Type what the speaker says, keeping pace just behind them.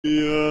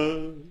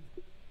Yeah,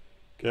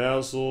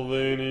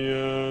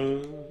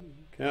 Castlevania,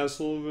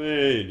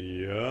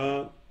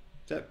 Castlevania. Is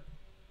that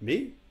me?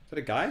 Is that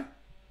a guy?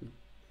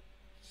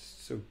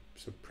 So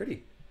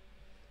pretty.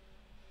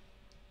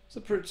 It's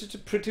a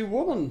pretty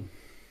woman.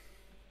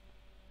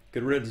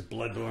 Good riddance,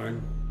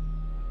 Bloodborne.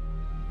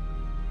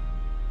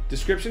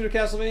 Description of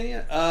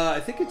Castlevania? I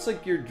think it's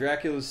like you're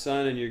Dracula's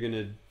son, and you're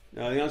gonna.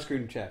 The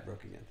on-screen chat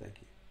broke again.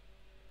 Thank you.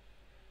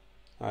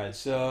 All right,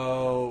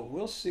 so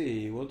we'll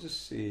see. We'll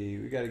just see.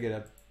 We gotta get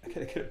up. I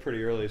gotta get up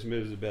pretty early.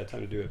 Maybe it's a bad time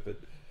to do it, but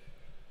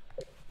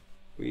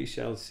we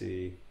shall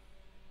see.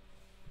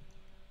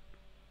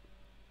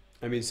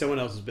 I mean, someone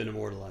else has been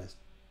immortalized,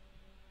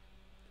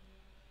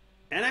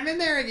 and I'm in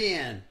there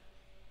again.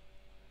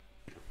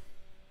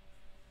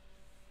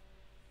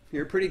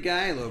 You're a pretty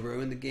guy,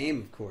 Lobro, in the game,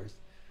 of course.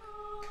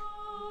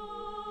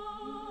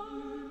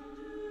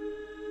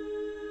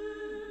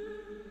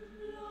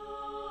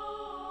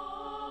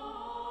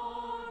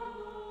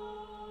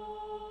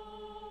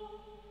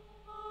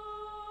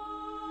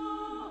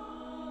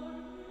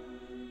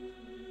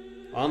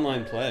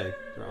 Online play. Is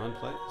there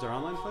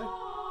online play?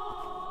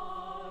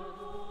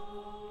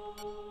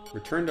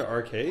 Return to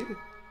arcade?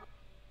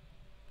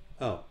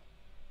 Oh.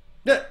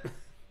 Yeah.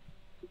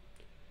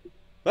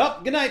 Well,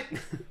 good night.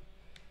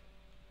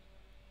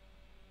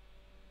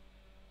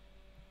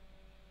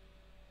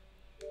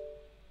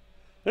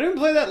 I didn't even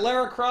play that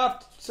Lara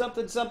Croft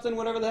something,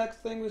 whatever the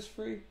heck thing was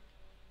free.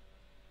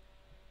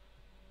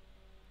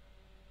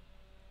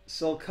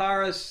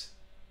 Solcaris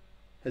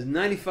has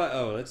 95.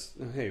 Oh, that's.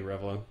 Oh, hey,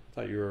 Revelo. I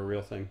thought you were a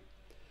real thing.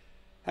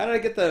 How did I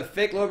get the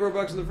fake Lobro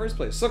bucks in the first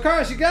place?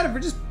 Solcaris, you got it for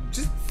just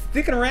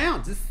sticking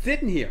around, just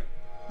sitting here.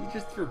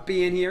 Just for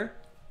being here.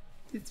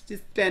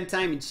 Just spend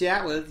time and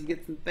chat with us. You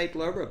get some fake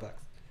Lobro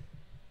bucks.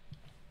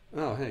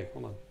 Oh, hey,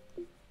 hold on.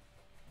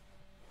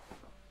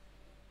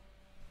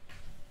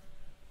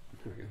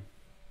 There we go.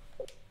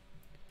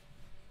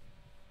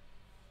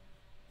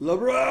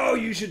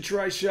 Lobro, you should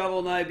try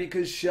Shovel Knight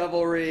because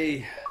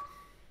chivalry.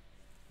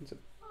 It's a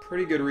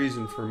pretty good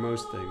reason for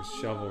most things,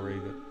 chivalry.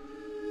 But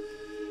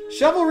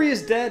chivalry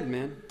is dead,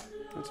 man.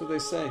 That's what they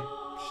say.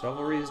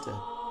 Chivalry is dead.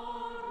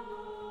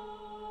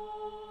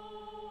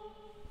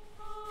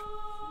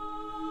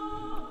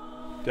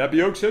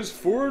 Dappy Oaks has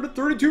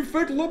 432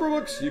 fake Lobro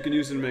bucks. You can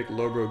use them to make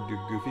Lobro do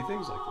goofy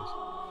things like this.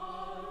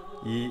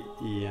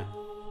 Yeah.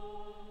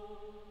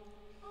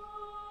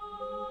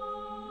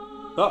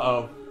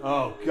 Uh-oh.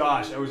 Oh,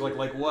 gosh. I was like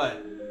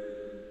what?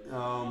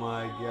 Oh,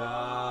 my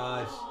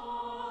gosh.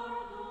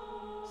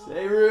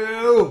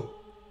 Seru!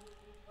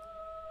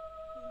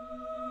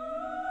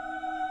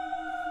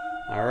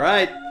 All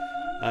right.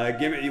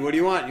 Give me... What do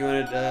you want? You want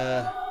it,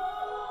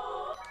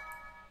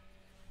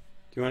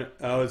 Do you want it...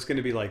 Oh, it's going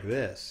to be like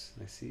this.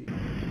 I see.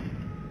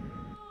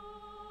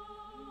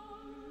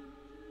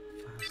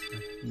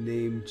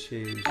 Name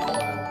change.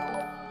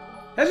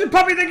 Hazard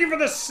Puppy, thank you for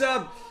the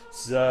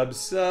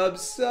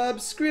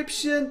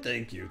subscription.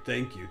 Thank you.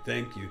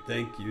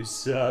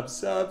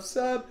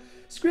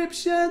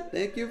 Subscription.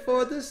 Thank you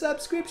for the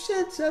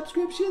subscription.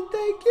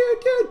 Thank you,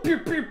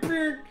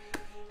 dude.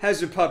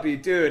 Hazard Puppy,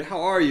 dude, how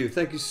are you?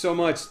 Thank you so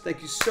much.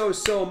 Thank you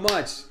so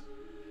much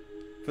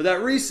for that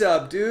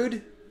resub,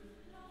 dude.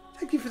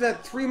 Thank you for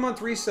that 3-month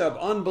resub.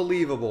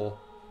 Unbelievable.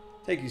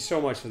 Thank you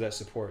so much for that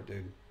support,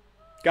 dude.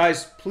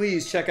 Guys,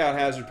 please check out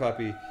Hazard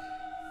Puppy.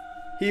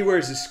 He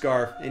wears a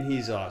scarf, and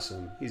he's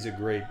awesome. He's a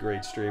great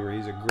streamer.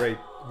 He's a great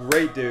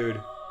dude.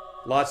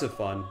 Lots of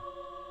fun.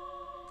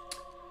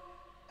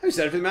 I'm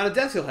excited for the amount of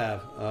deaths he'll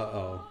have.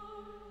 Uh-oh.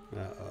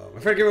 My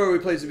friend came over, we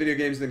played some video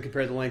games, and then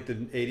compared the length of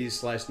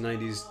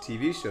 80s/90s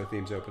TV show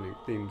themes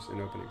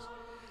and openings.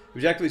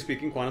 Objectively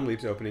speaking, Quantum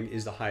Leap's opening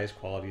is the highest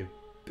quality of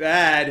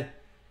bad.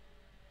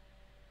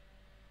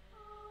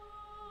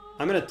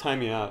 I'm going to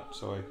time you out,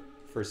 Soy,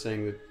 for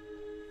saying that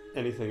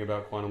anything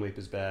about Quantum Leap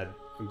is bad.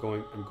 I'm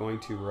going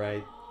to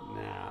right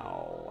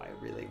now. I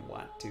really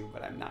want to,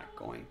 but I'm not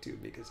going to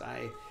because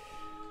I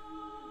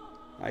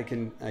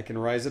can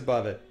rise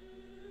above it.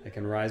 I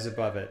can rise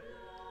above it.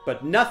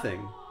 But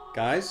nothing,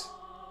 guys.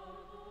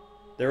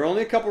 There are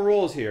only a couple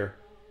rules here.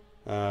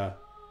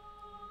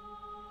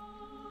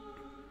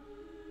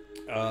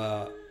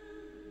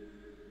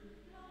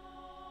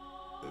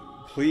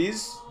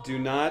 Please do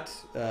not.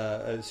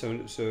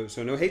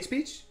 So no hate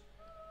speech,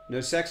 no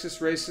sexist,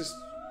 racist,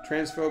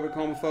 transphobic,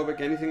 homophobic,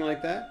 anything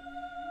like that.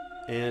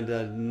 And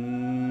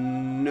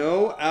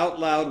no out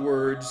loud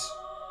words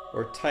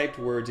or typed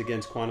words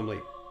against Quantum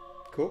Leap.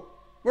 Cool.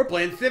 We're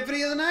playing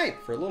Symphony of the Night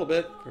for a little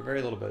bit, for a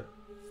very little bit.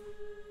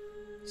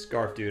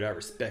 Scarf, dude, I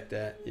respect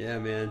that. Yeah,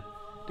 man.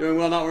 Doing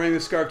well not wearing the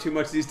scarf too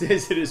much these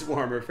days. It is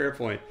warmer. Fair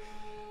point.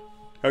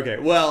 Okay,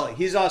 well,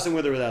 he's awesome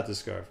with or without the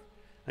scarf.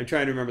 I'm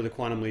trying to remember the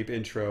Quantum Leap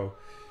intro.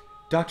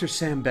 Dr.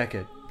 Sam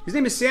Beckett. His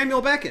name is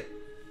Samuel Beckett.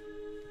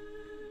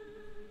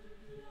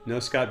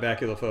 No Scott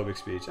Bakula-phobic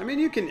speech. I mean,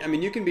 you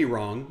can be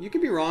wrong. You can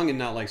be wrong and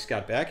not like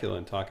Scott Bakula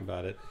and talk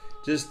about it.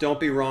 Just don't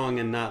be wrong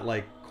and not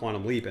like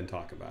Quantum Leap and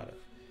talk about it.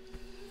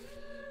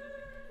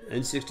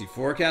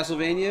 N64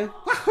 Castlevania?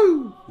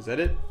 Wahoo! Is that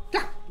it?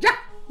 Yeah, yeah,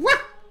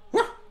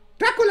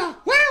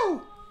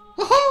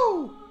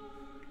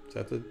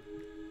 the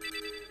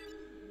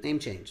name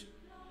change.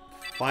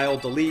 File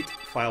delete,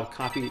 file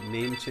copy,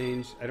 name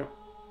change. I don't...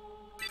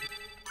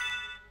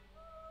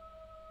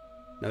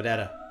 No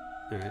data.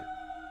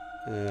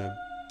 Alright.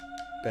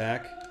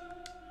 Back.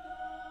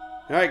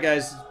 Alright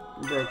guys,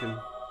 I'm broken.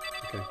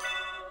 Okay.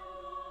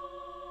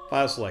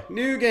 File select.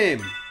 New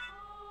game!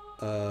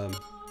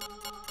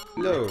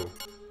 No.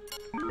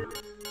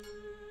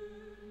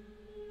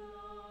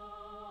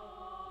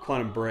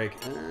 Quantum break.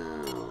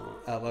 Oh.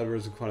 Out loud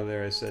words of quantum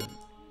there, I said.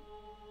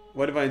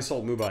 What if I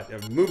insult Moobot?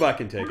 Moobot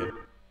can take it.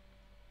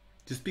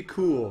 Just be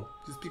cool.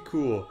 Just be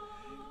cool.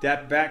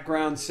 That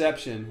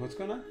backgroundception. What's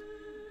going on?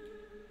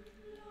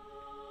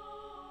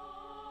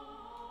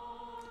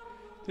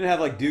 Didn't it have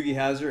like Doogie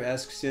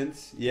Howser-esque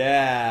synths?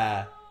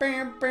 Yeah.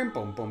 Bam, bam,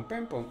 boom, boom,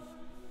 bam, boom.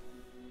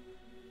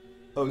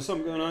 Oh, is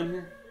something going on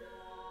here?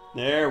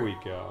 There we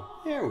go.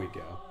 There we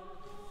go.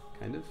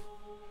 Kind of.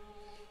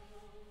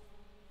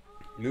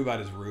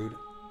 Moobot is rude.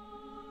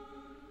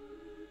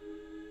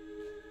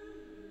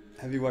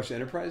 Have you watched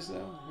Enterprise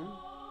though? Huh?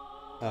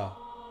 Oh.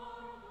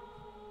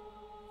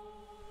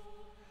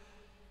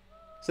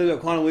 Said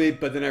about Quantum Leap,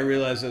 but then I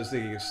realized I was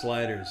thinking of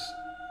Sliders.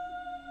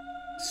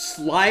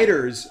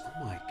 Sliders?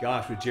 Oh my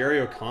gosh, with Jerry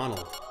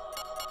O'Connell.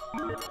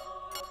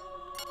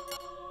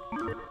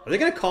 Are they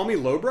gonna call me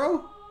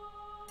Lowbro?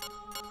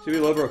 Should be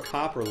Lowbro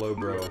Cop or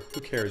Lowbro? Who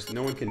cares?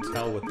 No one can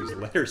tell what these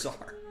letters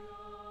are.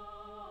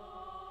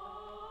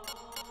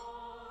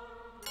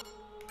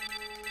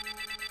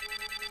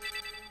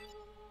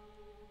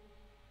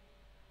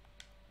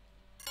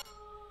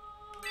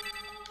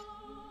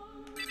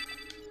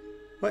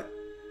 What?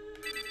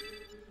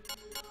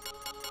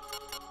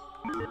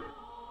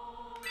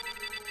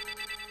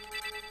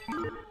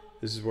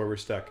 This is where we're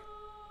stuck.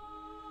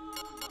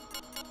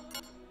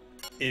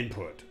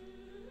 Input.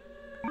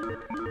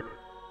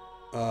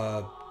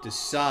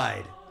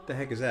 Decide. What the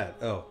heck is that?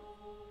 Oh.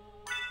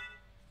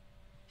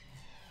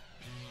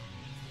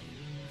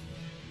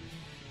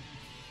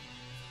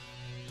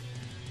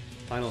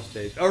 Final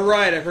stage. Oh,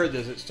 right, I've heard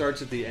this. It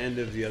starts at the end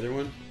of the other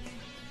one.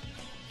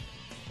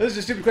 This is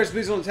a stupid question.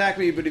 Please don't attack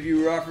me, but if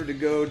you were offered to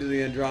go to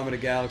the Andromeda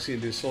Galaxy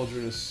and be a soldier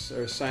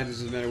or a scientist,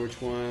 doesn't matter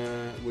which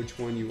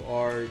one you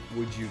are,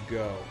 would you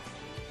go?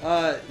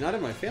 Not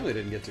if my family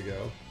didn't get to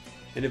go.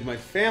 And if my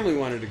family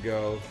wanted to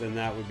go, then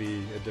that would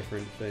be a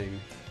different thing.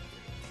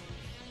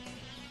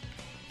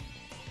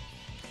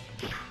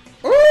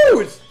 Ooh,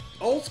 it's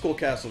old school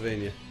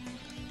Castlevania.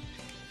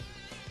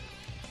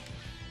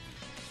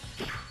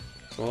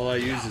 So all I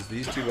use is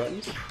these two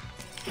buttons.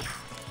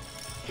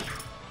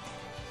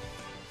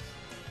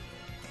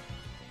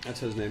 That's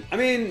his name. I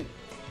mean,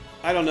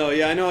 I don't know.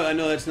 Yeah, I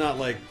know that's not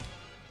like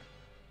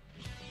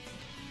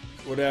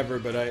whatever,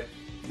 but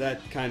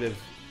that kind of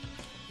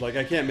like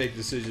I can't make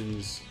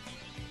decisions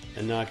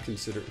and not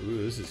consider.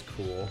 Ooh, this is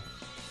cool.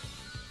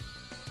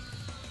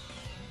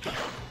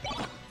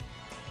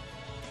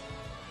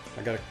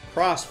 I got a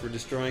cross for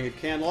destroying a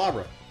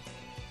candelabra.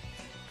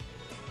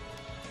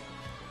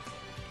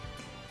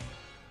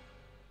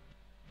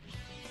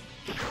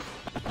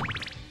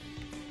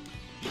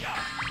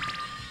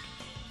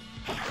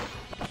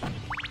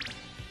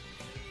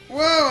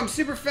 Whoa, I'm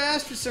super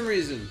fast for some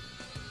reason.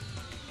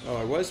 Oh,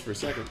 I was for a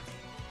second.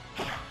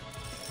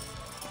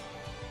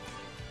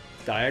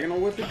 Diagonal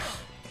whippage?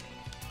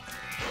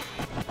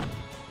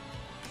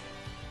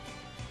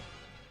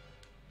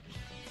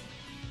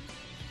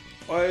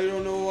 I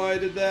don't know why I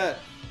did that.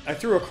 I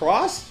threw a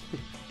cross?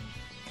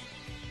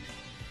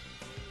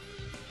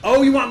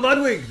 Oh, you want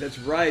Ludwig! That's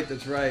right,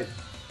 that's right.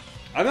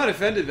 I'm not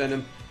offended,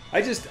 Venom.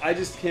 I just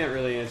can't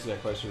really answer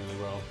that question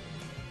really well.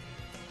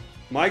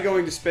 My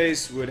going to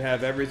space would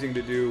have everything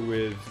to do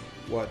with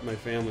what my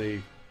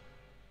family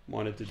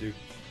wanted to do.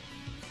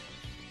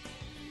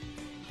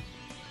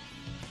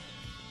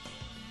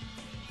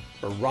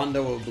 A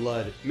rondo of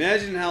blood.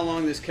 Imagine how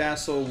long this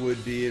castle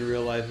would be in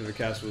real life if a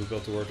castle was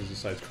built to work as a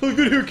side-scrolling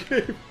video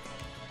game.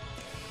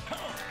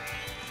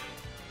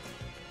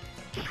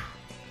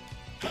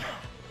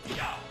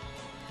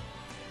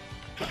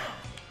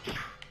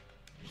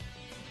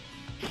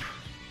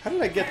 How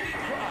did I get...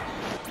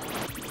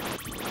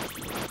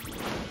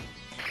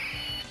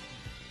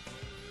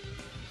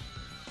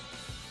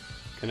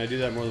 Can I do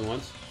that more than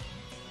once?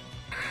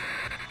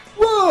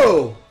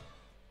 Whoa!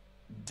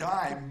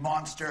 Die,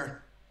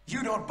 monster!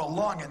 You don't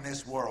belong in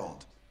this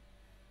world.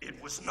 It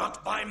was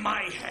not by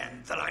my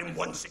hand that I'm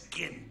once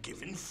again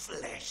given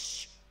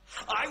flesh.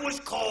 I was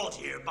called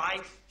here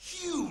by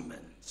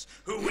humans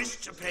who wish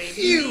to pay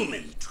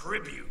me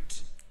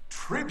tribute.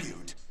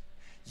 Tribute?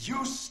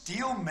 You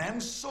steal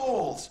men's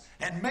souls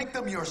and make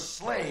them your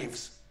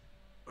slaves.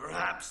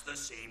 Perhaps the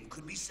same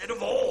could be said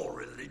of all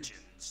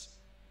religions.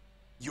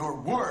 Your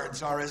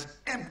words are as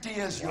empty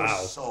as your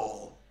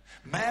soul.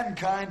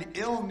 Mankind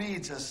ill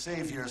needs a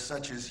savior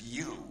such as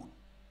you.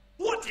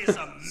 What is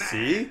a man?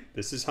 See?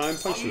 This is how I'm A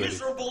punctuating.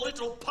 miserable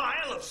little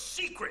pile of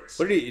secrets.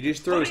 What did he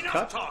just throw But his enough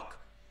cup? talk.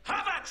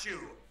 Have at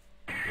you.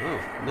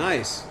 Oh,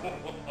 nice.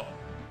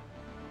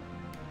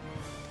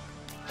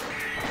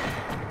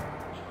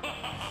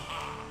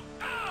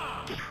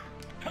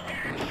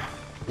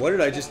 What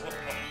did I just...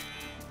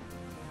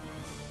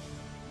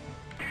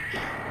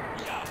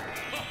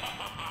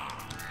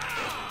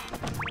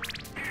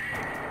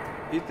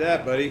 Eat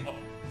that, buddy.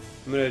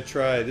 I'm gonna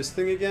try this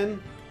thing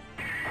again.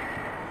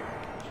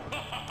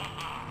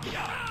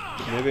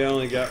 Maybe I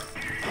only got...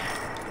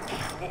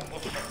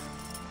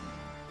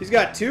 He's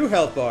got 2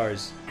 health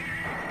bars.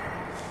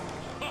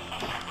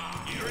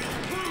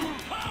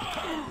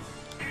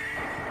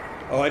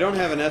 Oh, I don't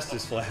have an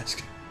Estus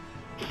flask.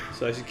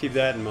 So I should keep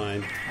that in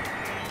mind.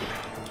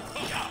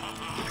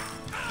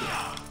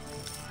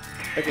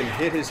 I can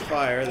hit his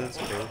fire, that's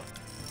cool.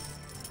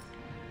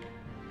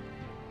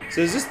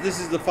 So is this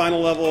is the final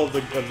level of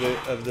the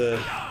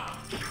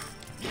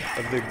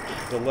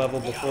level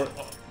before?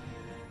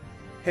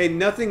 Hey,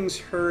 nothing's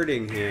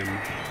hurting him.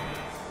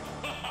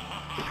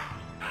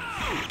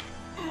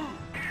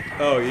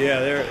 Oh yeah,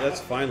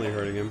 that's finally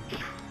hurting him.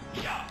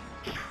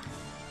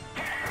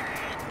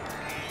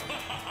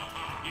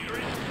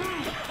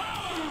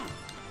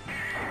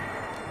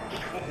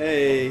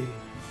 Hey,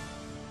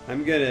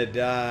 I'm gonna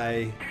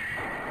die.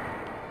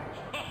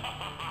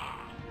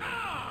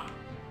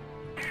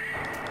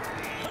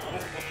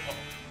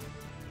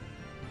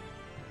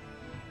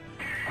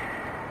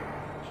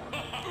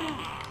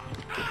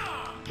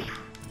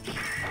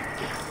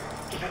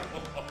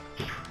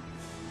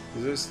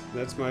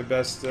 That's my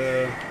best,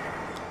 Hey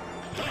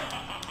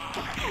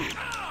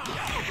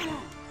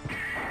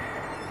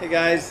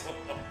guys!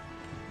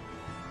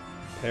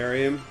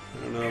 Parry him.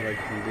 I don't know if I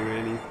can do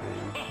anything.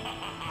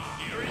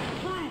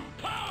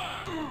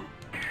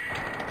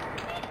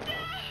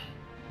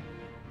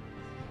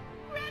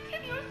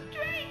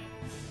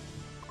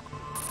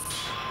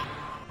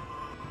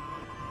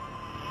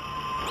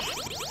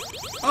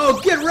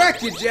 Oh, get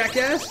wrecked, you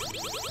jackass!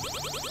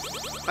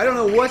 I don't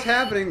know what's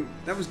happening.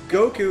 That was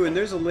Goku, and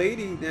there's a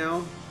lady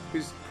now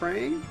who's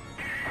praying.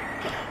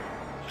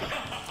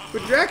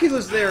 But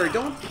Dracula's there.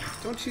 Don't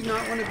you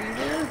not want to be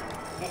there?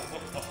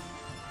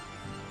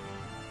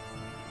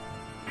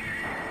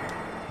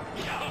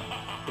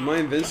 Am I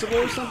invincible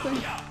or something?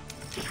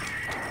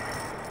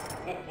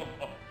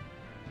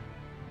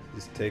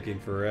 This is taking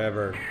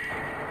forever.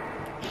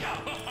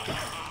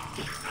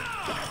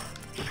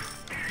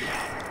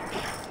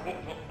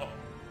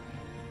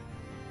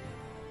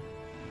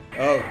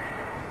 Oh.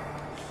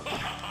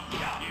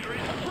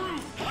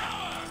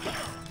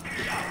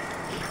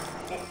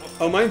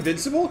 Oh, am I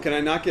invincible? Can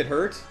I not get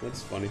hurt?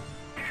 That's funny.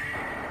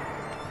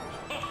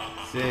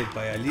 Saved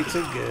by a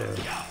little girl.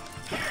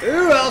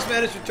 Ooh, Alice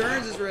Madness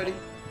Returns is ready.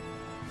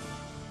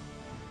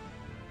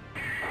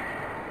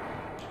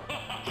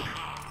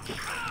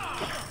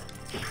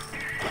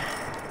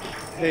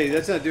 Hey,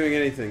 that's not doing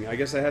anything. I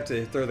guess I have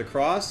to throw the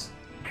cross.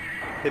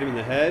 Hit him in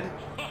the head.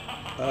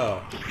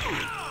 Oh.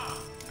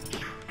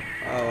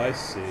 Oh, I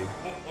see.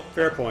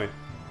 Fair point.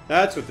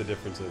 That's what the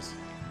difference is.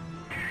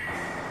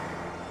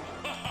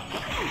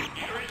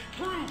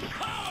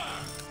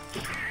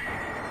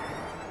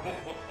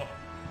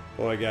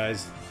 Boy,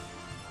 guys.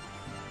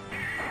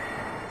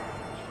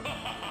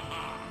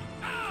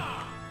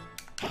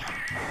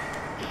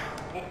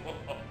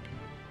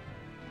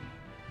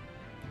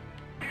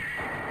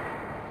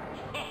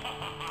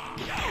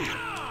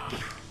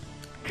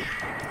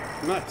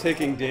 I'm not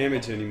taking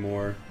damage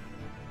anymore.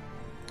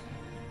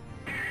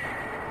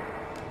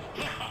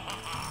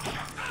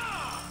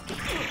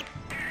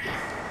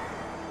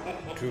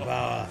 True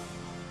power.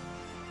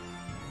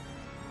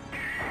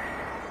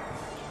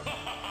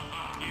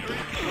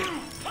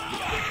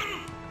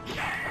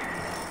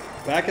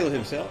 Dracula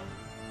himself.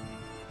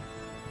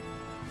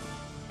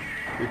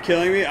 You're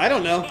killing me? I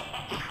don't know.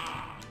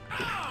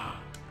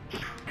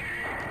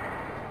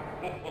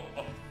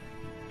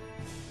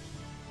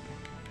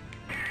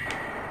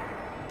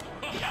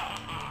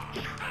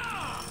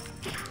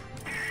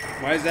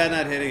 Why is that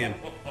not hitting him?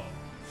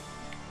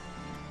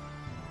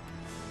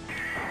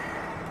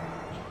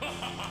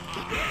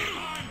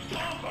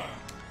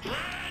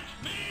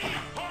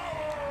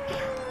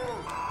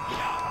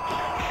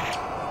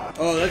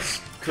 Oh, that's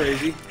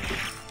crazy.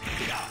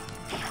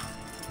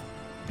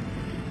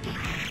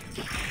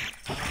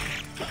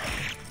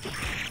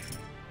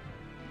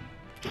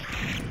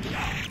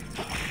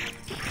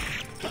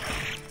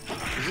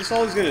 Is this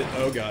all he's gonna...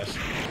 Oh, gosh.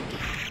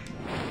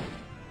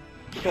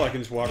 Well, I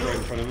can just walk right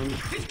in front of him.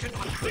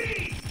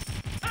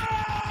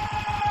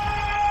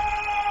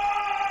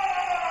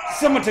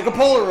 Someone took a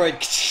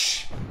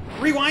Polaroid.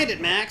 Rewind it,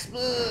 Max.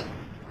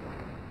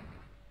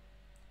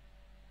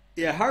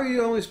 Yeah, how are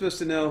you only supposed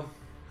to know?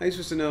 How are you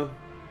supposed to know?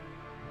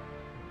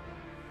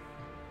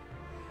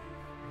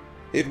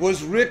 It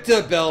was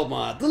Richter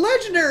Belmont, the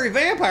legendary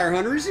vampire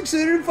hunter who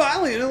succeeded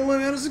finally in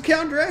eliminating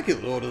Count Dracula,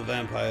 Lord of the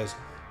Vampires,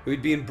 who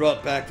had been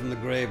brought back from the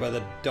grave by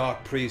the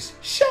dark priest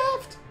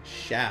Shaft.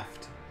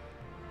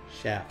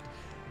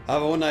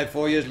 However, one night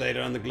 4 years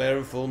later, on the glare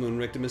of full moon,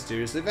 Richter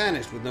mysteriously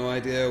vanished. With no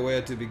idea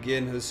where to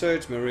begin her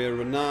search, Maria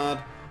Renard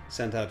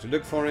sent out to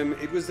look for him.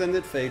 It was then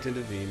that fate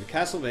intervened.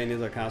 Castlevania,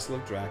 the Castle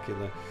of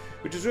Dracula,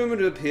 which is rumored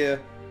to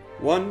appear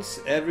once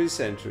every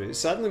century,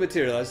 suddenly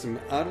materialized from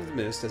out of the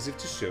mist as if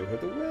to show her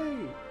the way.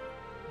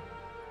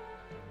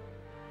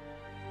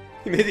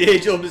 He made the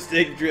age-old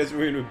mistake of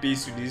transforming into a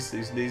beast who needs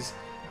these knees.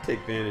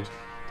 Take damage.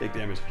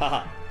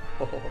 Haha.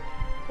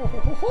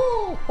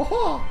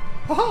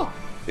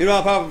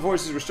 Meanwhile, powerful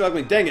forces were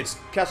struggling. Dang it,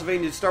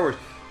 Castlevania Star Wars.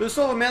 There was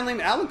still a man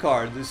named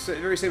Alucard, this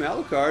very same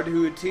Alucard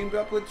who had teamed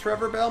up with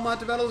Trevor Belmont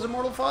to battle his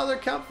immortal father,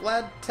 Count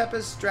Vlad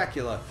Tepes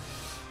Dracula.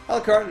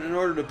 Alucard, in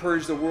order to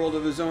purge the world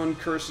of his own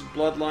cursed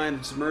bloodline,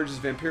 had submerged his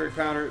vampiric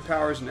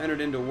powers and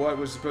entered into what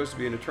was supposed to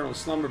be an eternal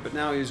slumber, but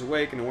now he is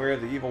awake and aware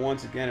of the evil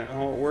once again at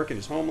work in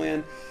his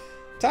homeland.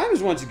 Time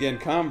has once again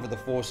come for the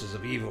forces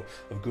of evil,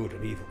 of good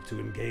and evil, to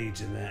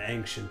engage in their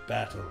ancient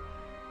battle.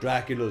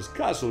 Dracula's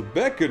castle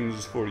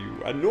beckons for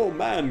you, and no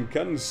man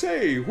can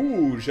say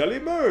who shall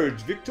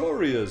emerge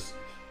victorious.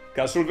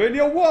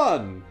 Castlevania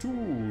 1,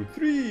 2,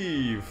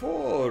 3,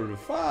 4,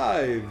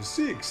 5,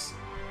 6,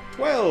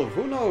 12,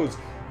 who knows?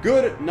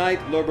 Good night,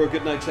 Lorbo.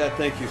 Good night, chat.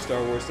 Thank you,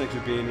 Star Wars. Thanks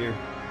for being here.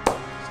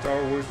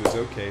 Star Wars was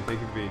okay.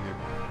 Thank you for being here.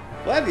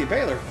 Vlad the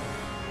Impaler.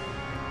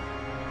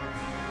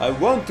 I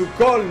want to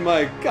call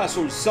my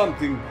castle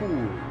something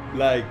cool,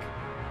 like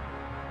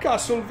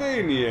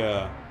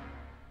Castlevania.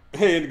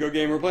 Hey, Indigo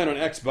Game, we're playing on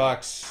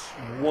Xbox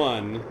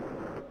One.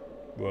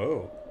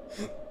 Whoa.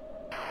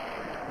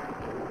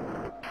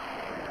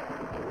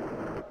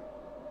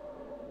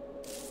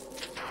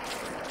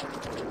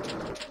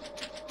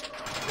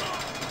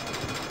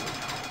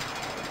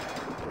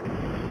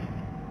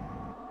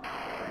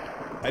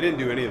 I didn't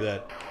do any of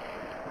that.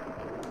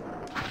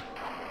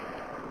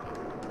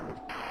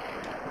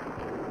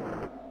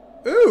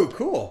 Ooh,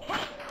 cool.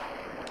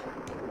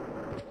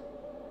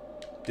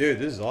 Dude,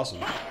 this is awesome.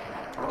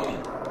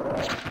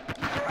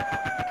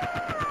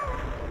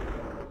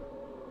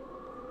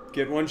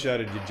 Get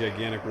one-shotted, you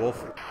gigantic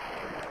wolf.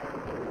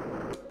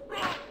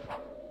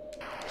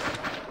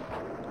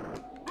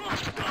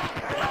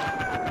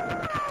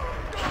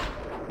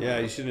 Yeah,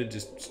 you shouldn't have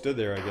just stood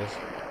there, I guess.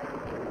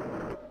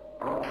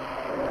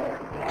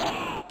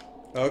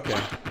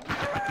 Okay.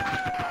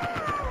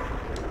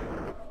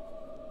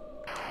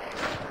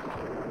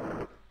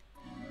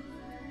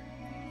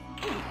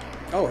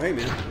 Oh, hey,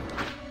 man.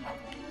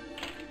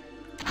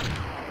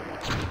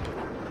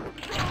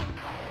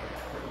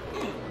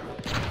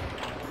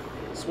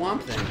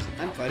 Swamp things.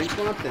 I'm fighting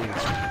swamp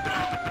things.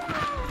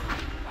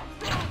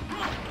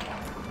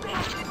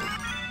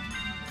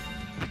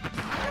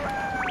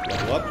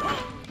 Level up.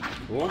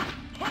 Cool.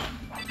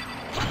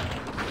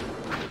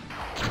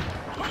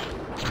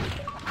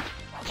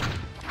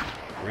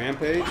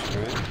 Rampage.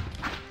 Alright.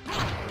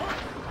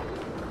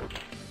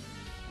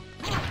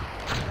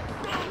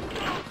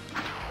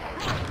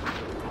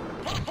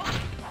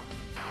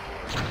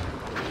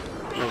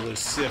 All those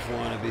Sith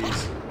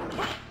wannabes.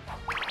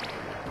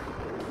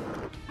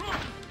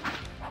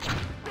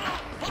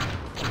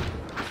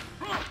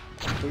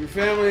 Your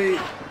family.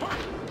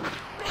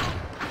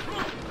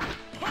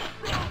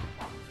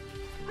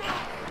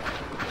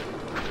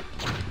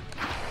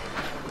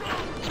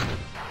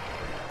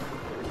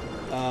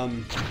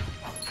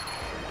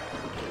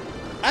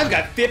 I've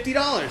got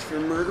 $50 for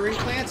murdering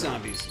plant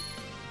zombies.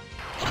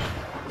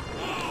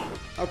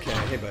 Okay,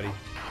 hey buddy.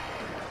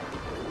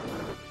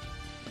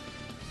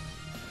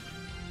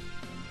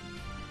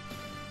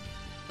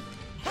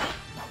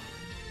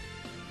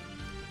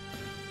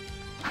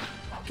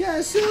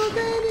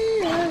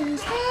 Castlevania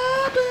is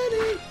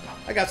happening.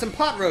 I got some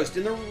pot roast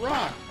in the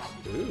rock.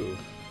 Ooh.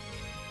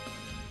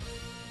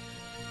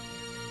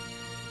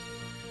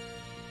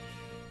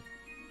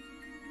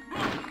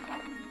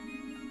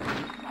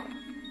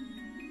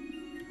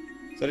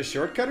 Is that a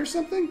shortcut or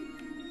something?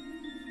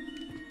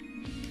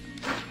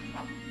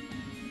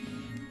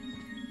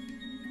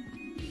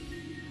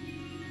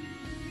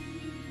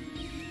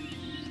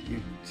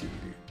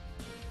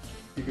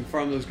 You can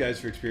farm those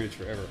guys for experience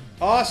forever.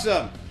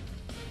 Awesome!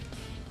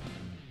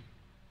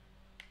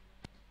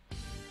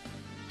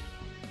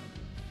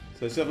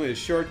 So it's definitely a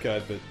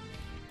shortcut, but...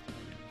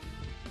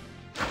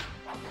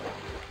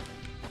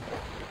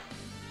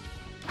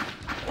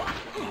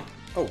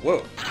 Oh,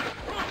 whoa.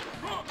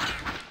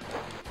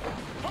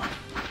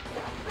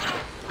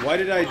 Why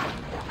did I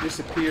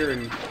disappear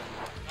and...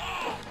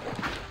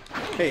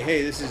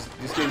 Hey, this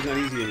game's not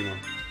easy anymore.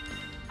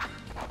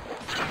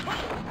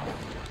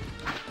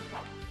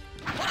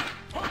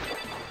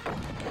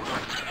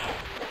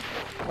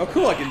 Oh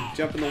cool, I can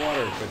jump in the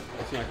water, but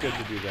it's not good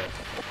to do that.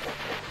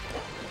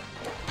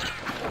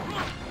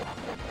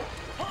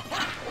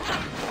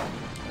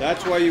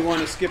 That's why you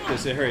want to skip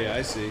this area,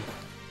 I see.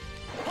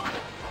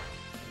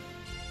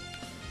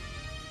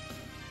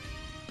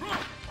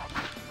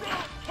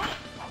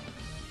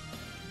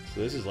 So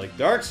this is like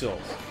Dark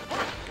Souls.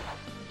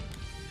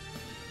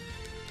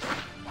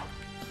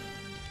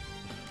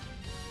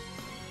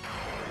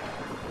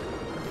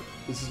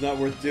 This is not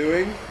worth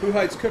doing. Who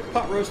hides cooked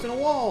pot roast in a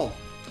wall?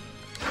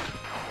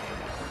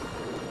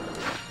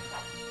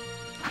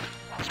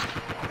 I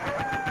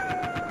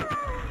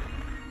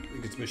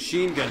think it's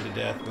machine gunned to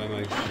death by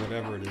my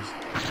whatever it is.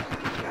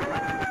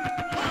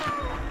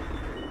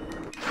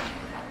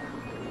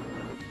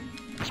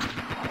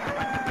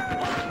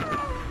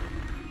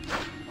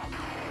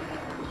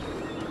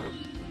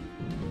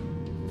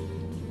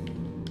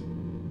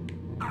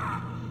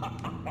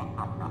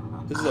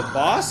 This is a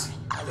boss?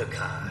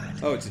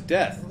 Alucard, Oh, it's a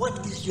death.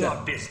 what is your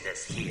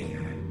business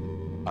here?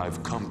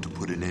 I've come to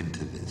put an end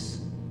to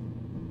this.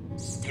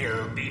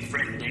 Still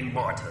befriending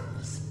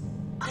mortals.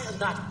 I'll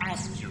not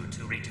ask you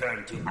to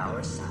return to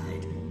our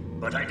side,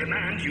 but I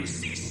demand you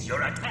cease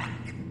your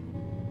attack.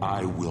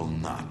 I will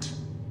not.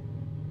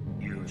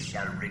 You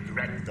shall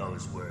regret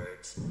those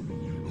words.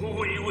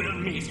 We will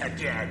meet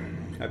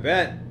again. I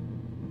bet.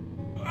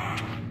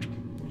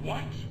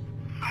 What?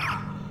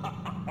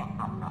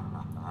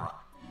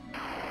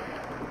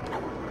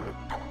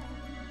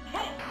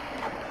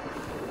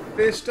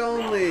 Fist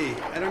only.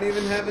 I don't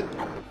even have it.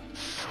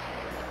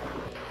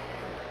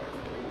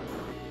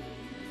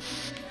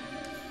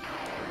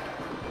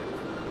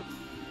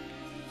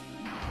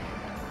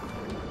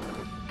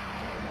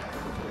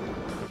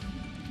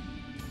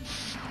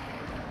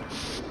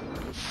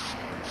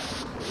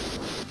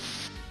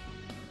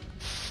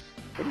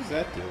 What does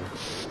that do?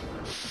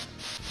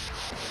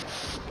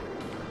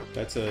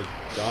 That's a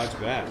dodge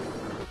back.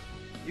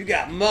 You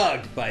got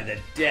mugged by the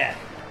death.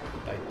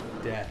 By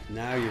death.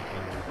 Now you're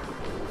playing.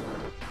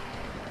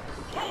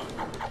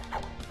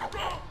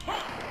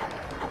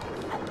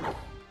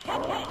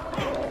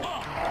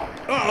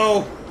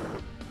 Uh-oh!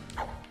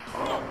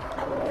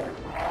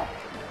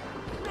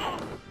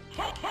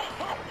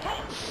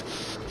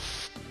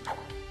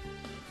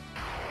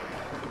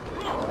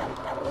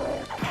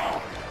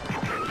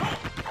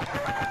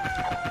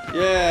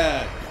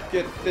 Yeah!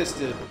 Get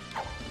fisted.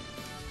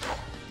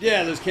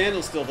 Yeah, those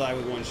candles still die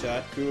with one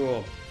shot.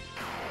 Cool.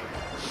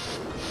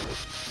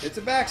 It's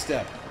a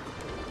backstep.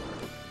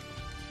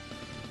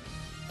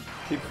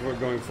 Keep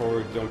going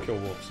forward, don't kill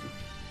wolves.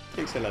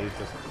 Thanks,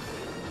 heladitos.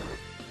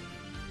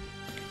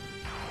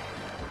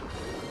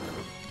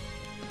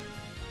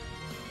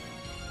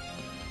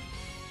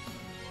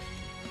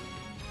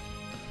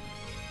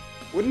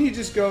 Wouldn't he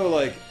just go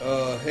like,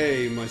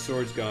 hey, my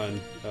sword's gone.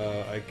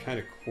 I kind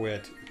of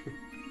quit.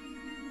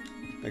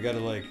 I gotta,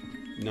 like,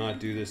 not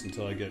do this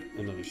until I get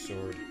another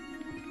sword.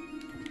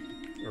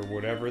 Or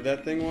whatever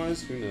that thing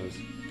was? Who knows?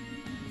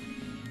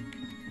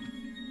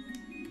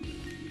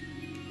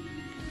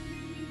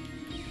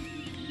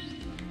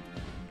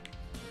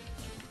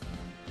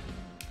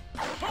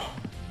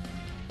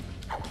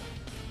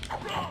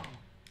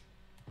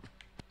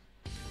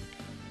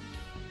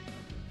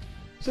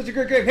 Such a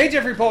great game. Hey,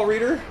 Jeffrey Paul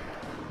Reader.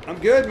 I'm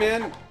good,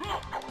 man.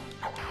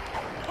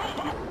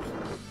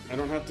 I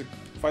don't have to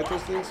fight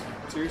those things?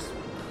 Seriously?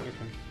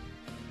 Okay.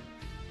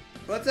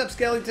 What's up,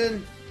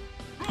 skeleton?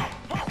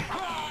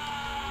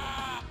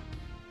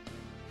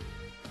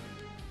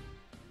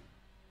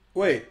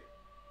 Wait.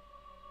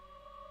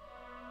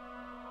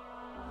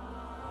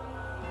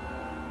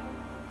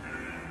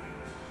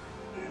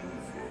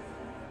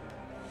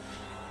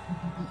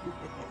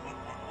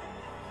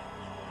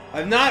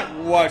 I've not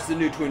watched the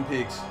new Twin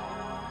Peaks.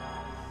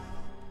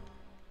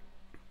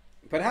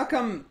 But how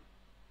come...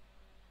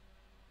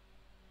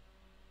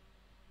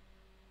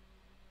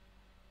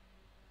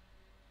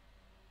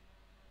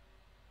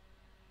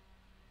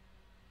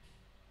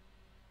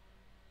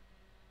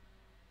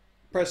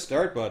 Press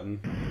start button.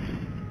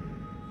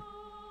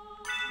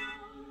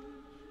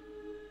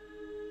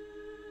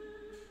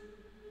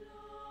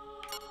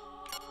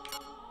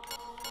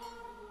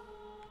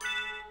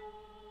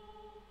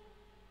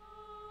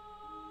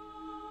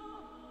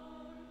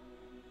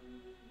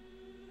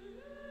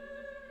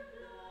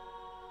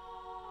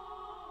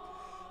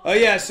 Oh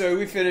yeah, so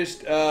we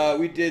finished.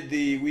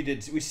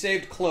 We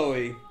saved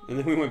Chloe, and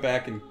then we went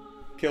back and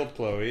killed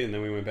Chloe, and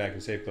then we went back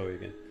and saved Chloe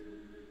again.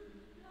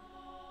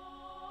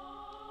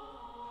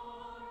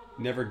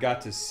 Never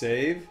got to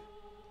save?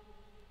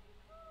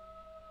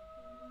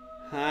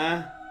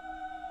 Huh?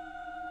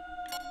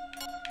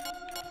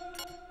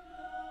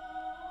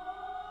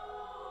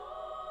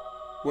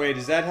 Wait,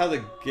 is that how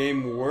the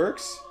game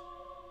works?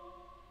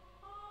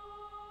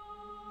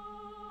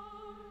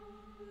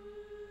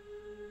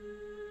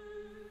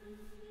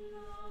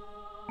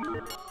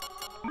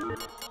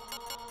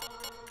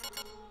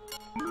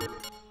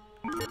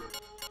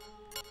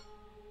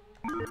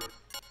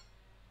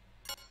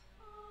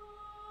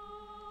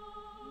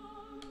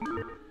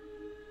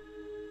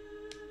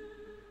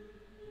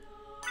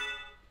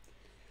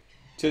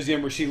 Says the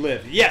end where she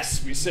lived.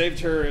 Yes, we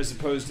saved her as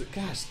opposed to...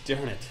 Gosh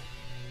darn it.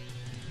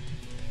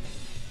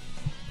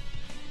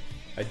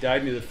 I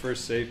died near the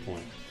first save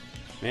point.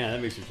 Man,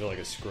 that makes me feel like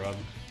a scrub.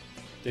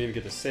 Didn't even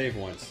get to save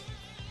once.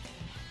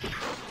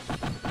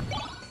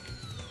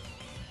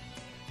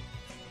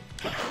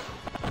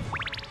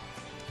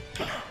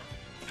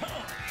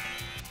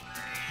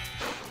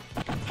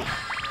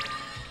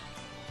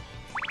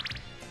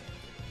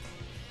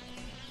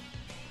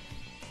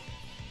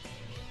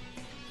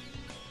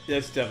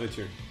 That's definitely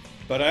true,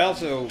 but I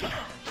also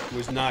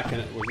was not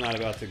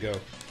about to go,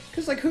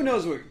 because like who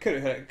knows what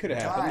could have happened.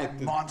 Die, Like,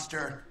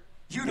 monster!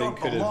 You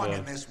don't belong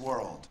in this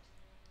world.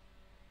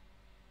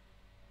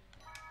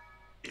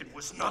 It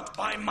was not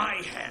by my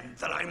hand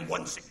that I'm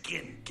once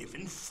again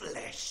given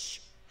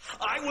flesh.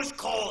 I was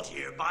called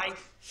here by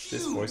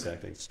This voice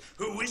acting. humans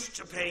who wish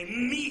to pay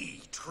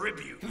me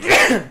tribute.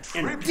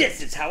 And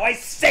this is how I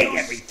say You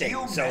everything,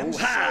 steal so men's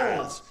ha!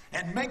 souls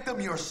and make them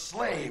your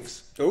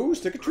slaves. Oh,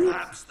 stick of truth.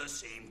 Perhaps the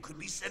same could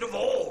be said of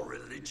all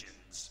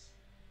religions.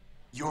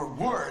 Your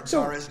words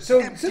So, are as so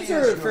empty since as there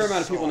are a your fair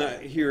amount of people soul. now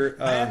here,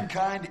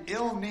 Mankind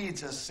ill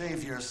needs a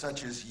savior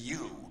such as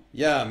you.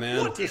 yeah,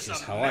 man, What this is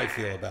is a how I man?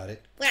 feel about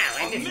it. Well,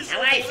 A and this is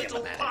miserable how I feel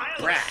little about pile it.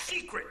 of Right.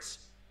 secrets.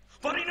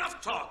 But enough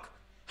talk.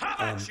 How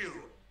about you?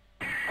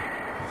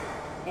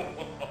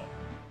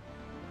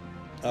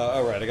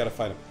 All right, I gotta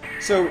find him.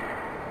 So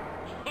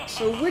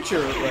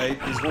Witcher, right,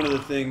 is one of the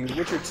things.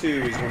 Witcher 2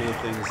 is one of the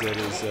things that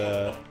is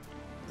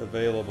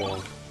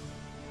available.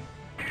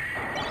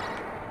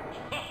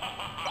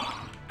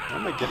 Why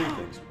am I getting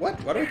things? What?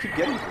 Why do I keep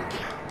getting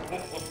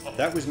things?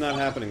 That was not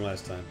happening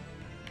last time.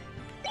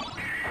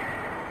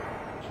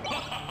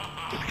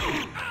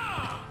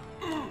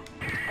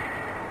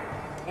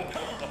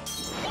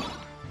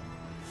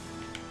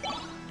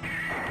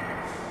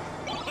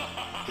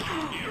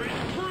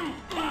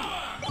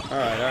 All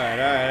right.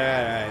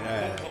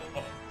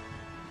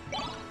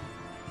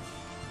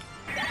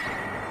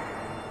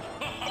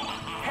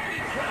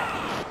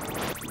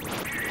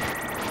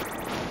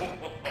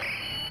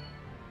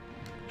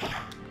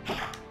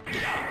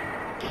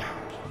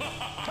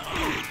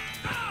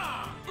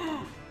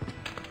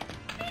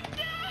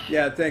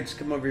 Yeah, thanks.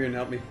 Come over here and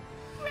help me.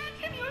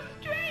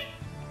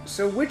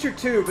 So Witcher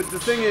 2, but the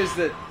thing is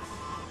that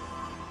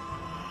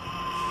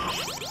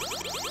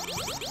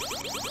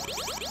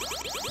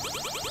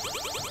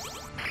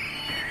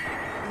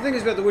the thing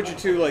is about The Witcher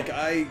 2, like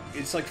I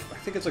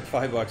think it's like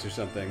 $5 or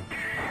something.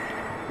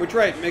 Which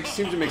right,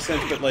 seems to make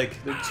sense, but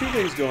like there are two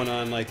things going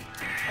on, like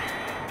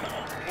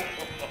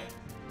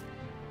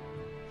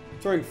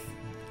throwing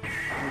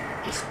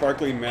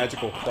sparkly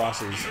magical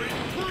crosses.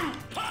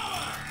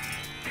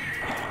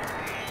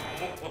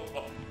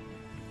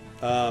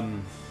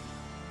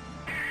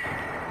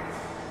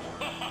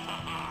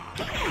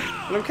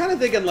 But I'm kind of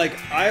thinking, like,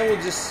 I will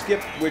just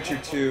skip Witcher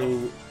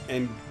 2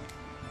 and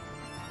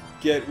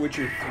get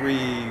Witcher 3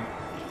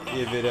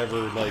 if it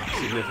ever, like,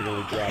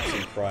 significantly drops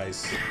in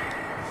price.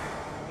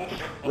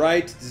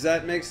 Right? Does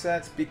that make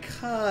sense?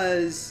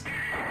 Because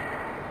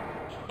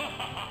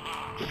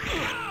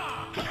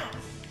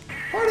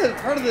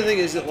part of the thing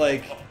is that,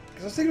 like,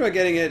 because I was thinking about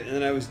getting it, and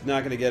then I was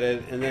not going to get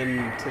it, and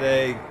then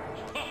today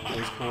I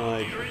was kind of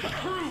like,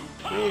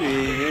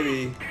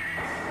 maybe.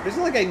 It's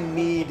not like I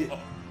need.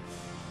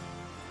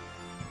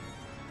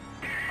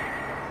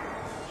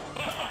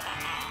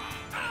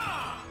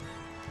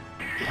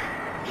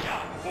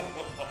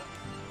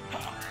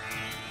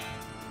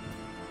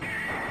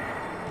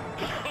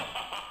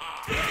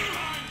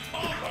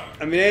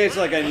 I mean, A, it's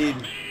like I need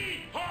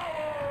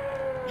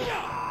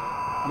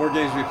more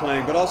games to be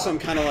playing, but also I'm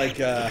kind of like,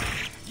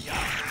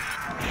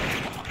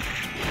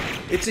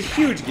 it's a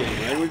huge game,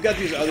 right? We've got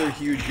these other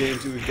huge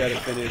games that we've got to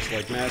finish,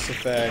 like Mass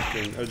Effect,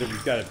 or that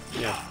we've got to,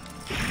 yeah.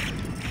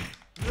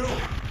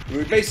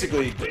 We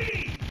basically,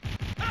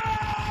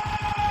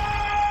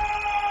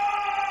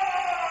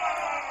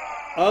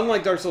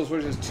 unlike Dark Souls,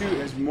 which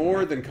has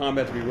more than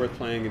combat to be worth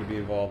playing and to be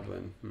involved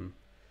in.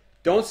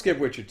 Don't skip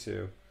Witcher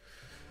 2.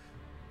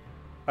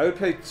 I would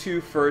play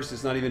 2 first.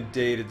 It's not even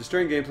dated. The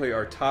story and gameplay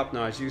are top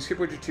notch. You can skip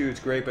Witcher 2.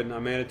 It's great, but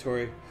not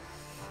mandatory.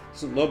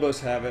 Some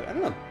Lobos have it. I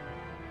don't know.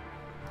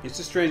 It's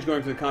just strange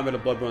going from the combat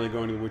of Bloodborne and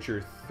going to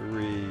Witcher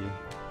 3.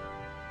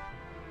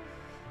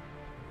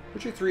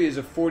 Witcher 3 is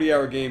a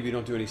 40-hour game if you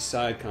don't do any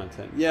side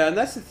content. Yeah, and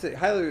that's the thing.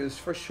 Highly, it's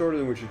far shorter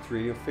than Witcher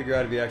 3. You'll figure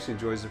out if he actually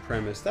enjoys the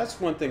premise. That's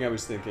one thing I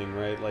was thinking,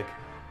 right? Like,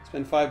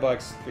 spend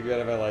 $5, figure out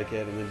if I like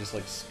it, and then just,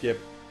 like, skip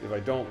if I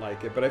don't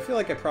like it. But I feel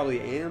like I probably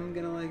am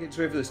going to like it. Just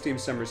wait for the Steam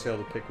Summer Sale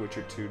to pick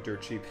Witcher 2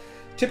 dirt cheap.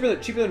 Cheaper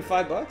than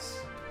 $5?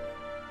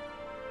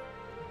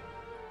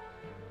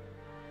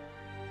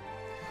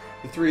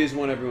 The 3 is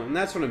one everyone, and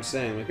that's what I'm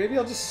saying. Like, maybe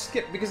I'll just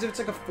skip, because if it's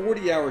like a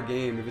 40-hour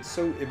game, if it's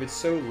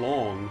so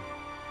long,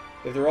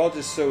 if they're all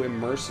just so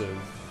immersive,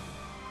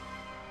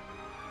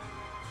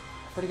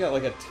 I've already got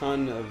like a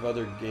ton of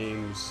other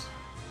games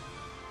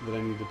that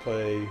I need to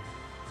play.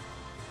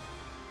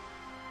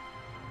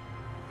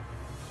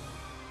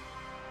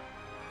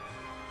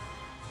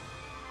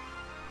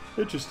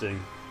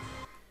 Interesting.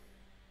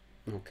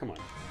 Oh, come on.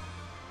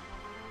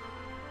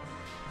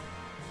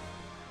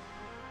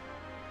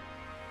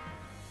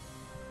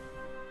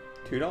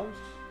 $2?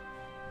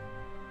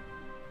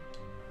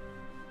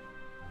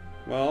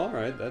 Well,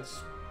 alright,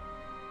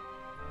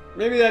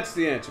 maybe that's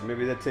the answer.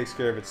 Maybe that takes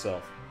care of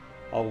itself.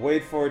 I'll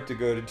wait for it to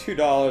go to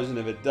 $2, and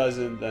if it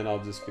doesn't, then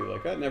I'll just be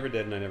like, I never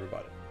did, and I never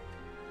bought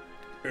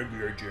it.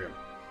 NBA Jam.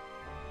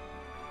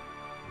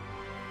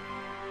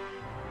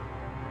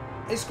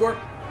 Hey, Scorp.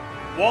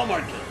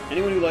 Walmart.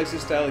 Anyone who likes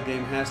this style of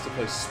game has to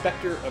play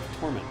Spectre of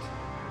Torment.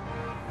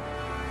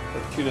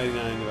 That's $2.99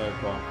 divided by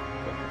 12.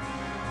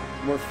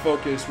 More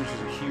focused, which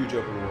is a huge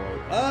open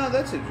world. Ah,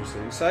 that's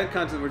interesting. Side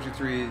content of Witcher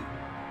 3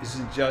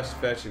 isn't just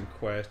fetch and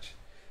quest.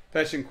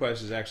 Fetch and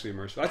quest is actually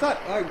immersive.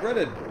 I read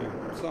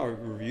saw a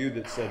review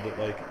that said that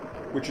like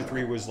Witcher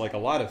 3 was like a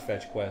lot of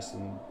fetch quests,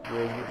 and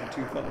whereas Witcher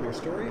 2 felt more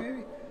story,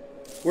 maybe.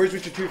 Where's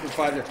Witcher 2 for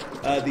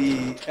 $5?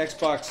 The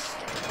Xbox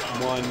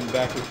One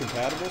backward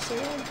compatible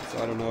sale,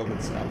 so I don't know if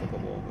it's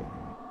applicable.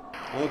 But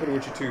I looked at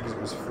Witcher 2 because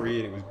it was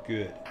free and it was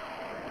good.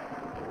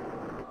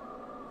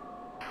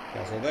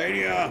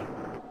 Castlevania.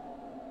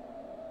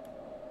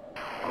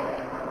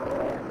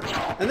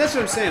 And that's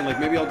what I'm saying. Like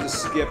maybe I'll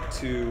just skip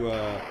to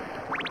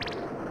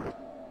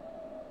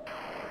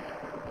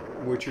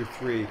Witcher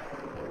 3.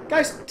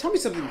 Guys, tell me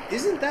something.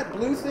 Isn't that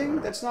blue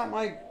thing? That's not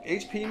my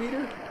HP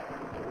meter?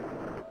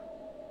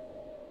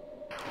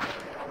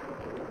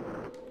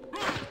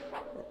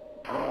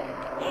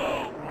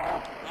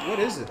 What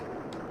is it?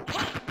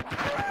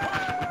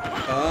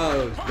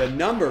 Oh, the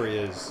number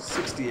is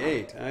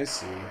 68. I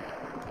see.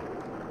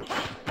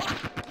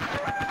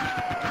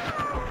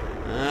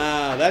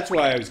 Ah, that's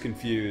why I was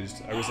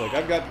confused. I was like,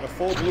 I've got a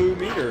full blue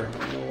meter. I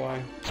don't know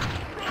why.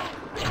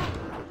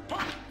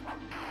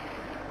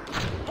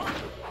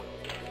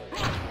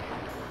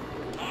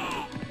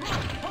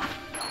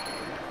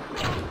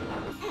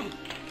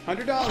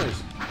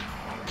 $100.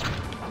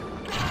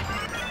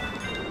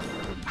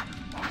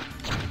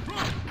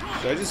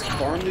 Should I just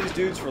farm these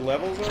dudes for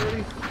levels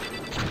already?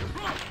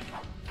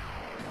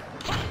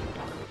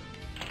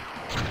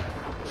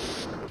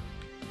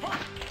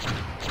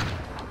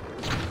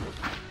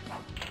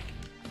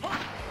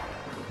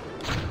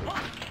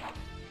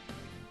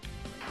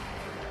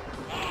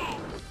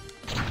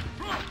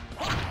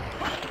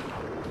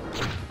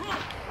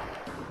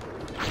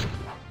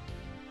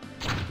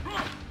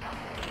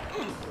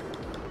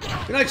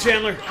 Good night,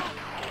 Chandler.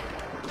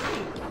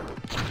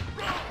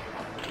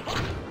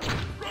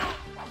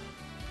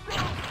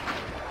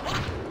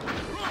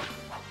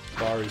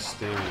 Bar is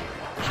staying.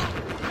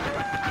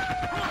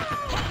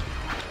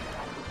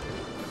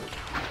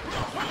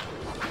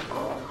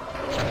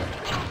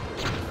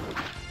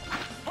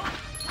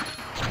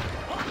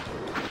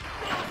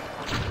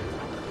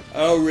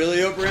 Oh, really,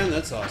 Operan?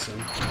 That's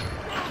awesome.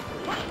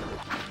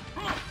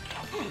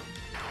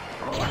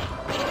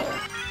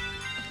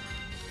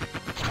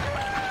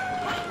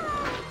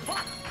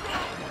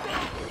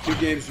 Two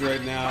games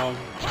right now,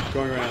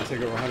 going right now,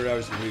 take over 100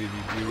 hours to complete.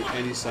 If you do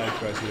any side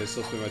quests, I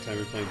still spend my time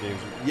replaying games.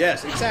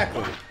 Yes,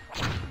 exactly.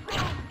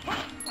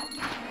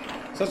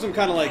 So I'm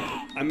kind of like,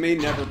 I may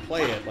never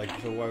play it, like,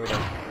 so why would I?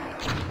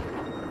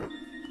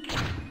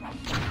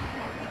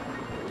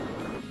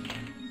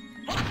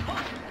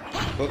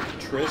 Book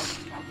Triss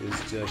is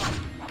just...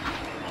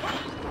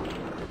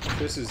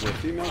 Triss is a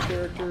female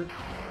character.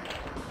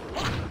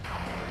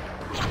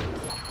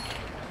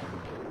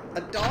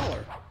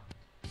 $1.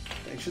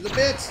 Thanks for the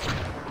bits.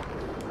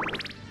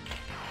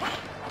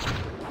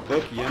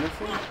 Book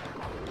Yennefer.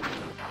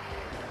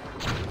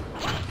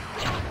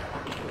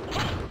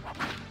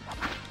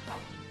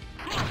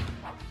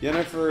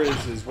 Yennefer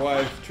is his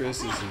wife.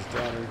 Triss is his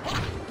daughter.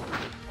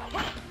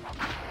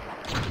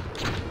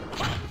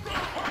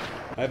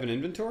 I have an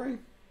inventory?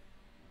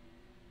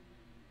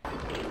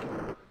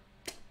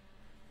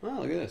 Wow,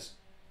 look at this.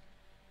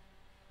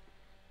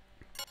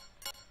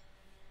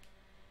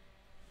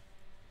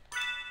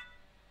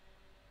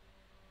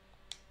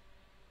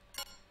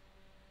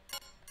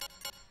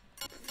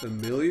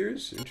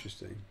 Familiars?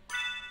 Interesting.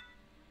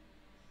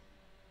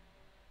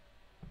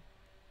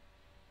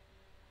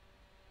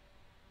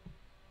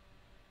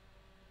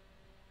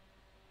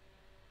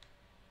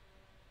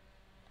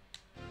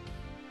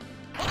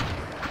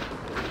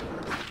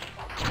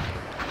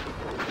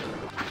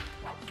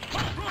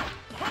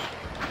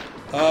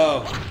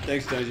 Oh,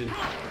 thanks, Dungeon.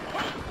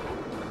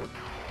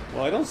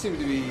 Well, I don't seem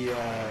to be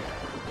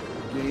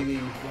gaining...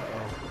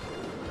 Uh-oh.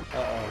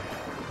 Uh-oh.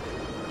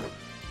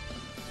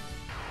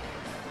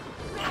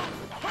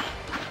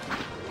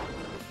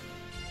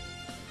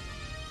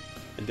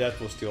 And Death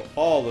will steal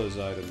all those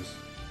items.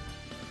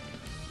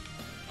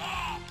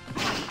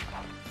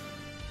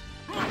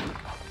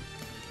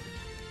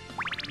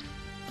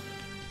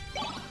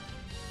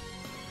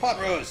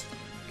 Pot roast!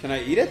 Can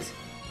I eat it?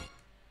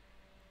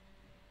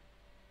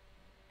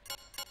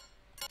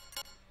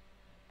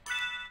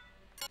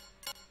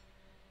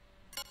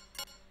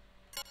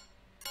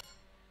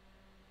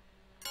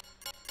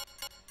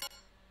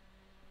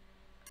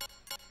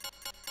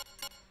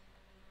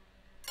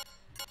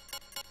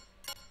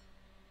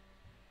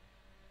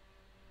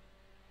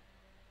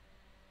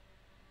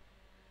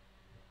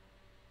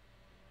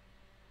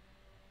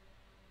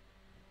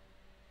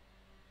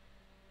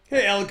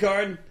 Hey,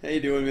 Alucard. How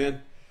you doing,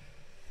 man?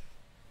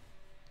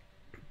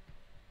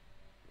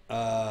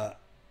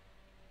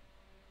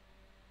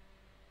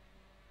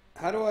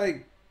 How do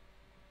I...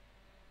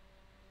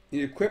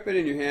 You equip it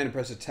in your hand and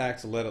press attack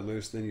to let it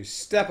loose, then you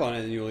step on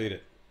it and you'll eat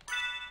it.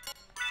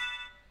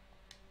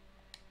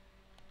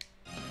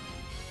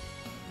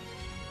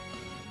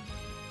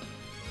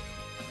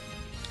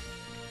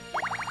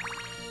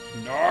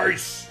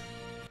 Nice!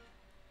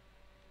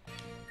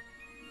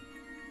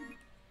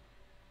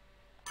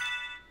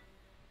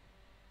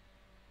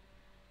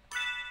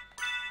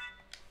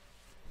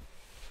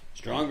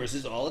 Strong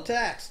versus all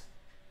attacks.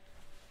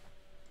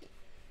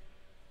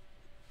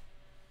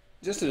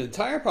 Just an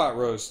entire pot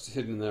roast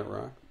hidden in that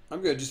rock.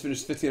 I'm good. Just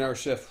finished 15-hour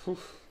shift. Whew.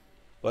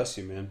 Bless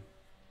you, man.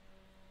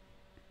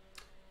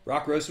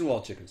 Rock roast and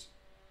wall chickens.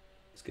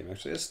 This game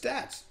actually has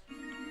stats.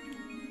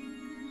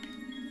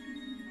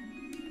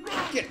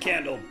 Get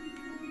candled.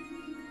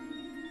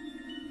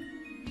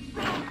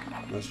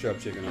 Let's drop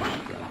chicken on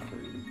the ground for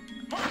you.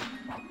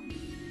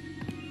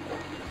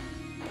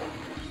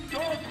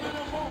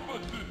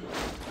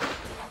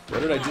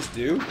 What did I just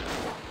do?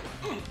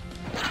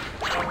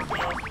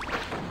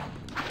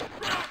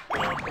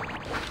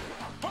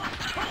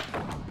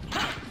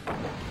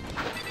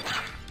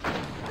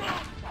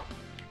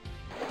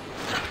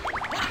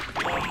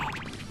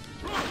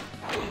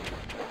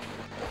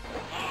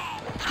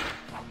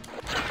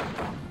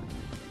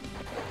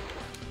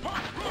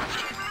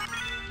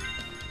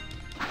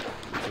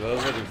 That's what I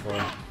was looking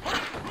for.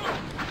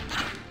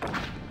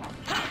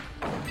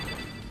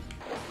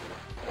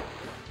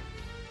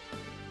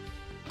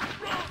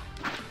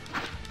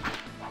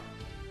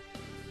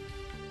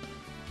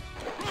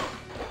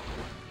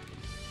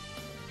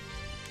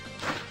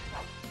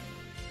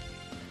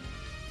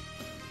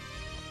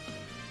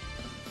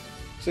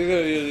 So you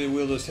gotta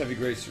wield those heavy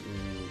grates.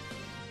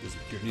 This is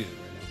good music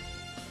right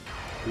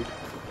now. Oop.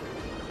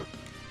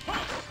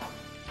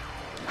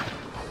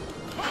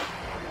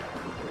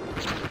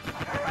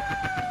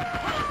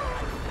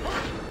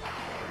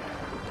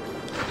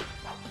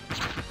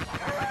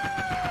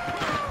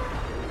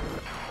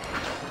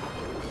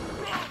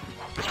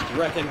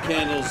 Wrecking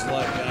candles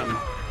like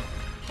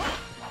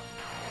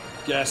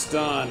Gaston.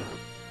 I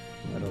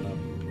don't know.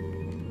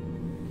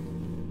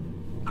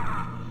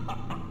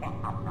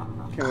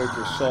 Can't wait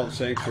for Salt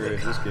Sanctuary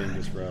if this game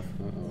gets rough.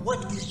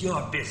 What is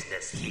your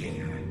business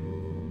here?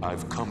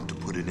 I've come to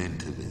put an end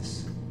to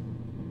this.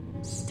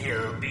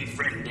 Still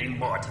befriending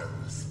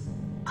mortals.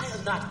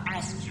 I'll not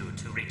ask you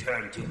to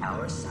return to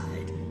our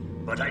side,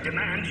 but I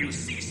demand you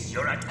cease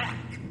your attack.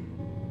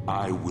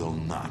 I will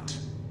not.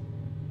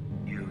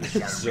 You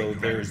shall So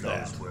regret there's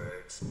those that.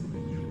 words.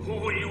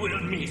 We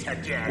will meet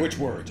again. Which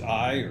words?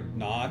 I or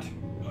not?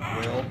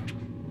 Will?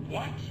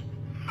 What?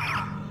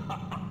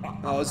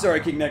 Oh, sorry,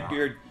 King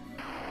Neckbeard.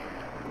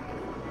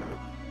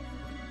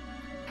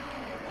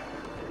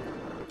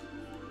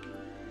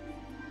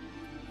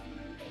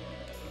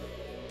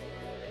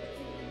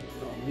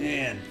 Oh,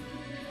 man.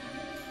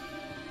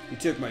 He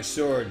took my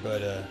sword,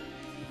 but,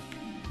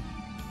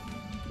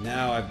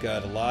 now I've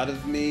got a lot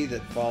of me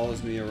that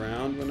follows me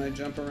around when I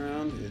jump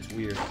around. It's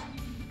weird.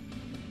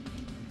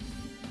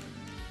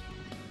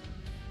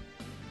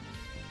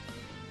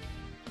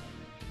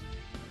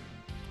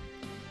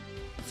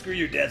 Screw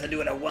your death, I do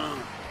what I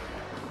want.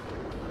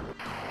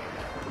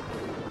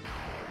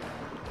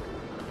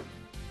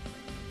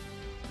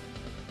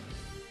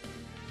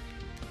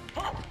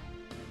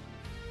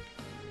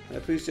 Can I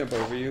please jump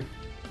over you?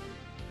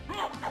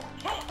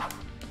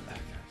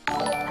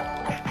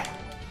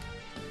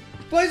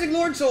 Blazing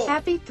Lord Soul!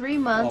 Happy 3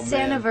 months Oh,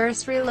 man.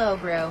 anniversary,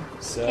 Lobro.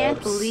 Sub,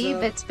 Can't believe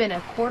sub. it's been a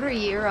quarter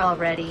year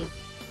already.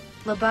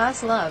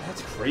 Labas love.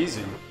 That's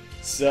crazy.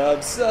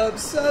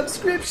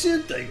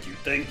 Subscription. Thank you.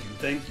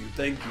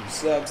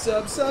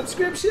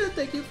 Subscription.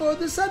 Thank you for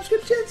the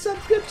subscription.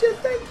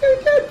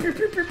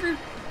 Thank you.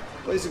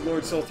 Blazing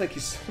Lord Soul, thank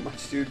you so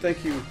much, dude.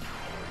 Thank you.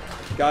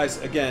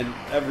 Guys, again,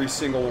 every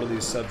single one of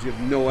these subs, you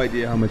have no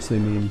idea how much they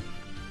mean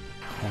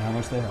and how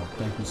much they help.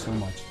 Thank you so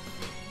much.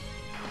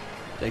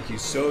 Thank you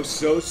so much.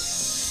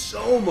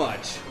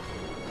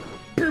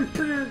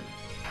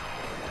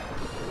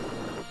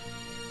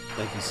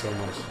 Thank you so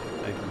much.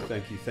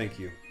 Thank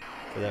you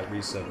for that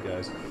resub,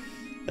 guys.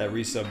 That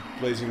resub,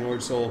 Blazing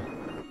Lord Soul.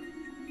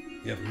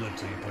 You haven't lived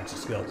till you punch a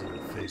skeleton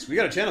in the face. We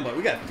got a channel button.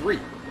 We got 3.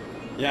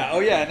 Yeah, oh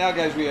yeah, now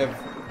guys, we have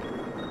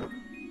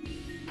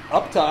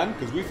uptime,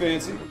 because we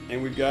fancy,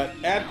 and we've got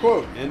add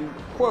quote,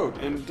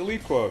 and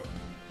delete quote.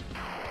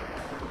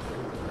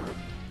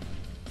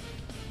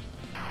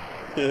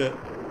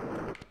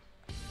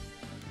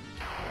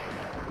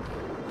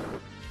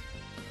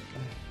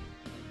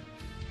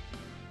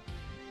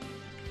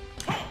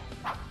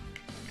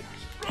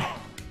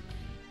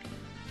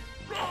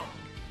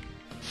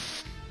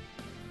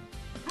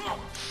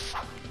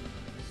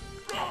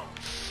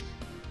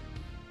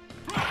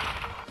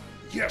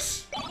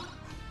 Yes!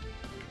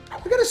 I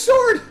got a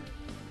sword!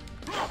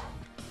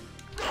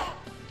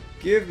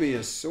 Give me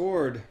a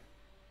sword.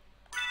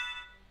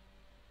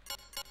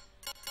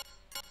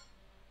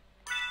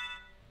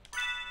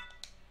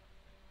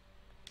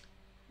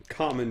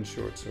 Common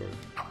short sword.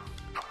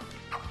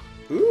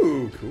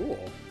 Ooh,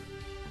 cool.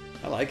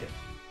 I like it.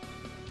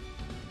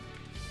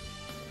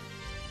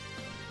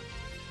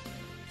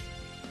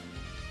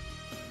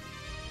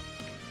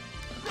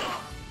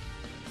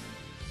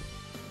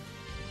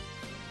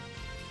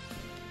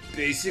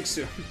 Basic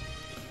sword.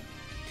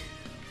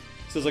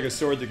 Sounds like a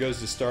sword that goes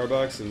to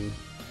Starbucks and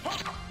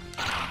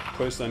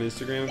posts on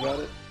Instagram about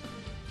it.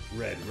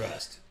 Red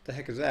rust. What the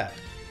heck is that?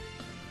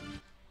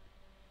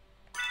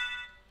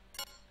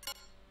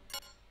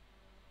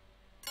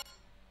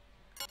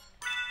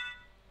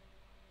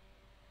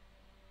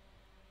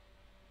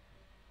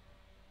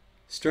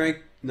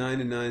 Strength 9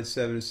 to 9,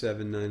 7 to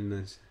 7, 9 to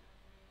 9.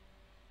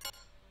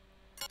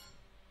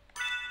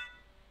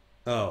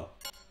 Oh.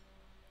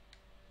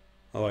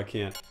 Oh, I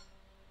can't.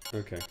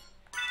 Okay.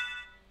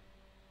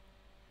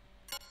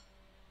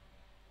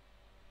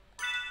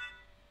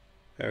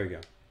 There we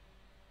go.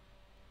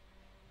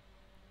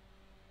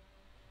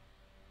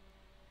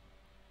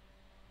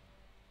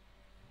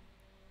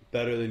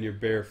 Better than your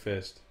bare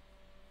fist.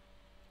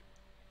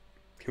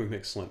 Can we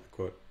make Slint a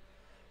quote?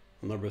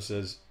 Lumber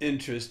says,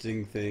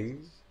 interesting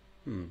things.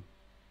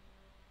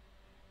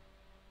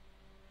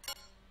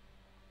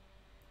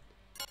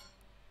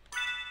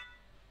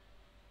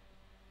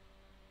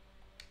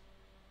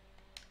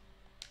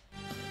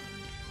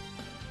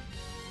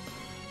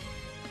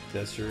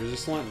 That sure is a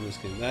slant in this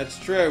game. That's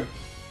true.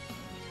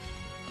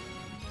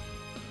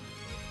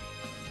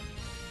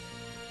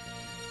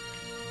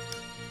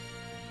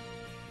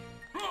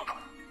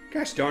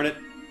 Gosh darn it.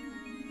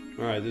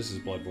 Alright, this is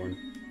Bloodborne.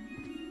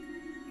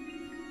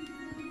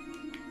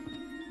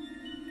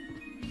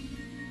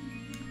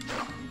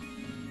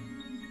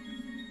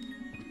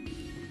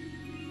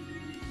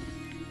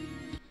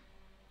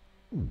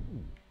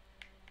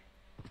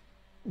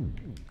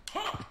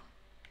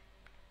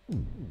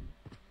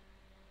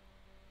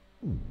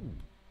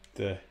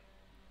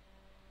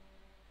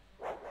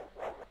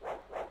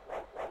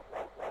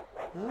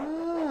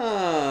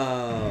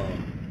 Oh.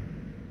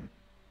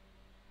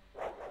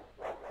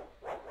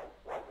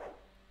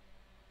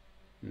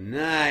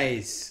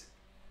 Nice.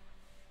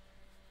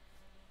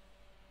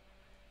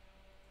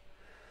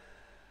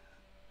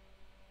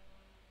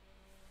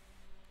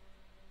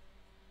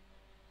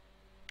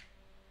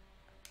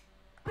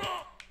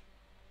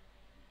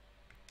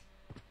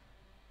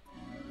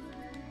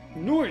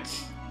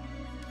 Nice.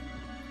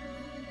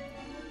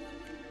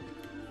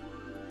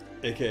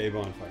 AKA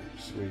bonfire.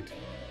 Sweet.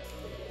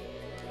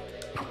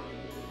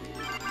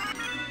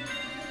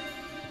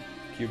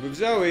 Cube of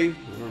Zoe. I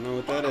don't know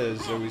what that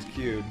is. Zoe's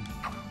cube.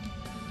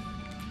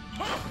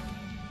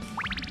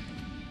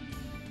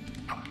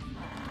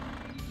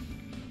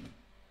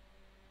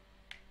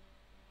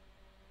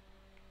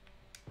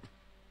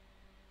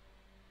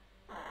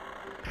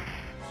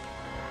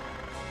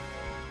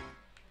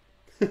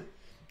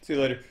 See you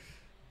later.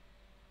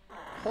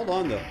 Hold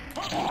on, though.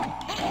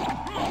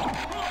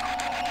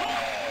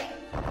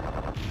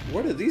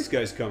 Where did these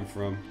guys come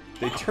from?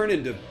 They turn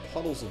into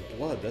puddles of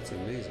blood. That's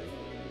amazing.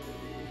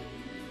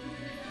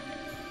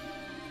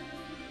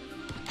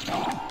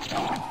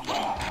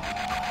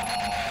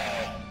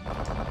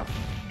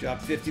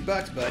 Dropped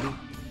 $50, buddy.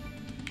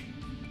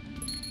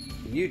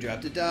 And you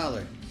dropped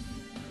 $1.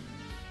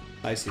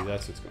 I see,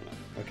 that's what's going on.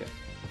 Okay.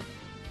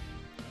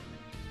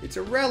 It's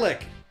a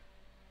relic!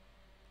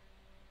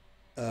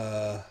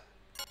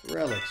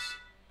 Relics.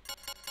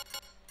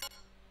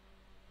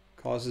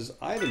 Causes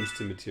items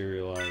to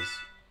materialize.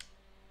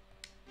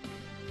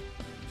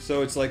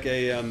 So it's like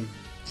a, what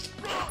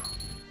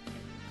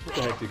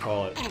the heck do you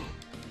call it?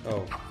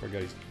 Oh,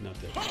 forgot he's not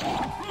dead.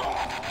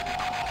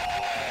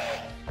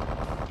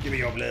 Give me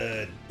your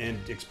blood and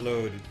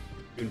explode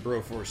in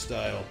Broforce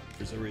style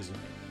for some reason.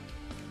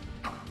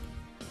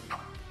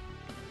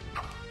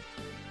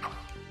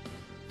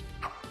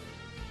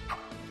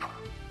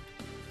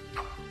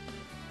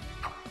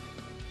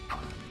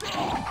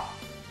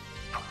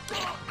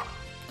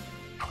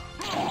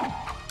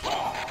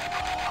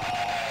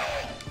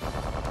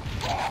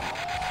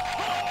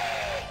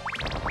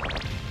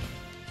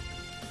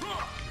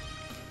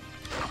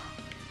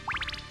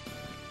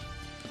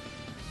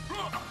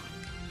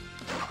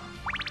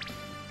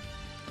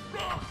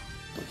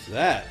 What's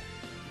that?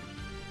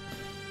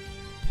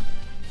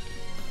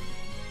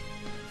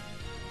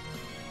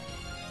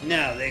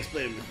 No, they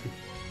exploded.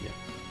 Yeah.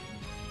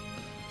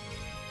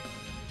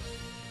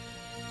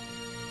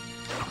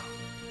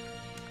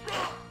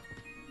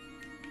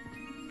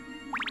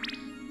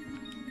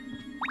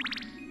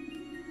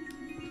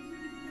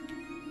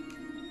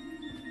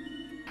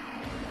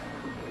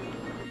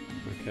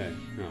 Okay.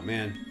 Oh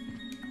man.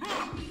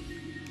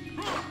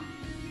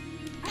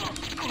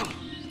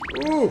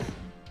 Ooh.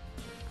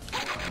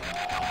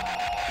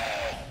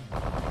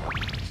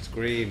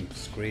 Scream,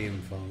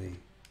 scream for me.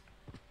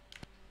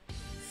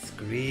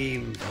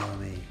 Scream for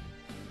me.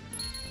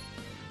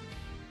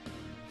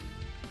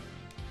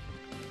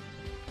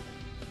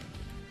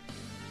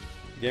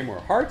 Game where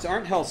hearts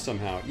aren't health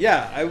somehow.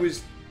 Yeah, I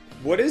was.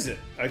 What is it?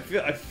 I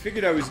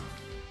figured I was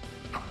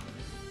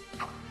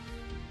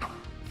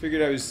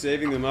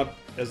saving them up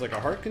as like a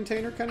heart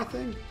container kind of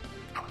thing.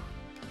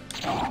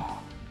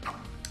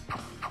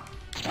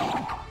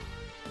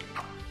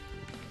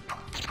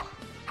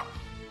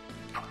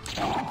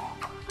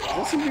 Does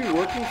that seem to be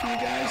working for you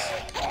guys?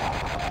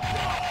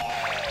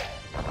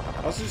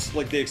 Also, just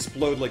like they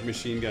explode like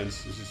machine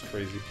guns. It's just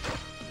crazy.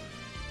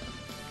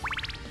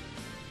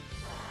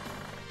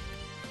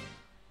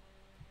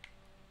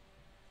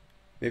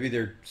 Maybe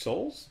they're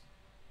souls?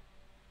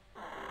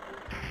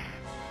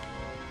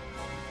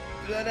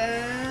 Split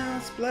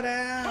out! Split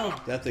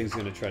out! That thing's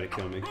gonna try to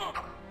kill me.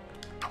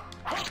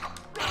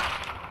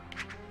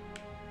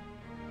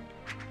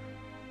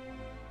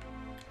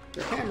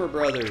 They're Hammer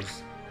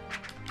Brothers.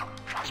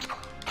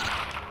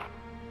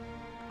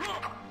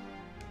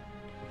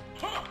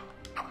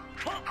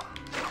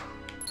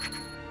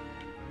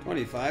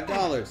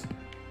 $25.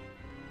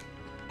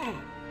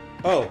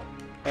 Oh.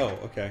 Oh,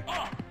 okay.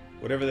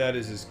 Whatever that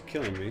is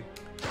killing me.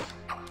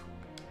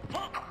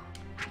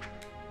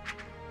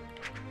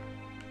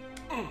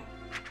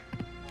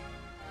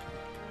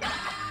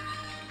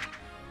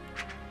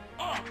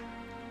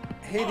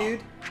 Hey,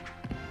 dude.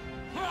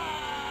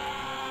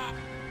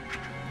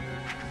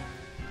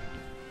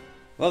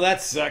 Well,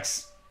 that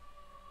sucks.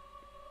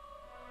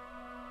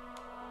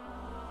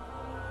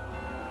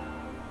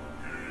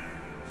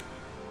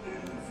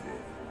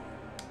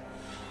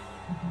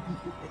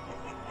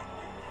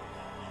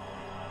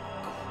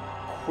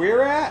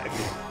 Queer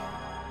ass?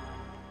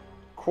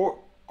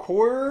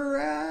 Queer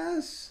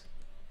ass?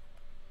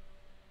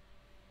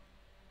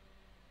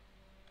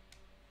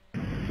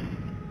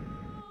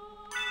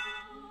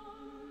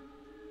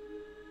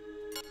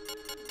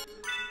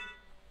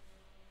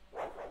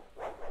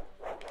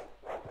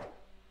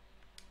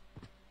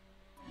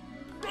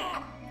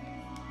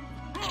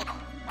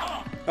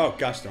 Oh,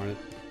 gosh darn it.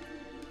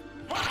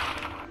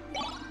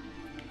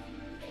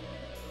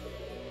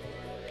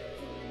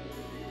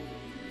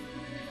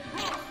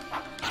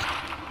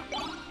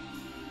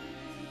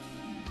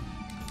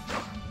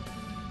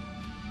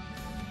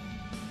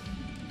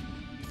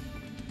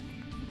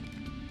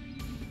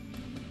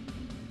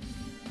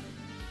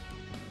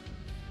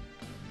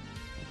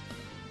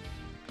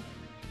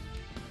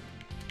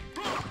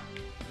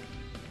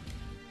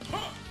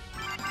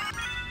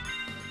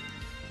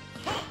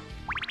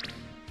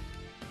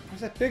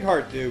 What does that big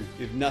heart do?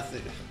 If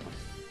nothing.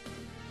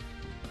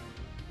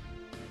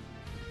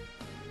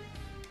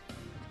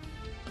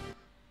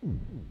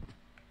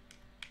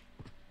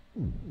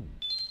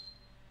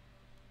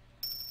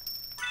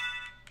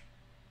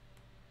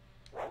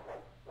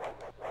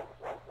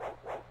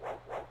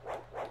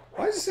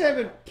 Why does it say I've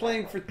been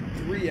playing for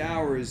 3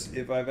 hours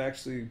if I've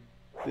actually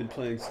been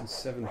playing since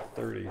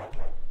 7:30?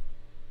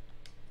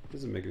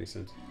 Doesn't make any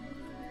sense.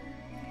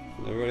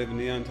 Does everybody have a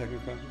neon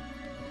technical?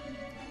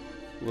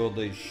 Well,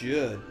 they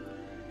should.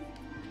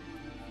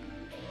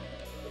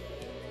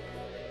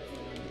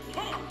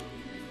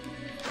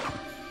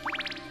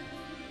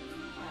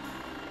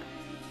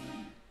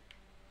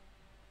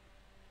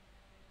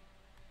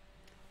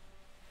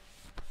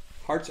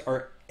 Hearts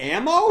are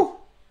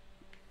ammo?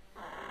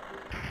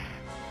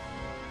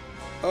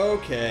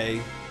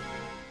 Okay.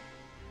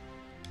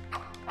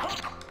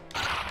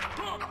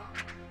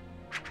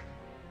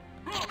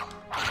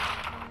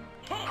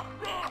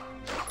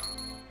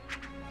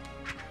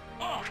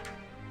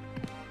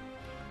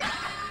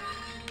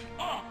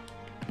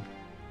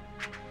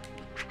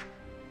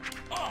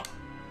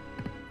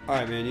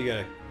 Alright, man, you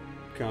gotta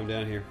calm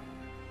down here.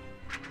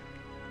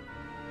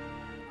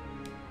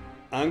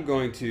 I'm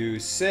going to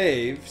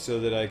save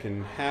so that I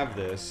can have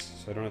this,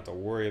 so I don't have to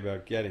worry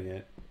about getting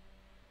it.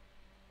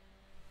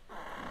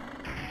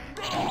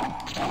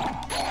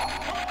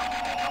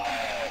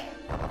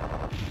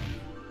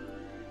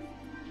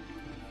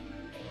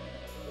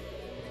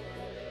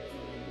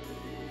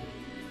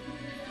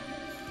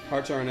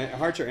 Hearts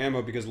are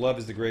ammo because love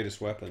is the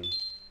greatest weapon.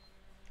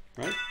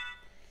 Right?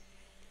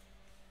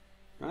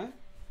 Right?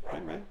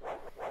 Right.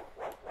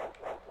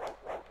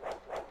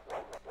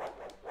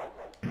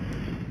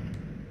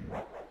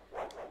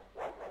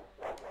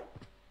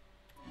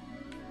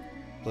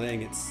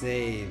 Playing it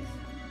safe.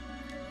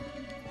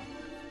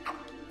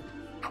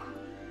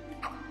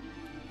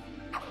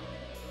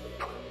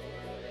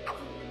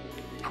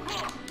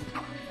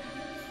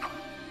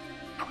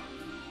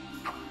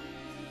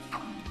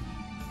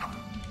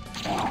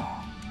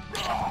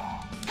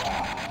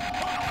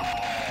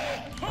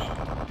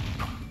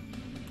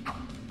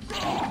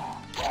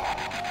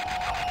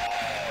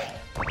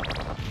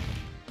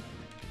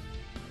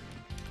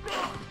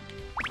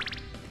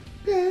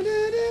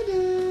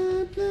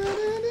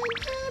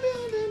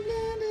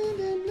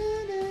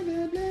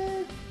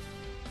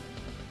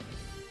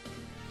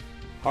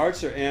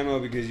 Hearts are ammo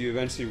because you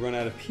eventually run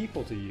out of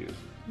people to use.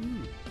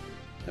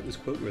 That was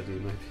quote-worthy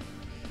in my opinion.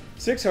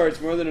 6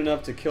 hearts, more than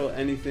enough to kill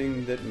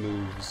anything that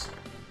moves.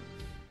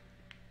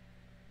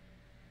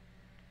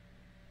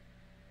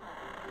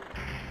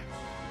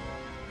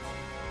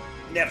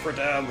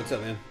 Nefertum, what's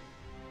up, man?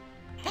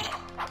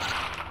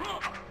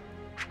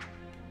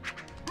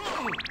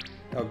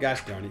 Oh,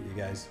 gosh darn it, you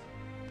guys.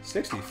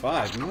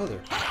 65,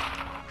 mother.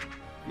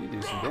 You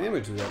do some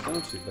damage with that,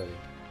 don't you, buddy?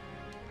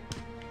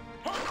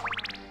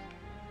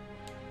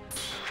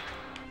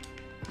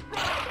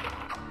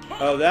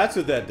 Oh, that's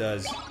what that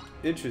does.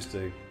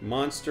 Interesting.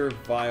 Monster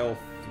Vial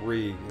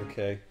 3.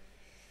 Okay.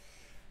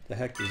 The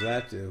heck does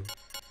that do?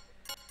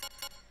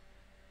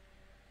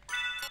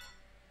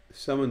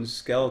 Summon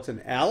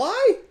skeleton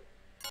ally?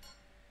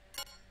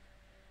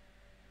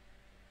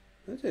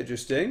 That's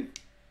interesting.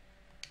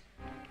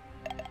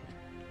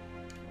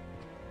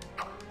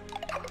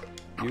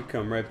 You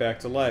come right back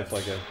to life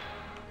like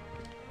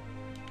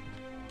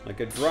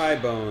a dry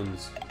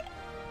bones.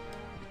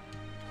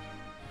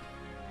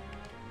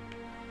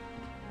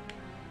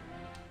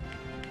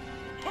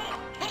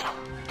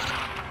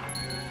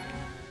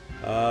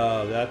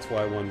 That's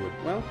why one would...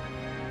 Well...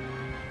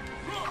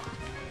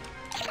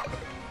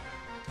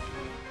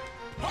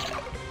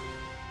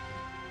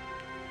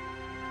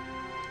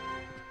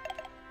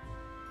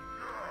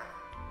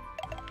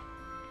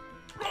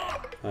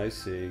 I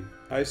see.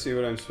 I see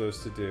what I'm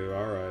supposed to do.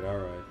 Alright,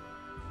 alright.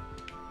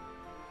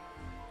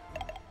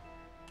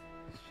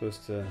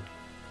 Supposed to...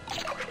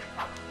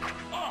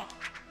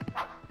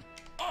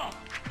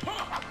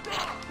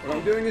 What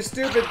I'm doing is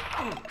stupid!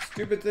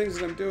 Stupid things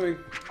that I'm doing.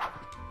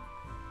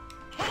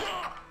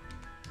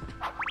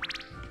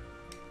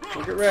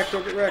 Don't get wrecked,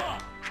 don't get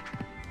wrecked.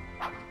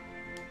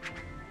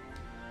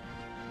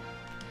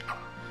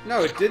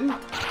 No, it didn't.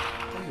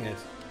 Dang it.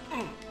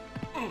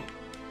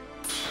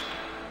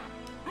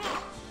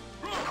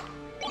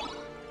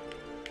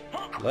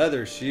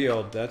 Leather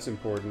shield, that's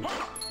important.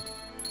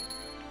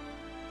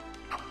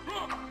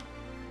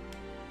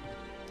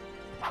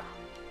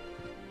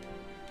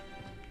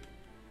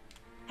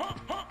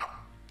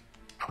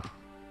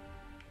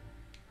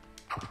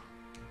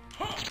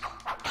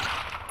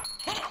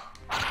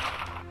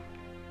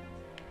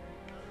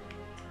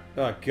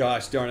 Oh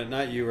gosh, darn it,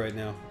 not you right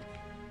now.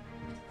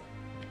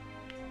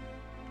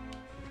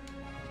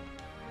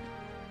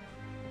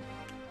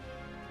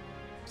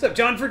 What's up,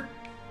 Johnford?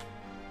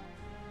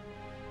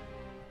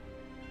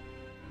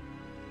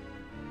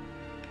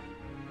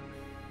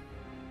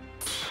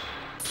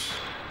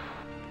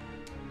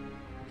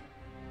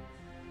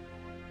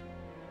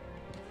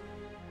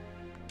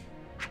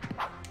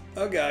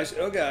 Oh gosh,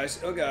 oh gosh,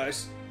 oh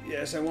gosh.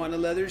 Yes, I want a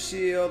leather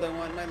shield. I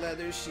want my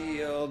leather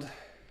shield.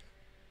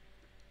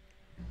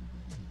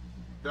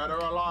 That are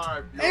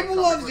alive. Abe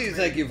loves you.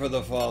 Thank you for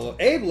the follow.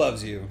 Abe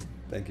loves you.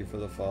 Thank you for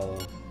the follow.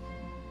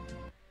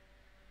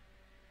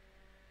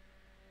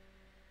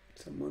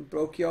 Someone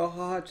broke your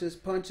heart.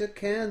 Just punch a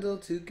candle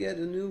to get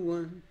a new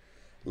one.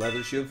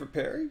 Leather shield for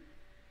Perry.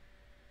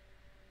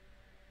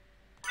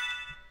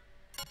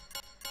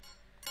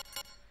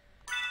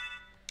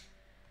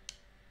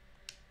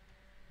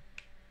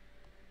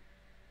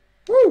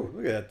 Woo!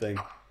 Look at that thing.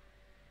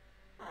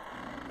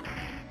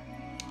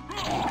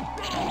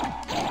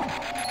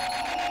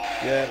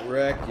 Get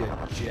wrecked, you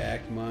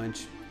jack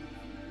munch.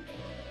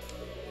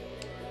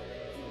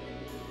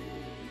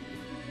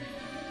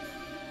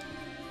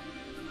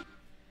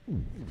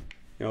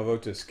 I'll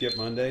vote to skip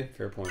Monday.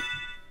 Fair point.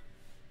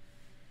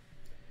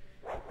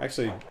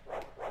 Actually,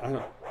 I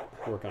don't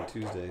work on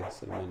Tuesday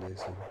instead of Monday,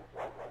 so.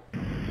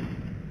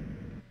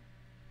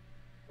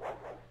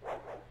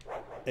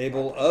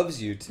 Abel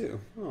loves you too.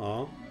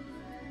 Aww.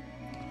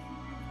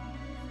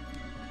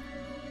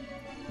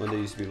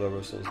 Monday used to be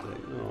Lobo Souls Day.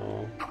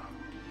 Aww.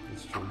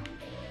 That's true.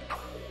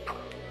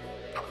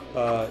 It's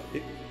not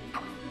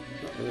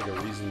really like a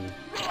reason that it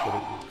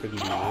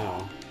couldn't be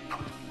now.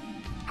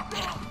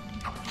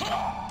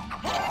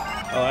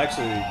 Oh,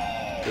 actually,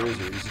 there is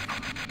a reason.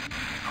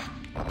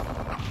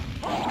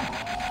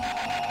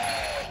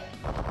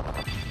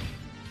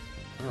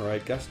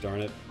 Alright, gosh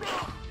darn it.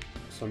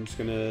 So I'm just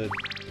gonna... I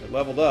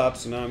leveled up,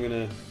 so now I'm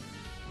gonna...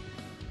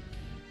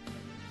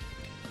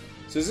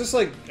 So is this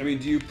like... I mean,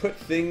 do you put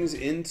things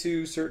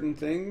into certain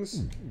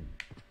things?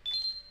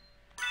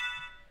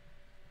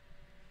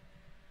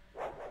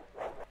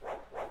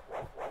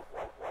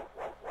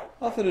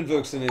 Often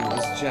invokes the name of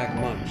this Jack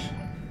Munch.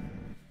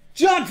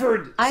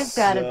 Johnford! I've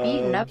got a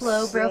beaten up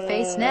low bro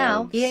face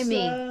now. Yay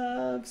me.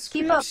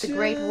 Keep up the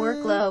great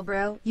work, low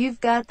bro.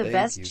 You've got the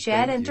best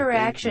chat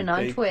interaction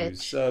on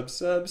Twitch.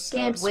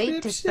 Can't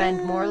wait to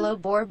spend more low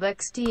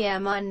Borbucks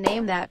TM on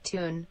Name That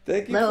Tune.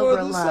 Thank you Low for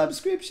bro the love.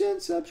 subscription.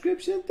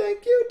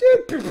 Thank you,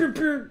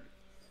 dude.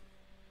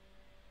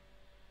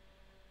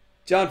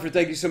 Johnford,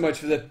 thank you so much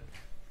for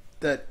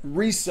that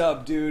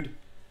resub, dude.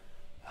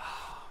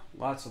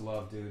 Lots of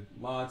love, dude.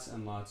 Lots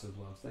and lots of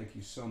love. Thank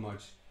you so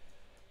much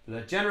for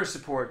that generous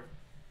support,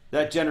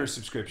 that generous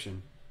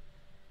subscription.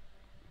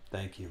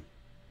 Thank you.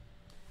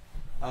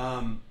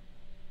 I'm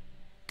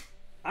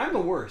the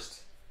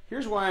worst.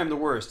 Here's why I'm the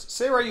worst.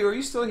 Say, are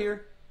you still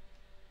here?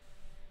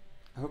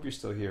 I hope you're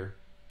still here.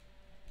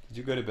 Did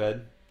you go to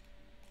bed?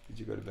 Did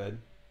you go to bed?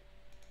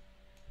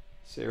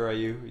 Say, are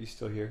you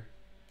still here?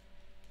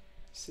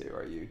 Say,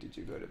 are you? Did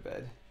you go to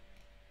bed?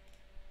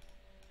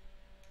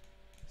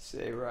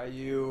 Say,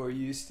 Ryu, are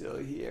you still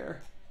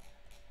here?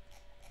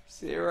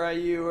 Say,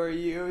 Ryu, are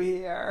you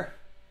here?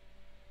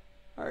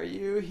 Are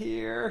you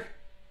here?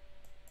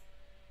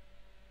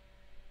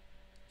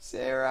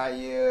 Say,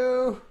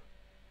 Ryu.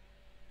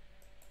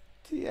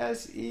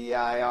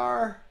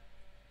 T-S-E-I-R.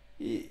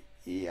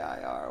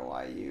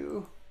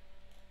 E-I-R-Y-U.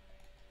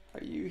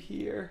 Are you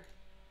here?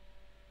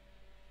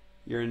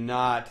 You're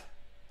not.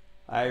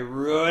 I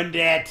ruined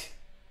it.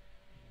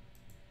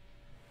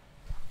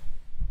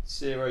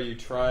 Sarah, you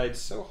tried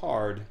so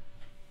hard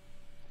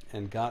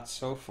and got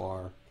so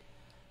far,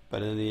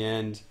 but in the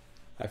end,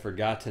 I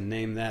forgot to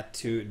name that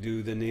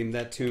do the name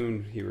that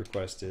tune he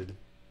requested.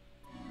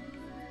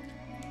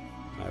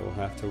 I will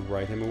have to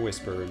write him a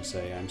whisper and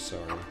say I'm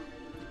sorry.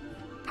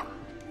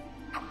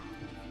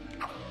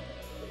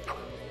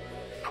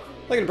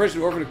 Like an impression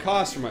of orphan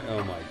cost for my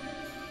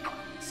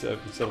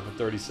settle for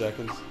 30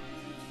 seconds.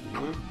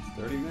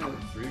 30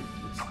 minutes.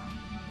 It's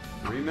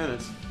 3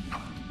 minutes.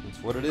 That's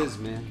what it is,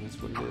 man.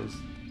 That's what it is.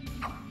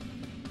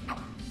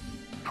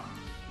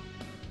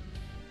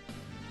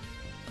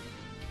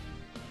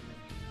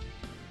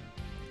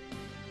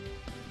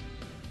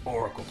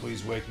 Oracle,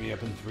 please wake me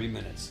up in 3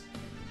 minutes.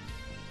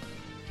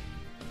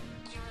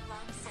 Your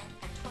alarm set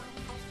for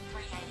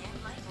 12:03 a.m.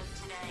 later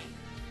today.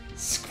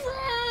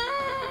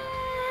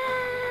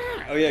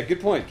 Oh yeah, good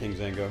point, King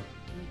Zango.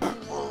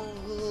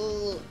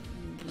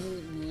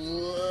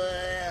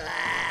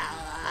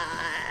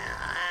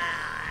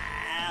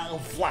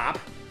 Flop.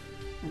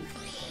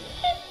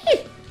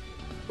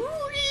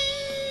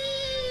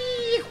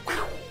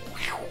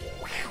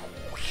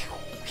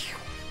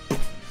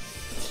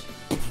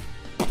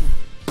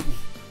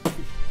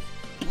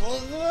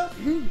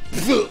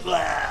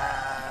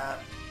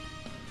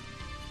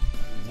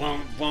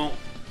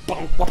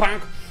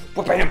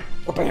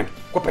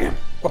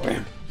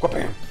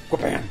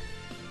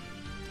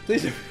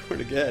 Please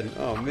everyone again.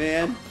 Oh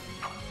man.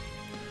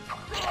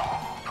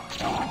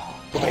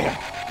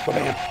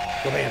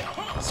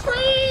 Scream!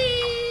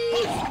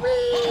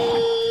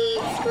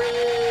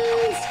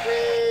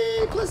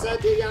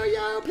 Placenta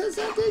yo-yo!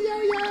 Placenta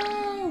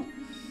yo-yo!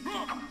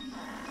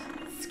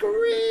 Scream!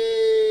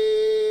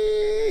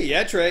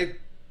 Yeah, Trey.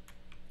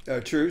 Oh,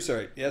 true.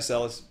 Sorry. Yes,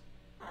 Ellis.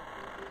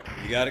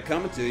 You got it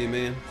coming to you,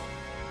 man.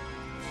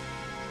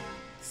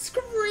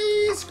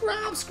 Scream!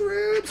 Scrub!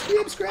 Scroob!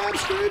 Scroob! Scrub!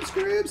 Scroob!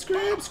 Scroob!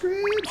 Scroob! Scroob!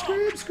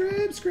 Scroob!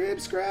 Scroob! Scroob!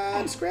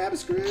 Scrub! Scrab!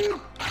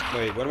 Scroob!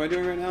 Wait, what am I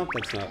doing right now?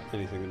 That's not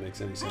anything that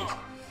makes any sense.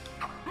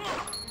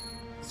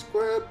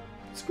 Scrub!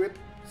 Script!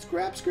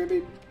 Scrap!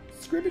 Scribby!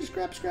 Scribbity!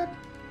 Scrap! Scrap!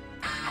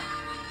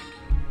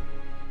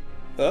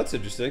 Oh, that's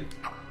interesting.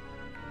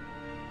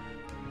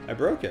 I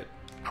broke it.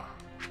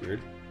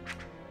 Weird.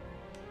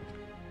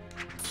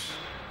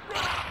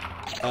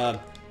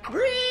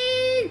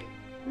 Ree!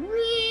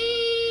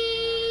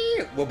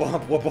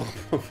 Wabomp, wabomp,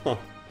 wabomp.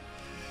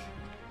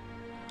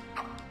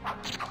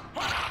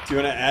 Do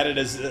you want to add it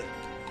as a...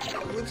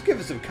 Let's give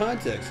it some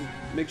context.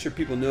 Make sure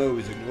people know it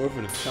was an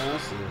Orphan of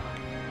Casa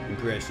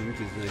impression,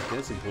 because like,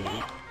 that's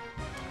important.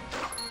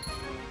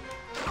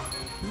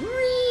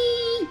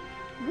 Ree!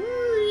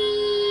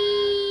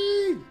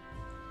 Ree!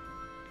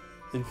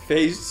 In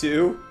phase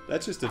 2?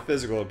 That's just a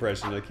physical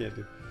impression I can't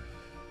do.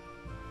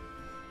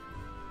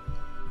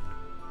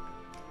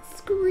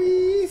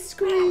 Scree,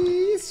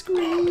 scree,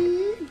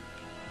 scree.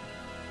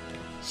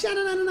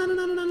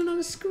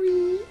 Sha-na-na-na-na-na-na-na-na,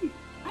 scree.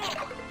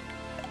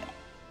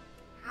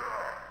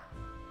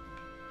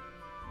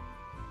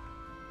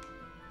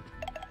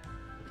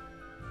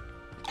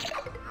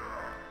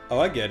 Oh,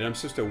 I get it. I'm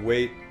supposed to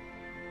wait.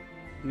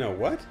 No,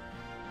 what?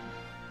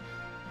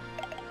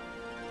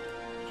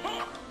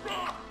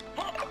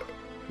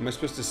 Am I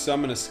supposed to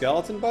summon a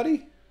skeleton,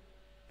 buddy?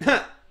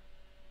 Ha!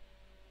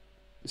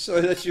 So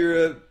that's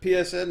your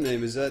PSN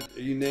name. Are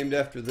you named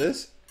after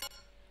this?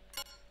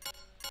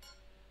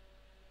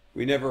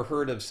 We never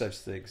heard of such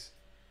things.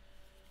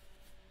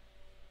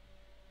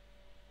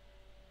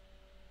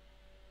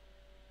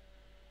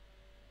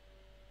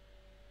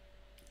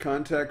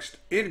 Context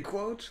in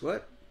quotes.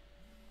 What?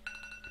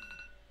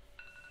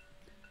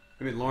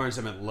 I mean Lawrence.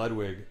 I meant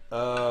Ludwig.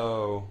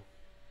 Oh.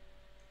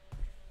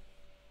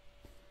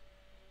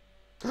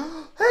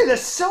 Hey, the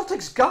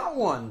Celtics got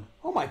one.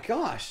 Oh my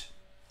gosh.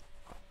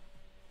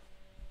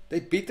 They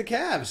beat the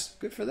Cavs.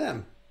 Good for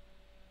them.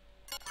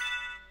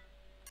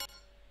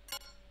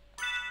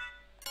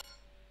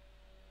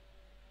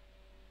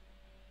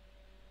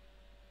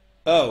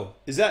 Oh,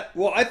 is that...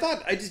 Well, I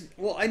thought I just...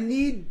 Well, I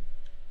need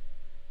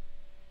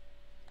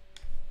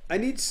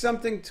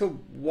something to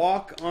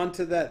walk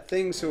onto that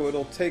thing so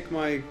it'll take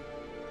the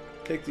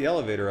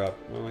elevator up.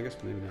 Well, I guess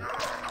maybe not.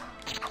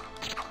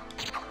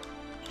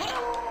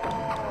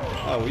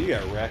 Oh, well, you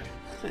got wrecked.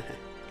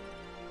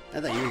 I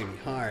thought you were gonna be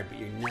hard, but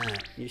you're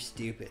not. You're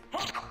stupid.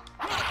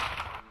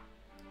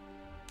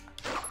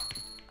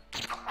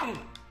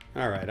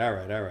 Alright,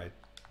 alright, alright.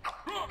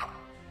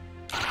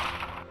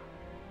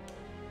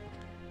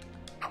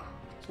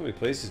 So many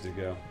places to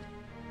go.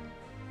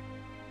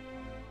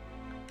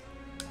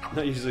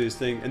 Not usually his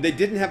thing. And they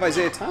didn't have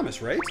Isaiah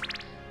Thomas, right?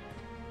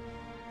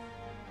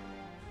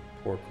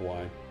 Poor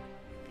Kawhi.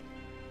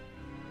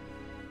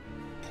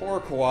 Poor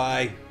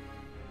Kawhi.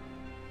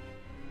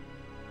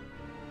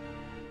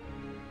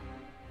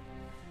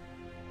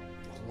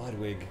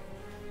 Ludwig.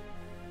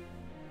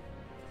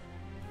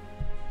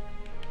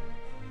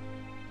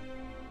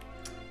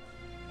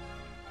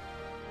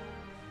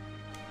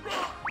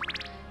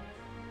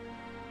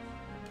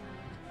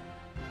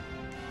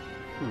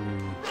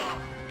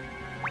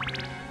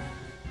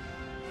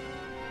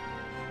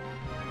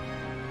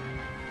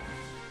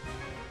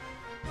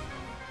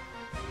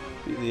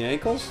 Beating the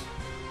ankles?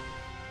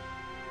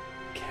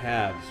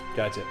 Calves.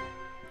 Gotcha.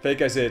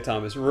 Fake Isaiah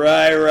Thomas.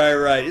 Right, right,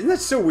 right. Isn't that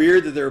so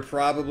weird that there's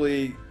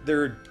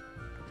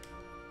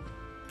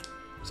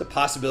a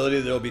possibility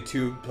that there'll be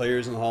 2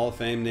 players in the Hall of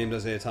Fame named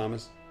Isaiah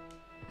Thomas?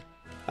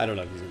 I don't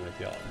know if he's gonna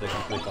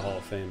make the Hall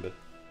of Fame, but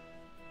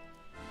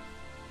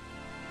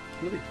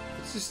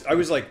It's just, I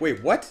was like,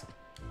 wait, what?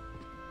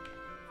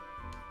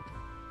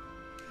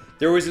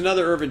 There was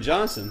another Irvin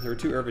Johnson. There were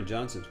two Irvin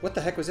Johnsons. What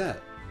the heck was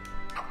that?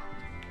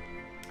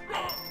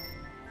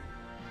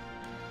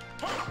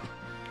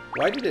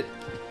 Why did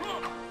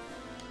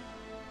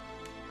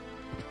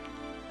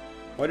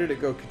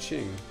it go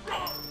ka-ching?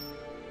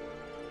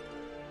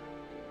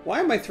 Why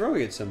am I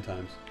throwing it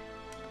sometimes?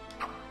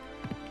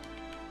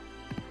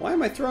 Why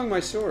am I throwing my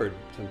sword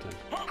sometimes?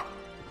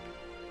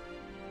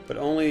 But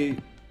only...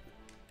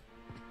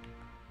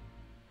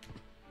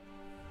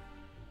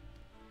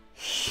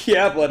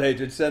 Yeah, Blood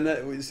Hatred, send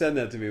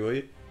that to me, will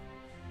you?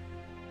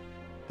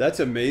 That's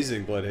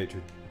amazing, Blood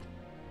Hatred.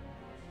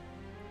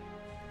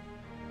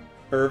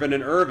 Irvin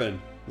and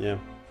Irvin. Yeah.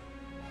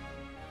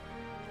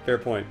 Fair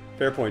point,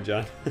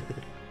 John.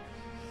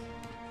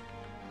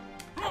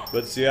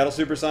 But Seattle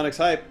Supersonics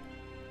hype.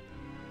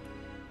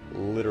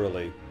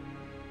 Literally.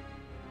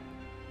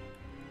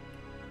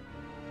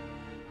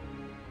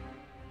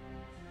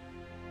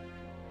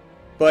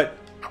 But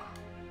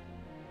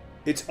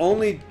it's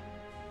only...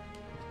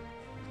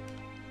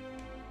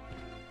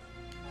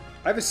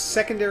 I have a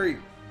secondary...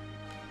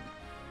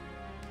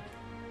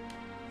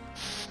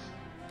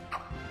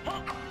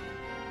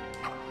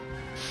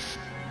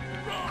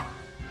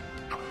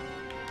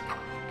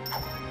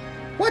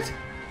 What?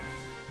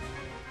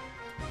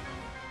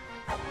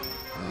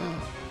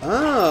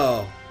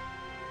 Oh.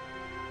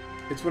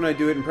 It's when I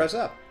do it and press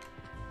up.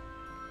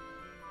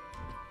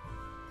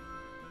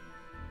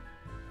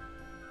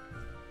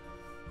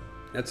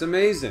 That's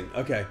amazing.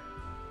 Okay.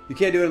 You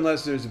can't do it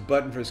unless there's a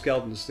button for a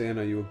skeleton to stand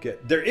on. You will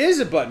get... There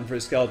is a button for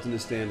a skeleton to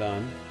stand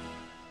on.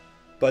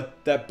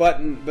 But that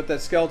button... But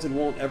that skeleton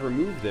won't ever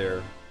move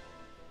there.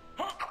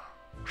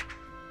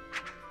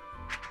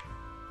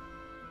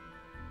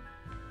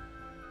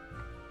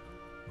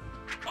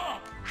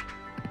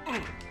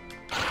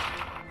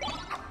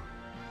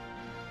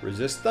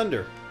 Resist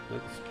thunder.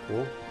 That's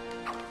cool.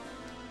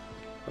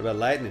 What about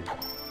lightning?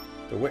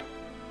 The whip.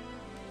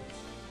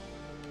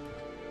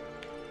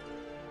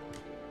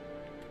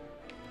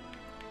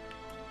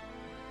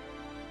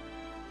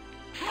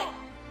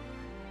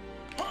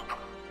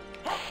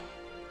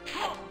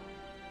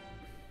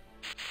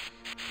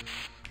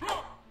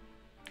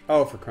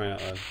 Oh, for crying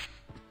out loud.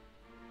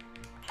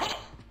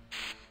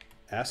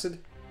 Acid?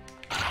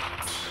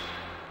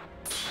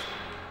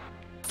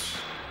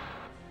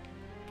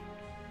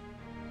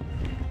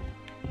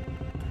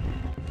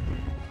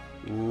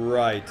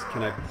 Right.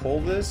 Can I pull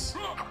this?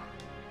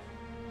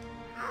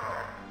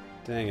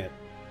 Dang it.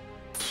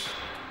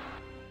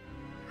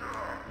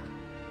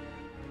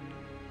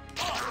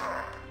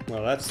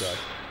 Well, that sucked.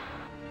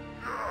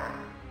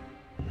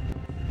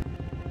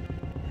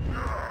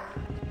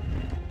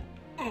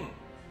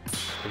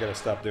 I gotta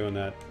stop doing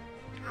that.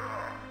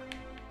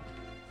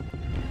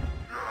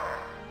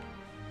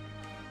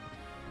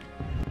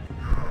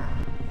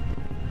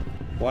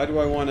 Why do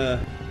I want to...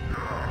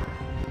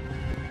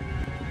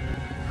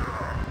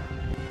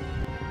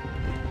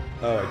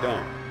 Oh, I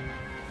don't.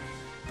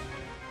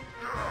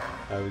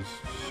 I was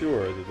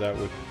sure that that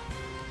would...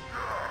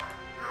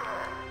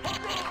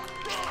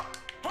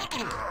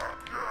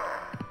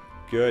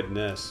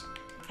 Goodness.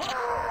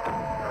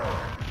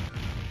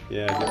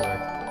 Yeah, get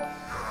wrecked.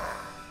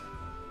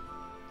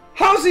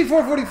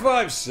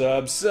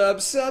 Housey445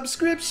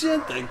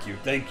 subscription. Thank you.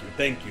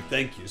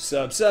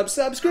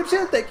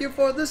 Subscription. Thank you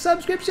for the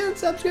subscription.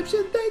 Thank you,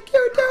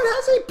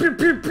 dude.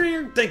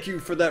 Housey. Thank you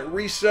for that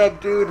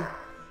resub, dude.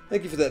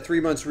 Thank you for that 3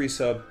 months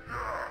resub.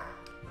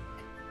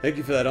 Thank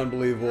you for that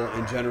unbelievable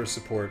and generous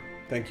support.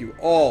 Thank you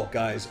all,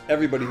 guys.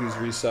 Everybody who's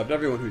resubbed,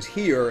 everyone who's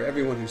here,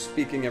 everyone who's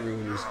speaking,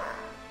 everyone who's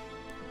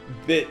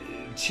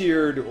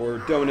cheered or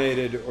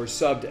donated or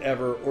subbed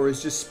ever, or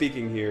is just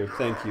speaking here.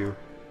 Thank you.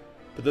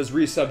 But those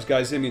resubs,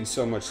 guys, they mean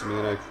so much to me,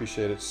 and I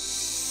appreciate it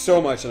so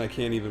much, and I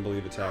can't even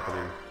believe it's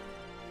happening.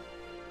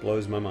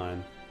 Blows my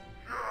mind.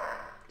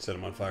 Set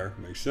them on fire.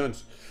 Makes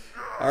sense.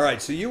 All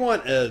right, so you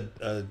want a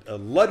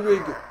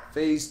Ludwig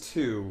Phase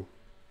 2.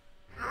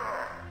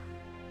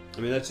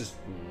 I mean, that's just...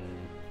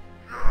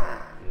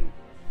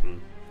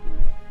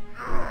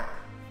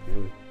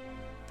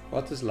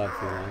 What does love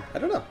feel like? I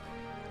don't know.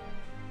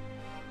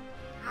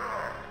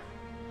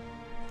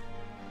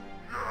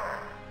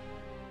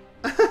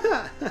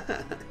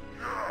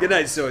 Good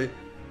night, Soy.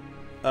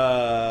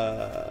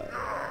 I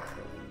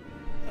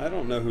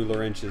don't know who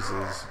Laurentius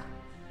is.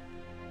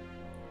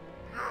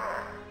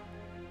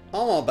 I'm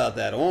all about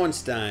that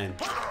Ornstein.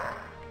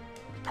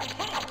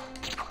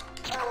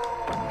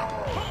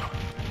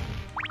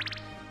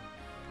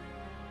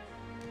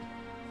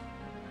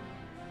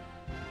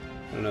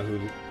 I don't know who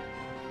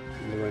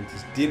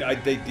Laurentius.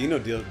 I'd date Dino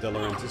De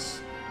Laurentiis.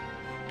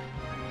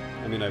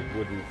 I mean, I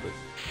wouldn't, but.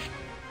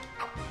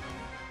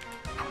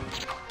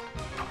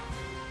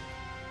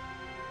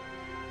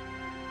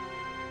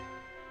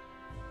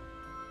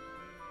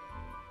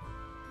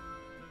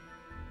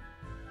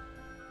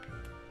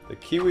 The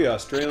Kiwi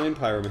Australian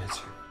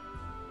Pyromancer.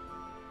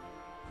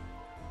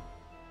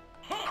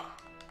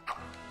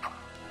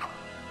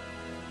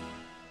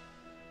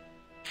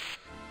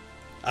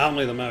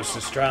 Only the most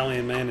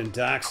Australian man in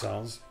Dark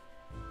Souls.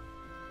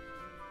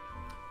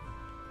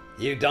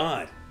 You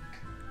died.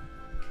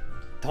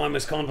 Time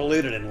is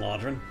convoluted in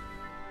Lodron.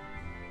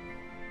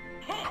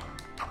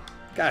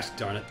 Gosh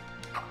darn it.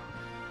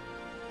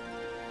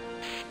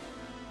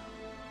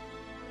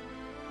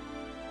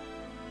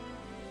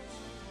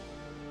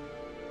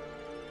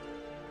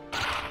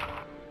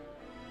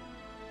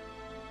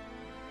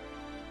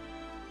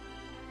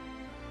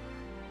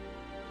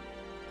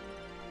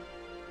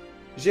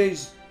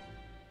 Jeez.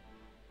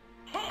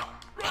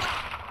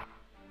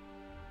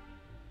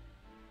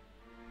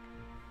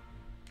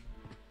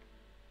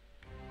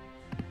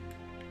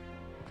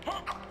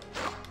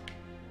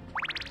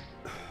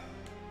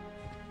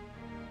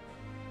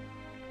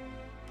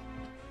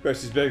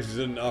 Precious Bags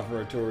didn't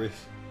offer a Tories.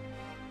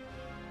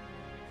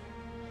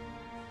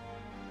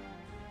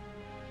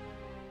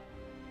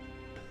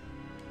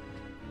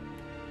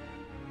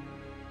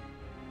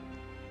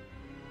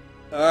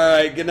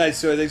 Alright, good night,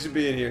 Soy. Thanks for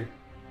being here.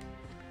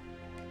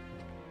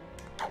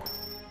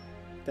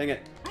 Dang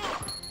it.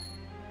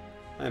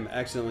 I'm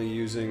accidentally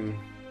using...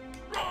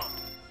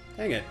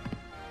 Dang it.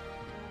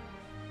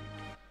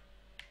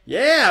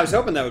 Yeah, I was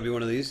hoping that would be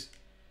one of these.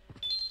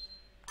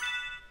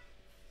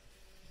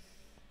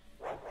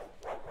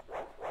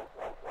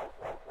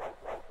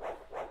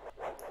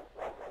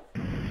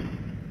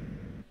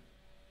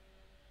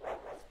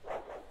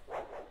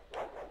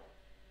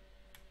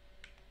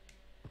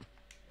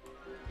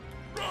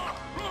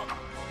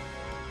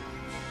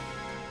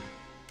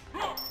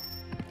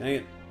 Dang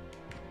it.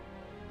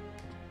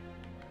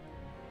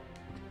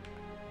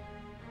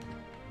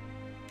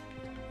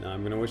 Now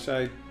I'm gonna wish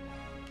I...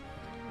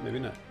 Maybe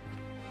not.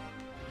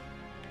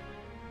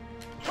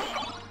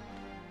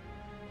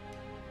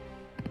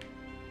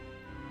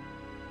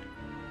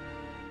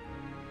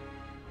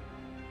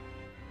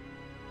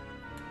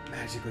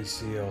 Magically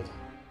sealed.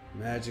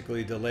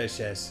 Magically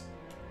delicious.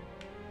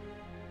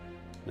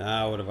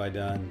 Now what have I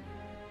done?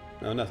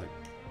 No, nothing.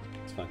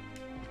 It's fine.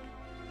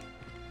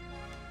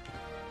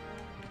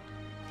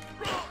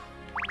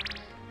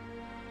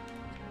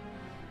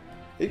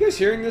 Are you guys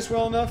hearing this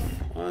well enough?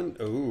 On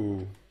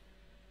ooh,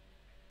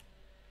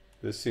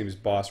 this seems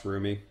boss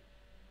roomy.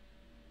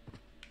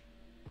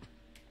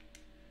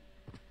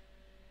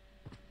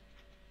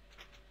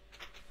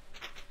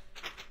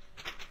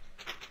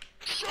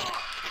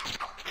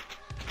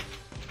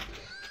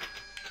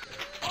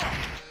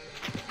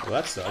 Well,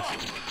 that sucks.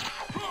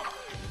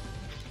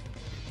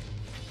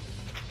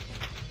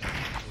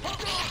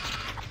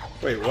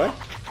 Wait, what?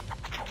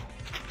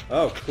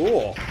 Oh,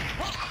 cool.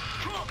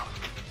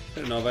 I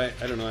don't know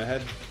if I don't know I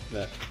had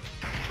that.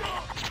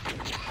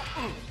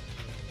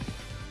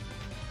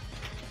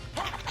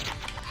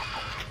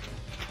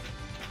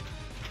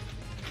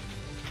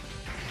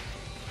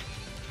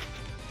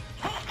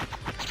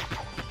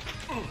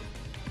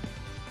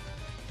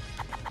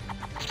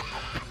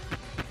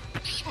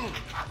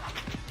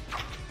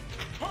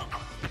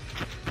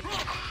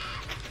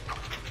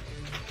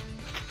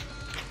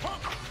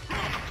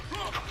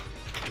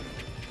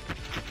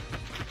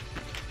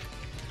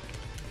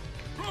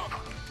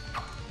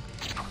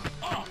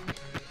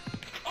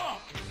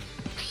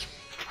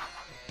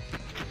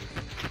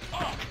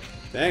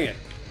 Dang it.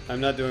 I'm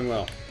not doing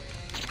well.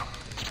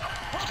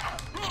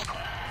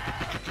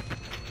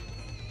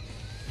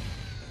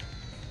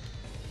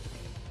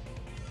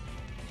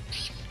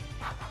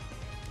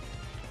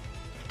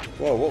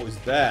 Whoa, what was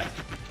that?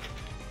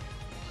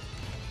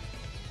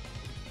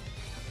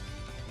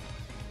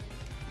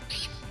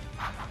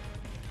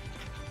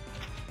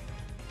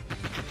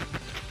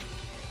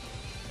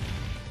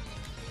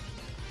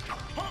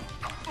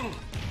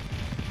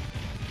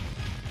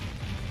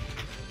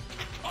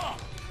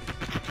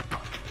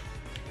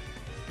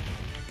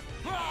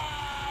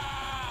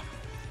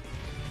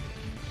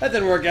 That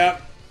didn't work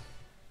out.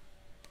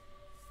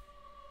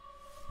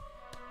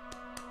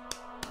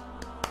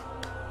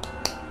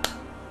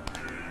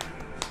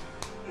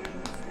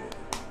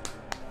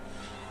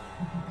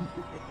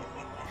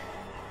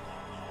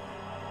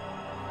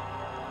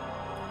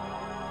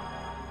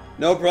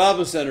 No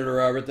problem, Senator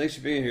Robert. Thanks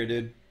for being here,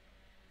 dude.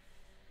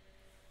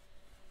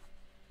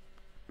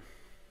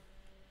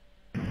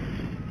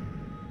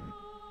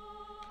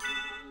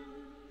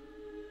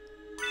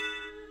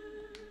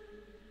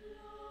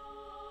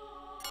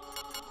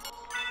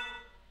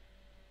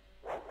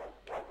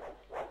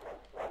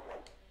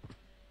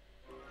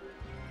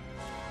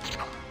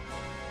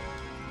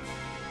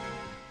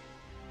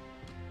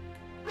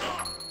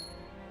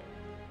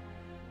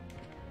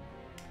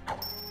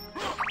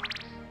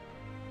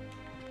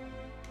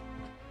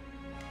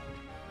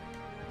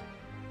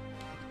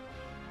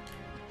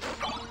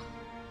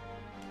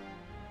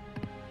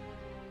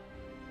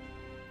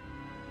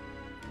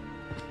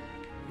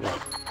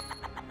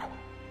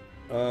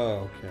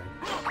 Oh, okay.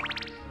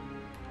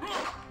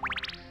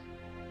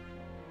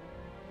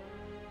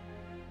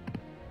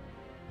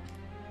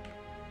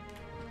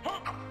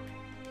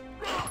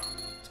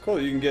 It's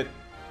cool, you can get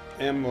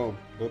ammo.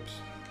 Whoops.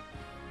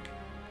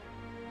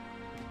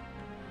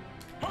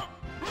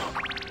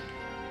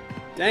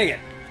 Dang it!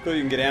 Clearly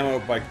you can get ammo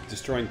by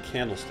destroying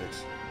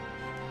candlesticks.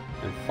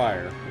 And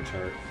fire, which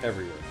are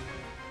everywhere.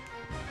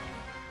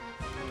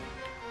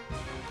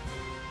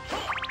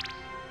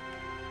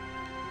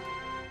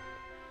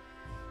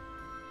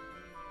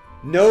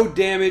 No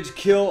damage,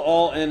 kill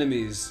all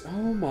enemies.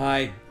 Oh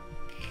my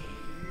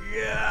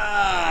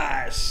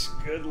gosh!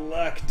 Good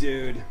luck,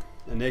 dude.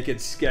 A naked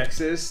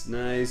Skeksis,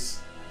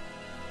 nice.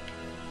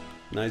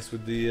 Nice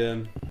with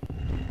the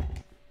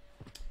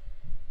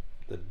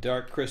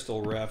Dark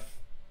Crystal ref.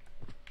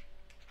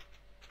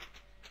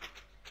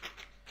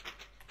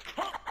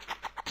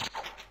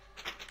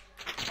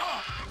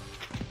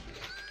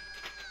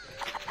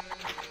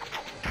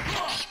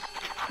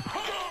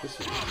 This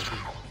is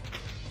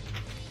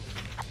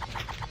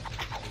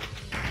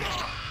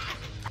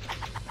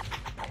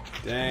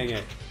dang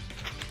it.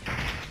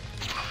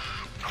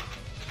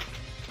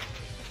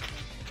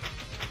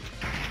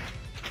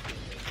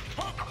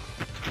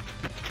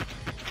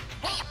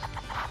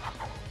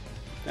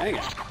 Dang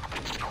it.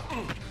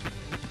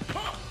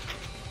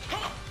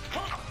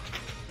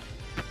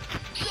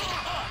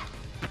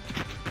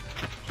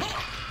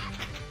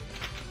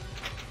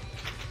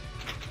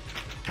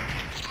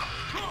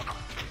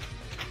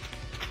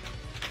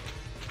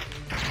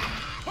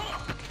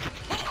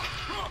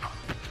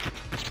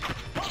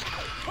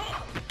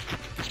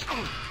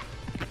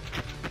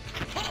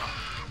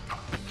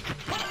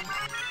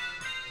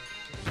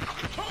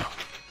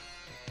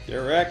 Get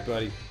wrecked,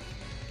 buddy.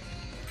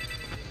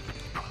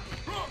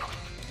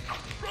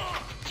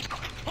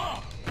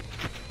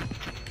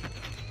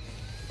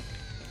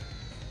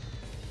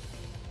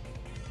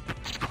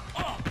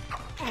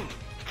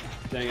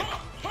 Dang it.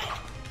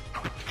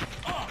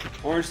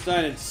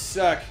 Ornstein and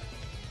suck.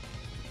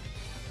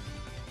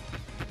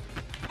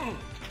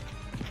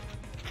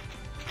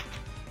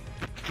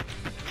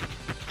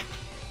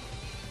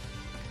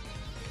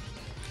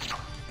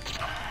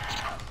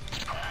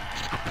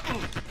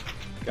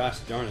 Gosh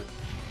darn it.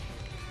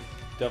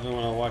 Definitely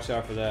want to watch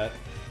out for that.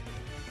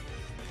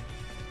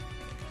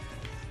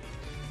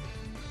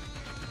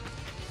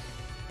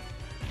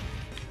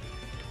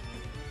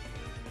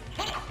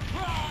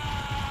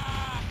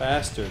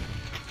 Bastard.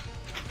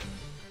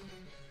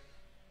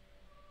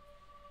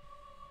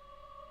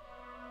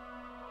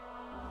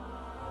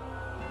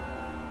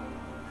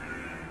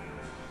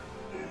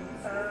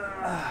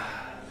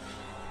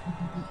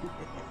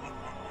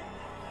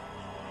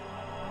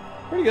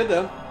 Pretty good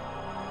though.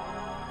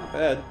 Not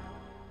bad.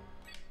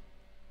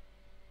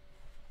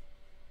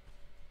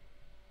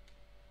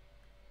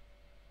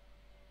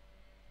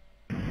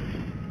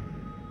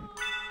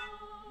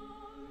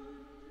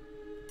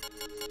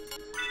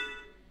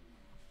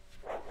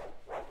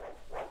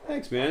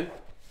 Thanks, man.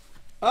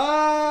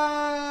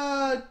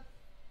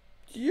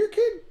 You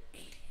could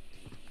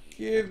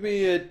give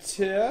me a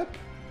tip.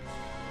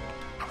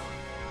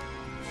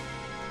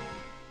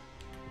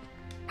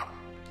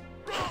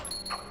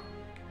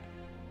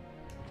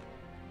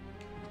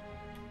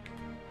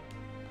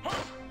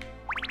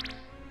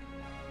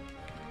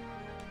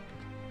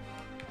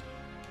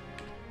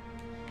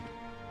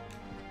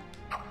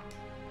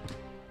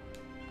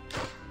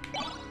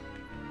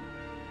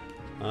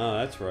 Oh,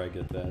 that's where I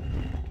get that.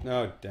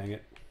 Oh, dang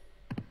it.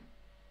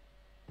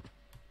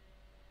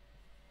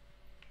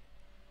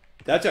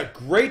 That's a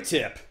great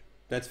tip.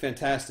 That's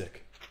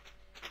fantastic.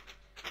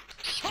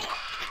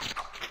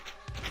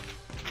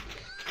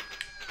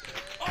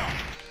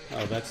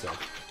 Oh, that's it.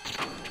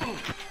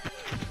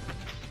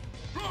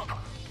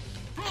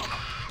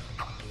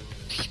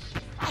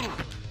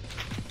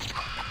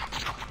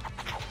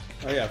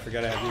 Oh yeah, I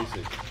forgot I have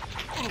these things.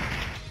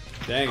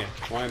 Dang it.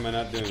 Why am I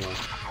not doing one?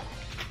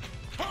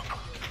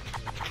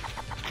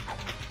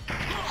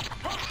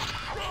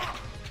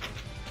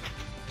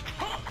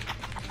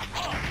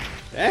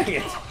 Dang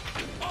it!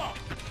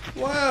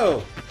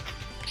 Whoa!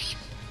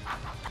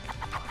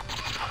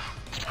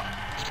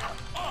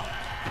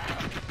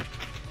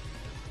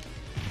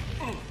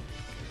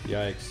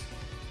 Yikes.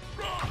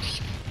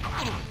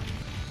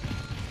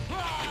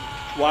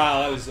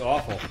 Wow, that was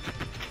awful.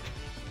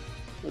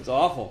 That's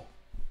awful.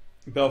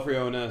 Belfry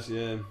ONS,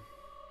 yeah.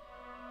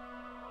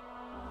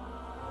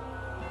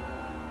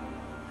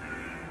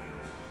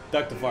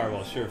 Duck the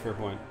fireball, sure, fair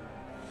point.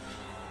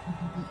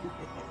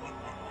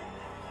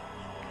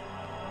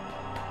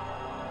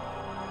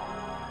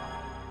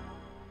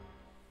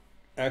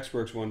 Axe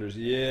works wonders.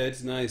 Yeah,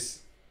 it's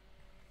nice.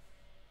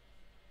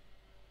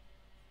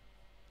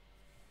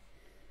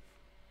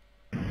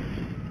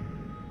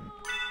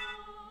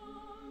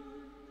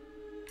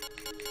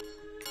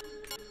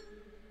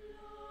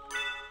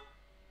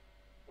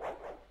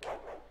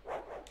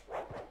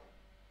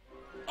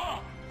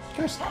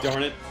 Gosh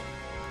darn it.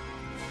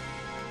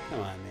 Come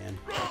on, man.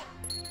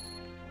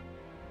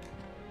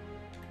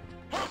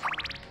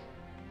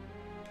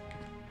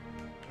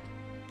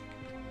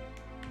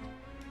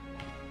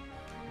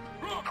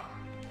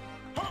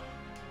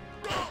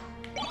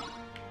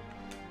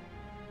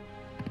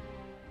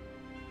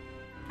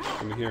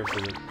 Come here for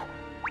the...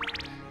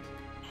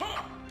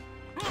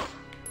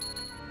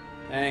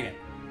 Dang it.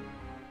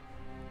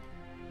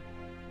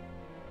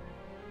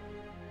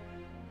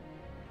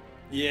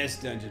 Yes,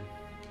 dungeon.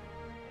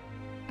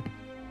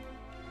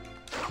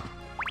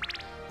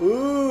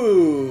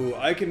 Ooh,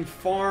 I can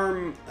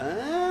farm. Oh.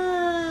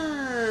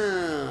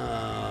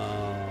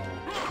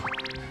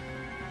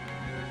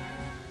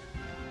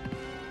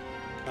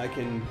 I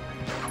can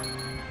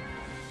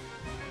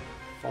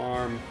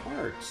farm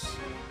hearts.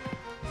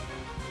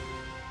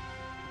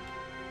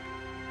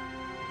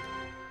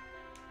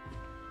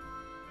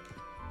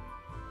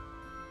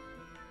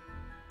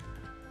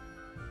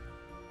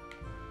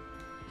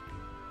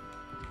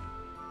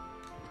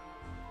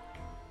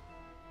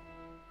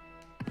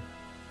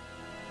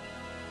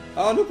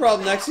 Oh, no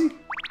problem, Nexie.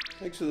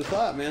 Thanks for the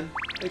thought, man.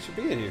 Thanks for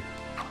being here.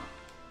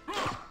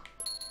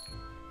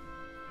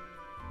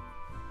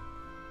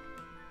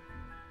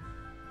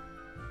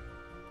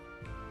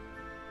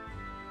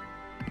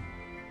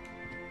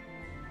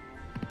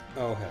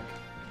 Oh, heck.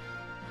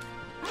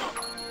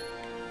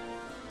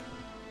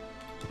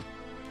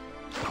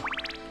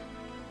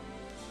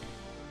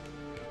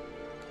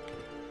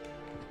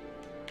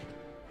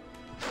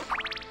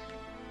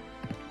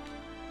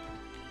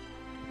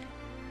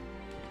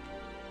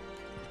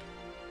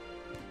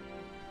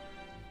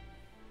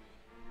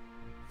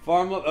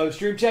 Oh,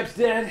 Stream Chap's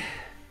dead.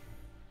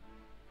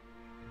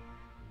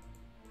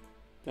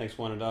 Thanks,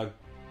 Wanna Dog.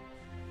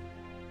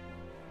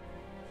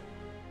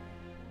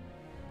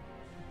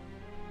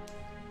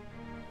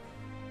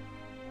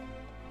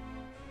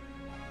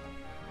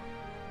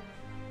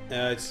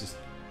 It's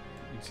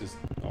just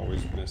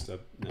always messed up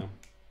now,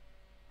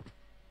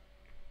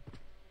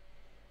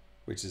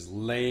 which is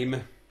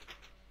lame.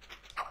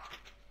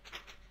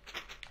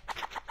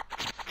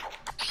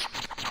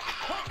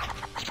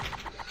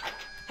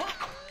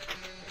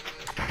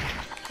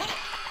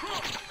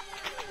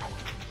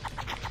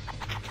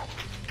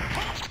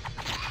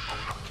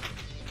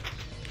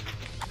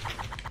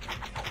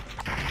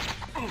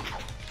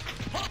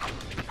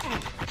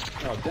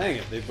 Oh, dang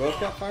it. They both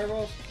got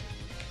fireballs?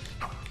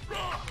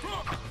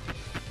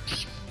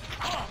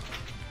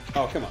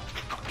 Oh, come on.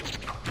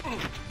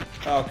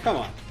 Oh, come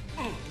on.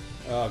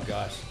 Oh,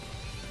 gosh.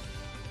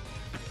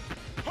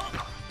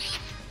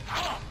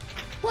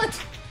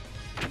 What?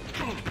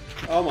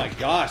 Oh, my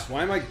gosh.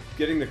 Why am I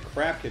getting the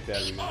crap kicked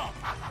out of me now?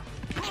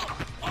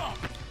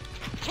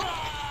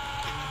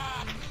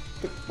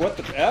 What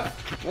the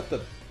F?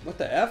 What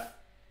the F?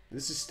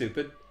 This is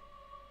stupid.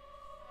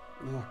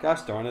 Oh,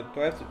 gosh darn it.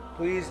 Do I have to...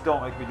 Please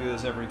don't make me do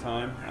this every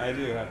time. I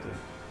do have to...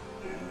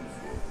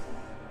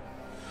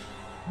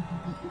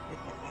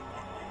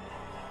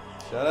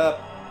 Shut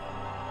up.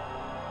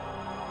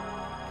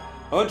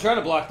 I wasn't trying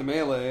to block the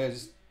melee, I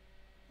just...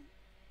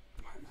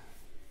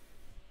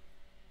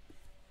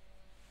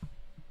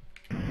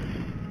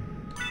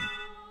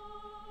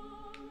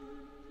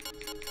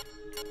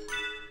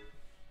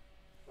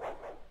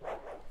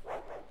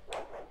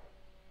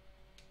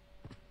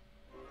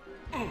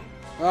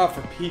 Oh,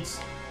 for Pete's...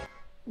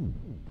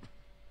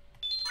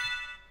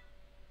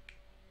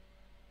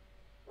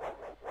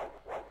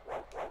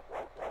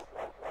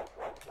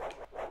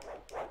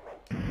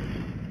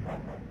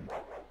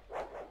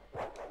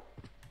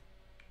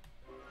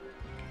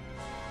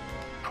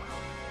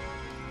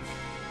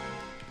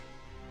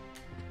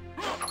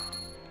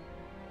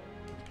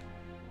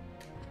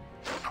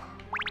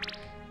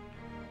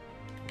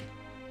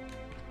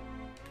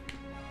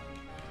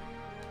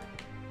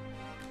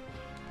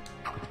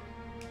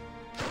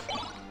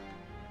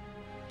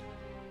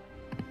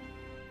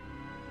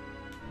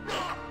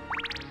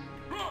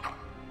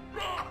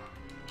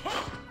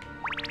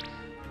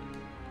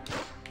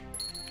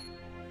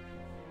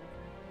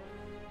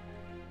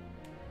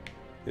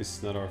 This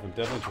is not orphan,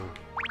 definitely true.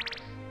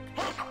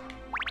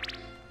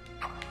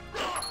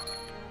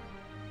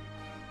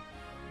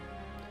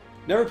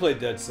 Never played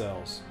Dead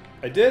Cells.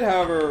 I did,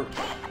 however...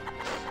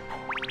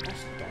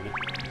 Gosh darn it.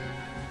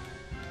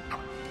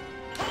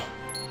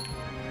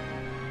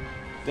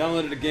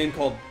 Downloaded a game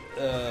called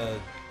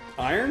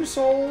Iron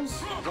Souls? Is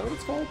that what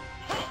it's called?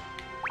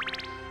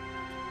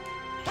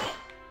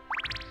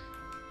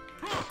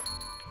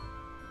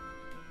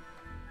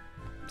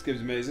 This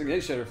game's amazing. Hey,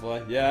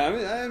 Shutterfly. Yeah, I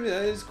mean,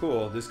 it's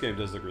cool. This game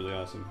does look really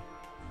awesome.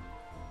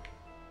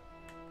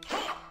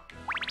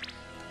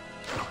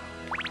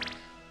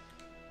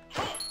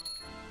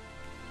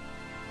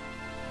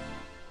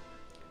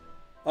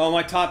 Oh, am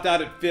I topped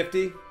out at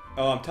 50?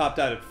 Oh, I'm topped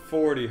out at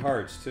 40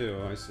 hearts,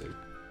 too. Oh, I see.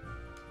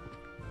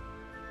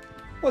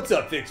 What's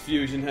up, Fixed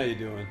Fusion? How you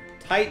doing?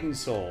 Titan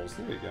Souls.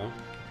 There you go.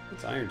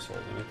 It's Iron Souls.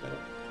 I make that up.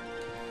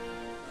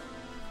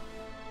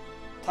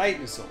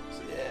 Titan Souls.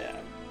 Yeah.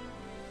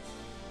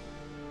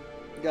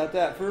 Got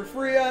that for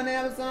free on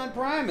Amazon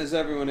Prime, as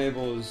everyone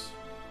is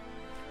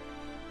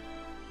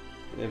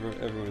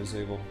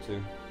able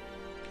to.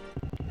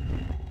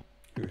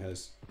 Who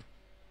has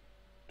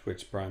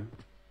Twitch Prime?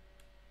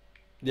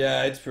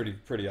 Yeah, it's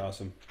pretty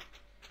awesome.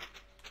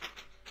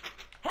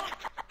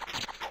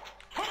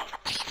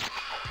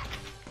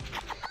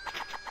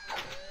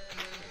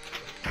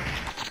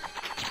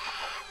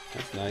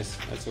 That's nice.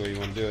 That's the way you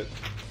want to do it.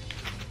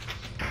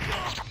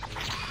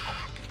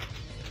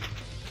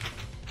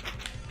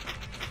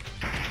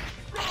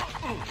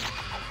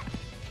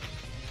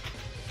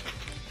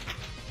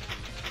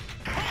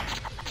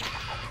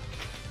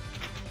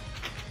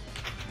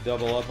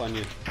 double up on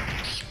you.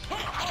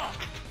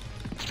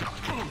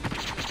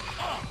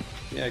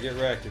 Yeah, get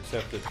wrecked,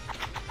 accept it.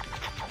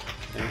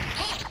 Okay.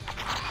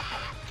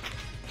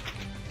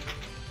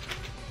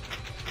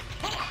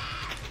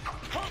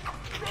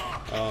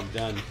 Oh, I'm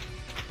done.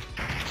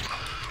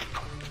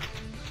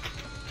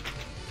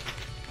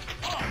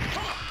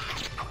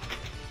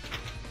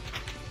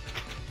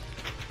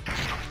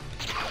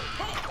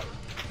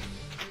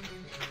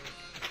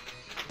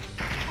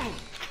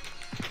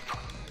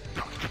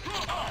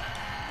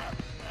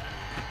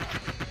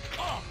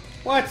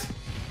 What?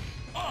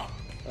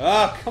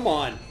 Oh, come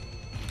on.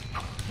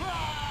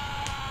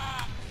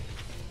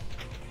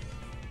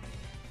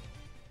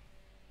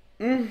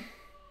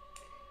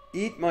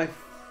 Eat my...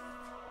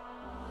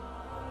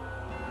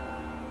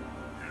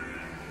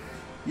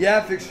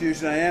 Yeah, Fixed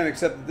Fusion, I am,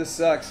 except that this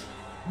sucks.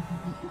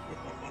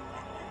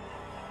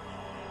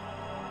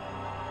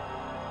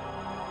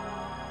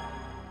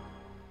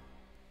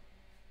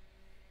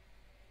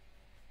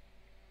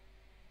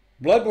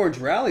 Bloodborne's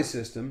rally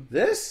system?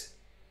 This?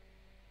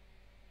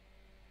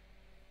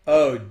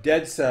 Oh,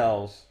 Dead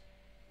Cells.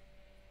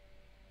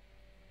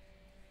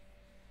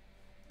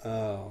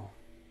 Oh.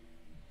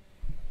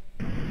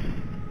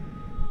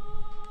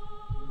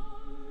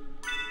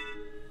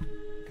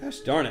 Gosh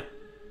darn it.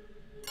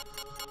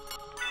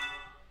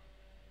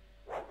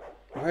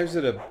 Why is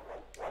it a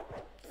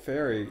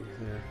fairy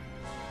here?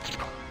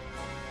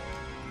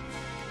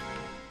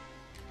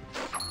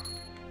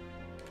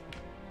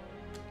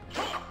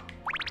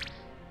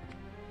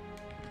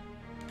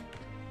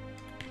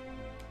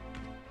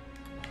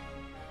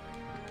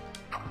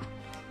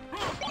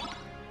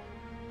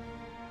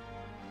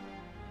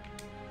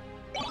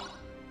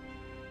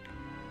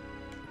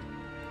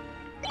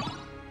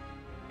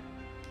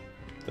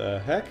 The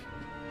heck?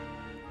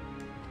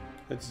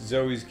 That's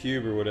Zoe's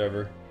cube or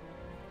whatever.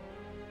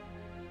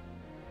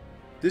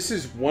 This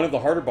is one of the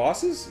harder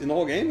bosses in the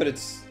whole game, but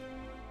it's...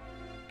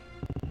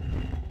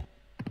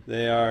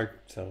 They are...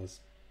 Tell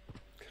us.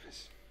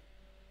 Guys.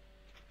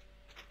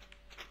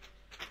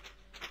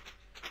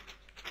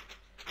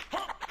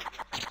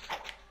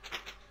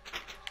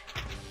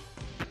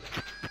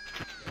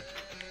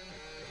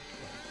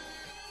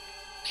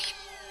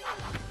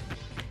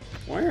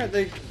 Why aren't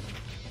they...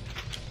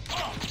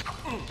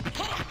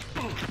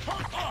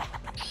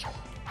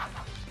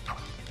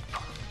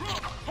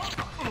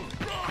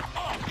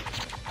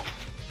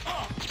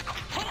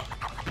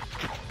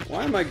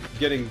 Why am I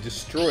getting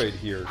destroyed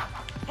here?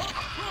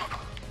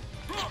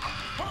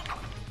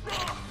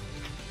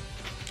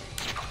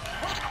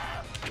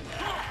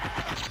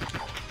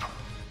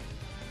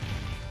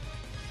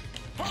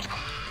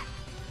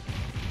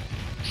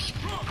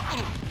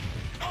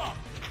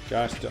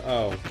 Gosh,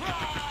 oh.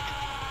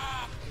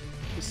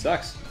 This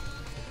sucks.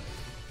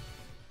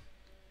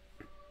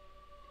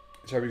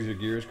 It's hard because your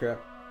gear is crap.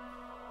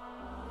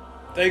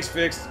 Thanks,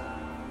 Fixed.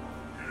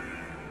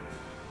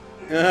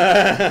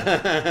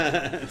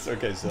 It's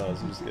okay,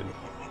 Cells. I'm just kidding.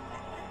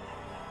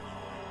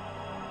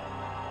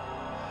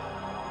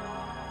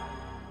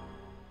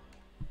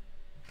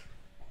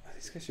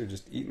 These guys are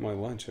just eating my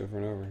lunch over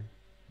and over.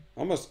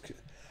 Almost.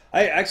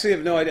 I actually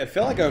have no idea. I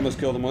felt like I almost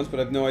killed them once, but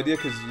I have no idea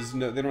because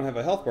they don't have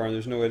a health bar, and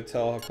there's no way to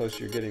tell how close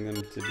you're getting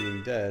them to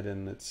being dead,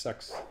 and it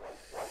sucks.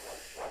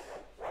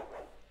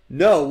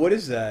 No, what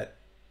is that?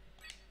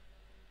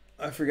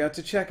 I forgot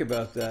to check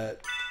about that.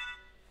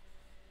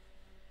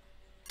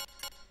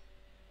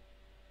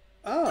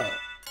 Oh.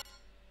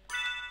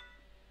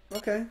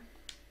 Okay.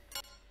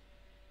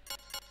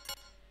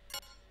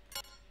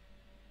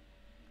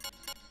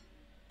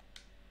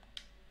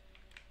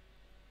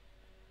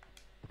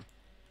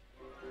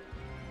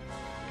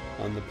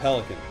 On the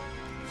Pelican.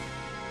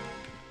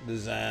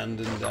 Designed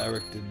and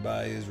directed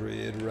by his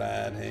red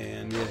right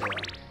hand, yeah.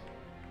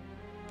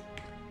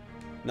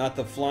 Not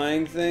the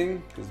flying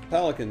thing, because the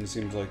Pelican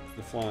seems like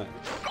the flying.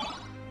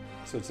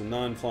 So it's a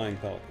non-flying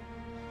Pelican.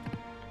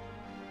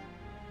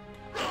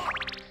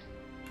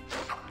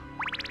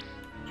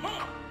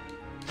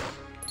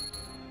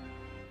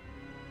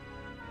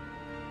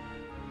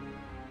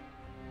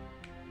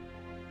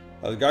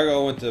 The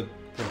gargoyle went from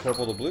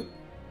purple to blue.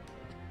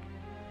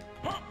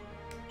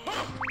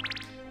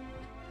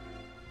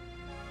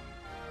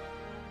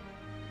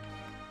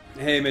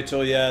 Hey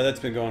Mitchell, yeah,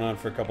 that's been going on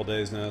for a couple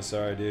days now.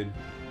 Sorry, dude.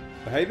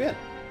 But how you been?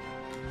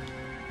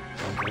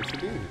 Thanks for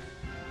being here.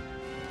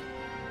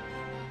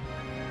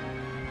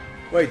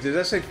 Wait, did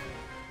that say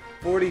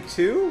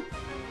 42?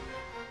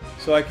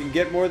 So I can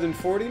get more than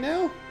 40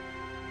 now?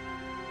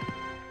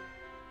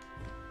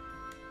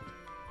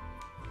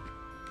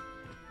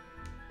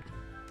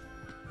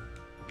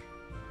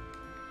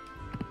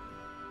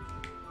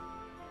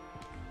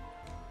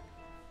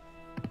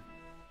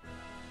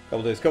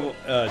 Couple days. Did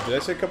I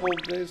say a couple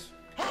of days?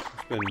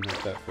 It's been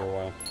like that for a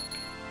while.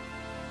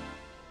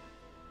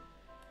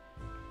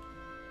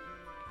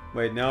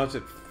 Wait, now it's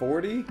at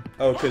 40?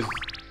 Oh,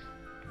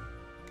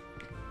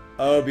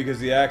 because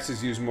the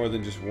axes use more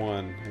than just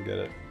one. I get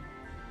it.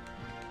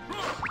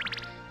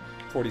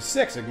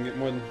 46, I can get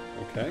more than...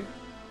 Okay.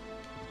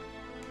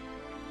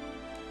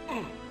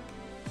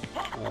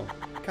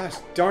 Gosh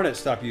darn it,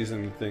 stop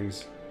using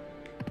things.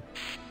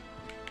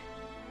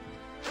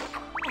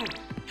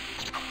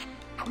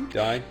 You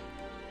die.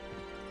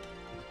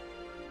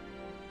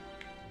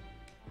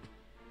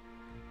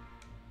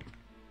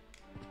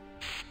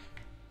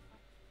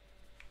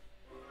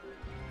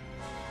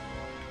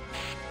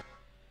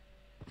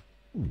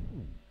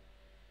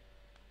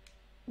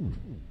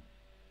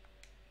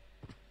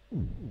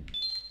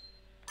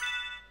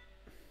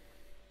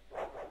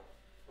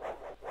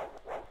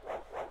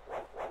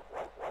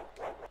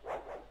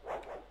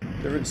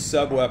 Different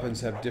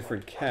sub-weapons have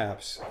different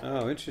caps.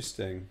 Oh,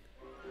 interesting.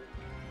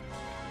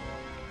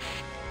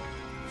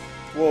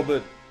 Well,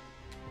 but...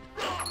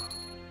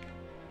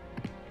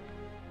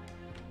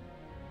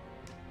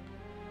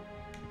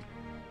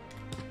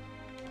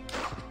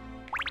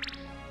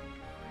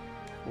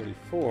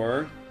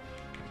 $44.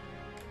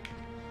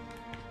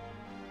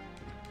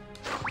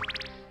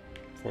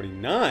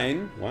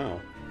 $49? Wow.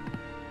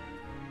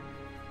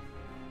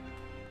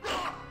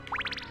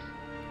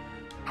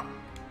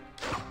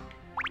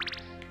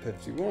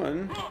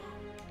 $51.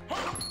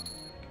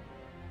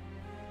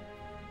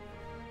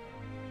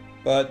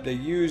 But they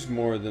use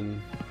more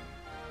than...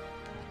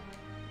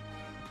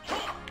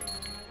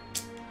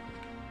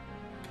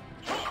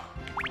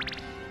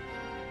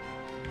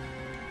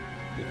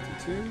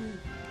 $52.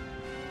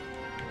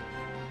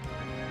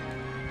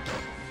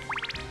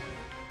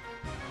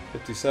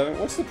 $57.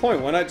 What's the point?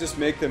 Why not just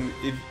make them...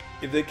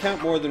 If they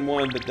count more than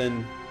one, but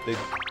then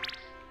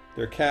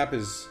their cap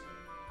is...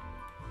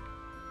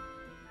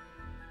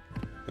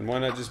 Then why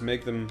not just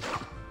make them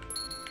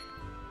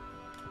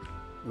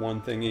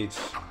one thing each?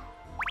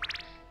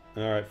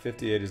 Alright,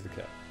 58 is the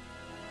cap.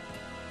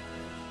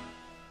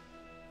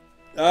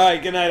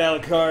 Alright, good night,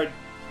 Alucard.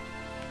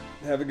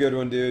 Have a good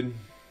one, dude.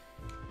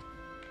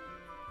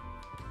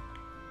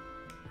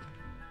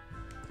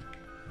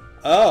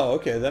 Oh,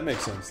 okay, that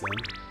makes sense then.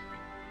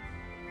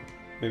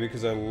 Maybe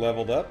because I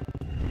leveled up?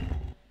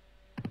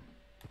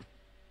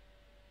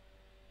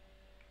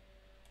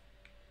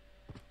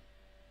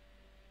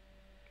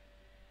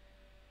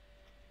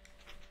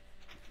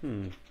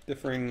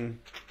 Differing...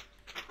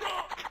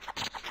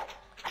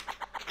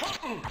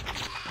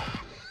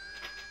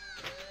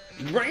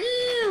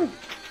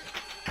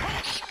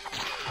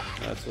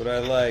 That's what I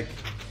like.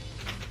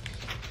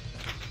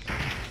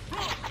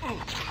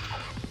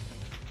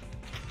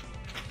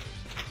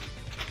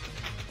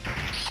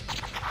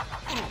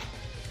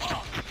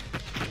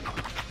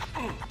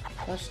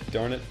 Gosh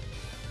darn it.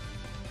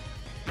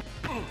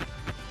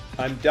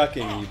 I'm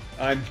ducking.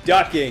 I'm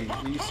ducking!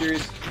 Are you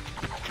serious?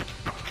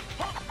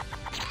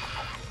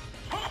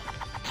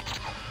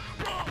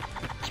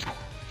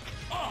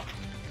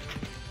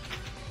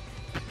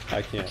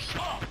 I can't.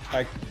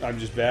 I'm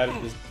just bad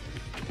at this.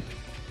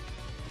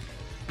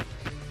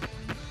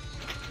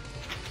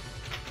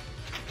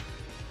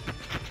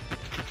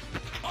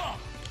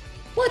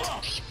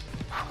 What?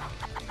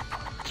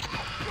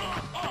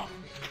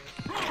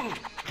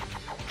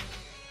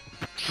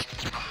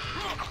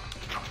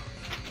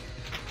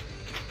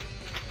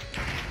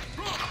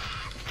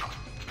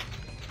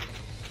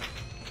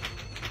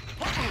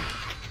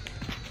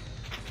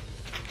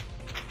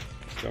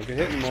 Don't get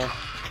hit anymore.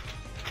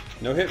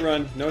 No hit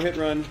run. No hit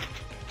run.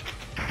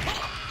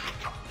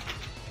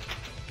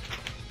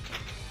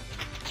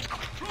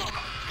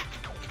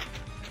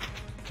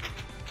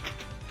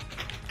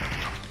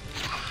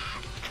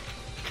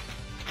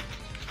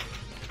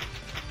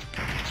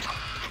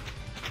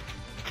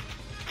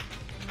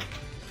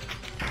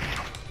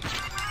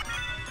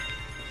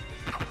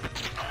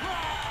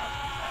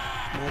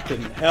 That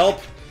didn't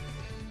help.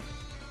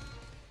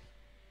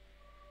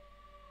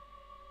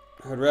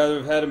 I'd rather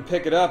have had him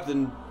pick it up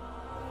than...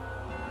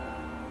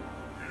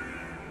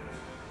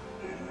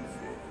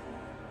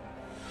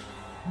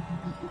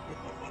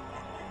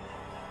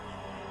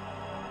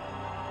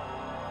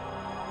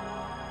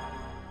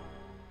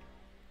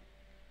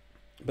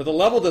 But the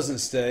level doesn't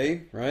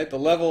stay, right? The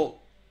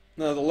level...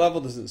 No, the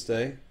level doesn't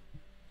stay.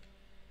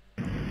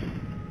 So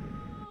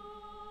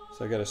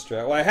I got a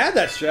strap. Well, I had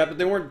that strap, but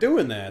they weren't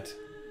doing that.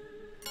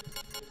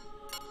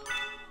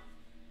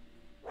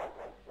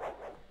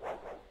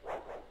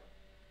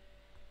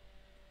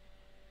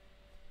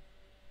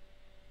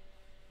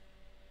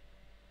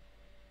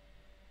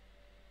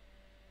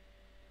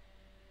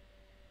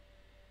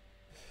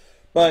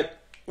 But,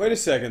 wait a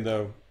second,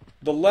 though.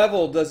 The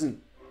level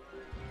doesn't...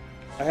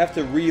 I have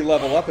to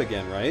re-level up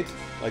again, right?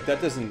 Like,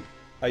 that doesn't...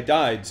 I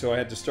died, so I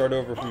had to start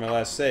over from my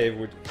last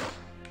save,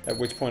 at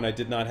which point I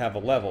did not have a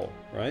level,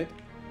 right?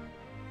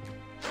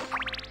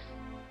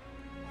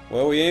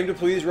 Well, we aim to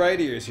please right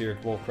ears here,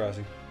 Wolf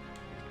Crossing.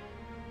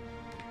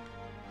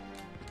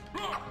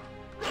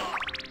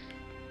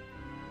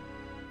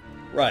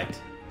 Right.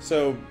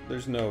 So,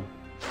 there's no...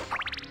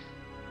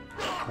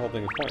 The whole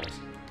thing is pointless.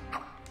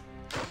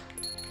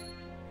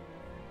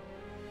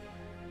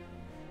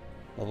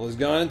 Level is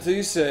gone until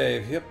you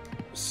save. Yep.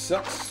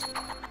 Sucks.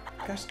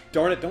 Gosh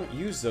darn it, don't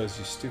use those,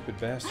 you stupid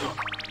bastard.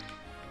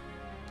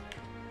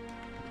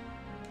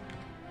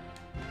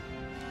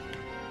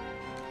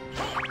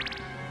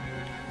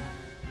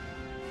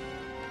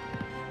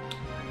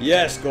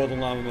 Yes,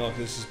 Golden Llama Milk.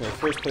 This is my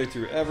first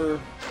playthrough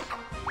ever.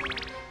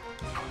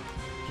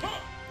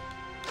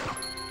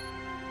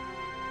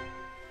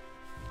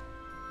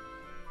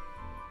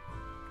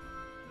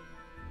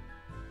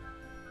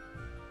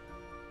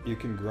 You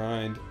can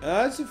grind.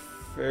 That's a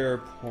fair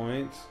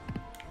point.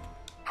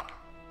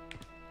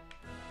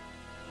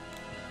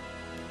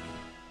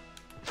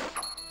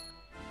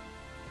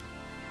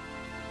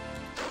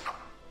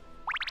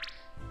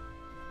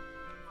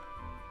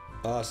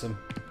 Awesome.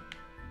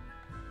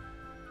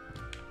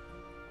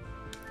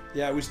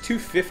 Yeah, it was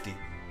 $2.50.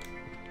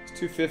 It's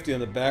 $2.50 on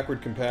the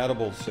backward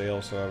compatible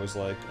sale, so I was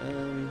like,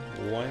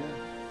 why not?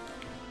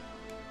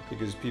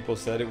 Because people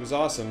said it was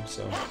awesome,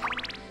 so.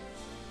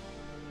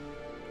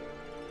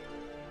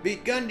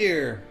 Beat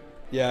Gundyr!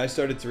 Yeah, I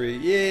started 3.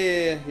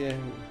 Yeah.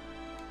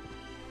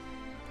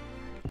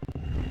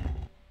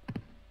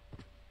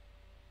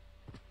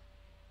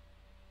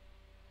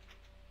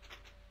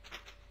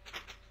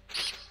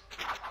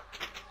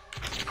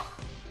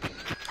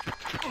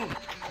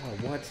 Oh,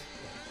 what?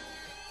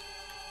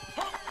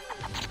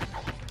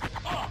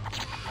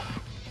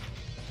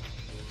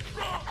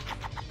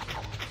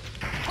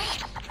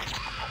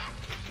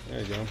 There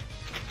you go.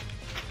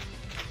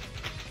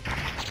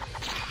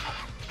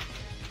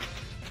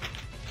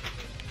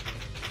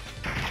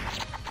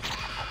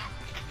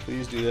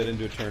 Please do that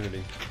into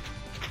eternity.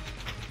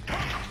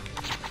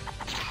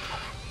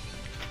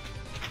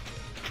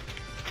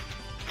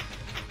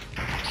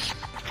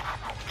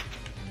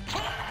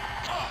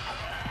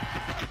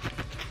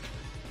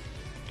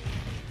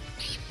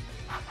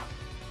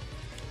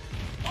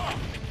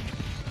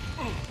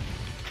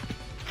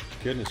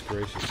 Goodness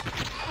gracious.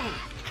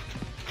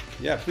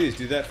 Yeah, please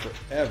do that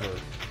forever.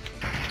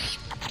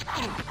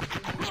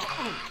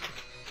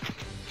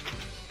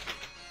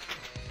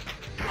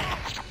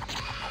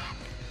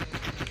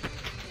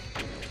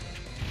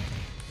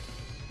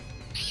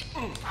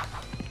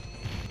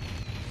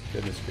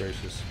 Goodness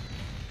gracious.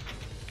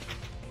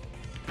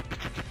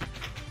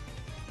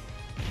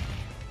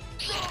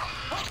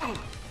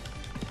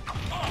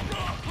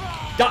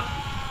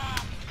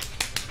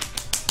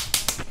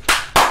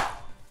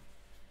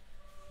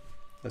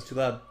 That's too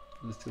loud.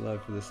 That's too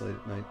loud for this late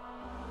at night.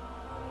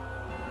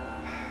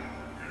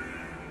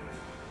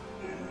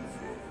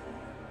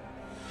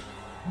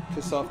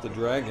 Piss off the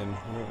dragon.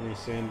 I don't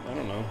understand. I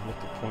don't know what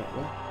the point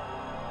was.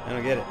 I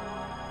don't get it.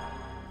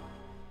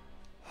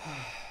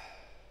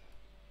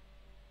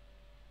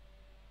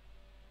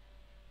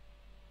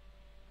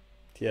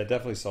 Yeah,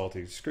 definitely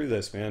salty. Screw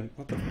this, man.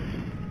 What the...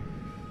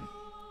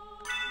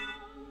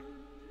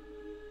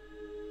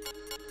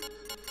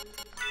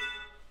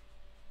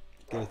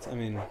 Get it, I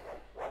mean...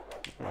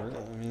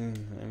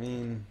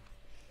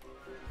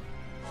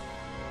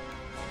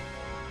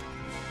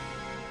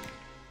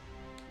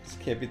 This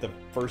can't beat the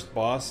first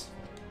boss.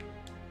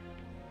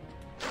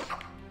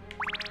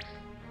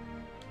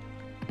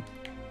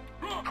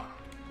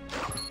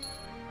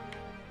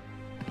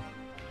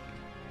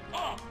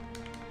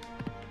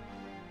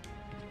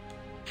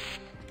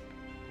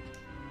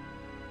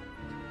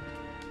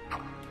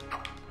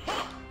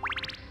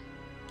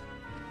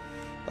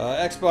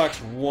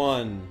 Xbox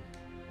One,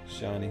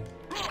 Shawnee.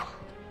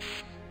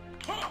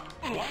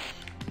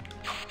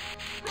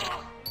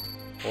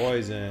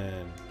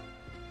 Poison.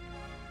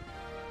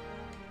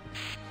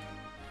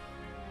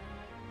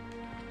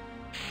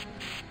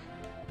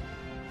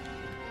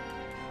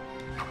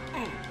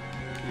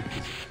 You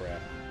piece of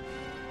crap.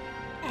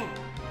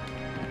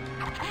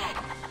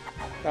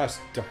 Gosh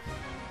darn.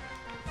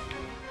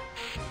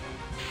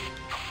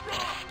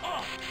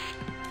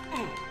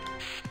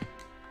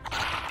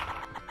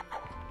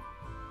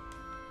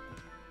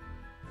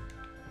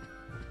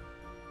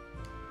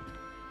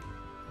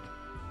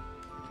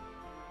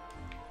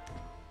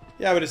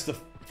 Yeah, but it's the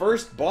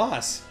first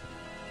boss.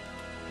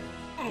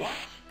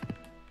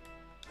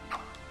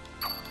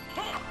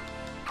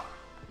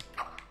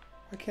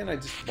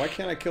 Why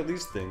can't I kill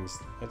these things?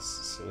 That's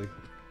silly.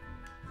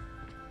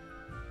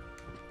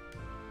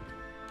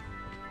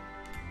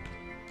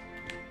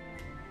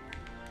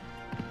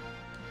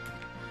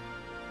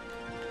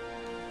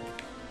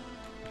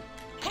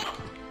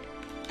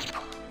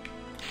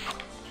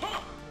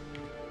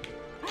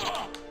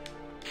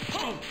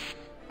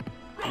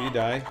 Will you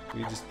die?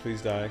 Will you just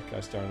please die?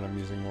 Gosh darn it, I'm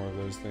using more of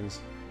those things.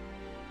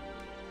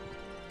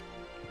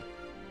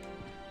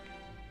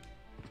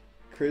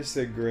 Chris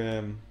said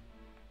Grim.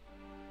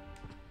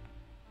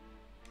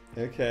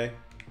 Okay.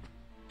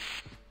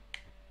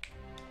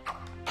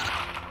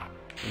 I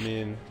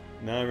mean,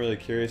 now I'm really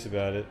curious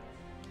about it.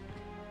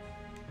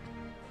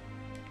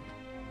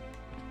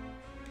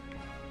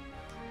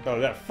 Oh,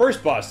 that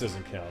first boss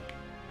doesn't count.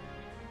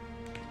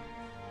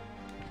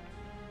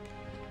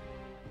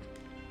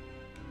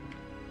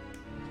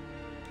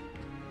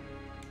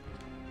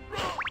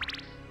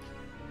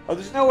 Oh,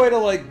 there's no way to,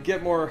 like,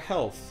 get more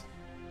health.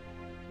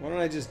 Why don't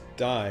I just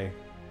die?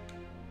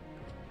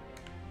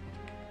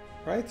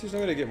 Right? There's no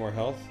way to get more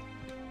health.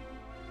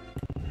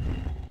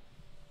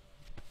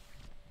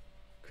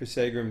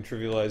 Chrysagrim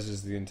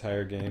trivializes the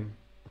entire game.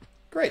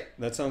 Great.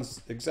 That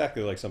sounds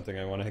exactly like something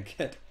I want to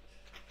get.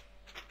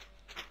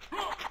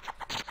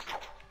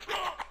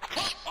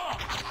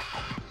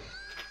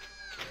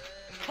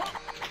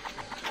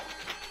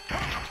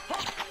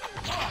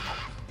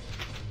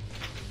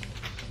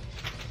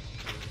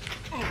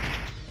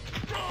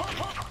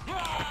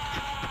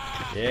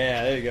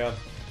 Yeah, there you go.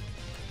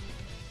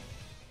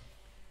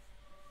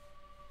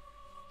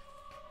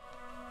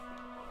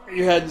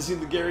 You hadn't seen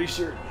the Gary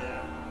shirt. Yeah.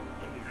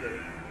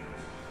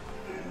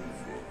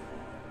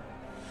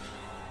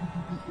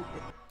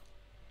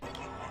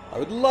 I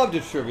would love to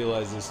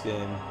trivialize this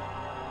game.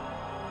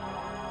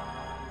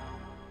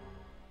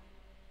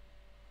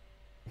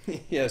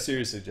 Yeah,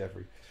 seriously,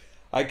 Jeffrey.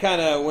 I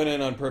kind of went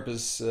in on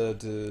purpose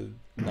to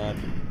not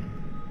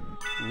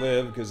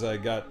live because I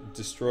got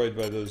destroyed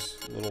by those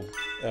little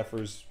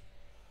effers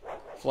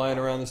flying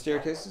around the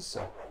staircases.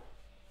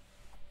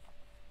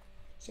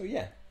 So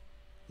yeah.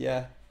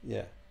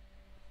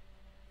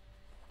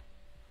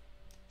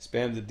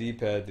 Spam the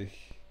D-pad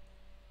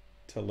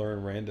to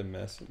learn random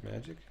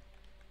magic.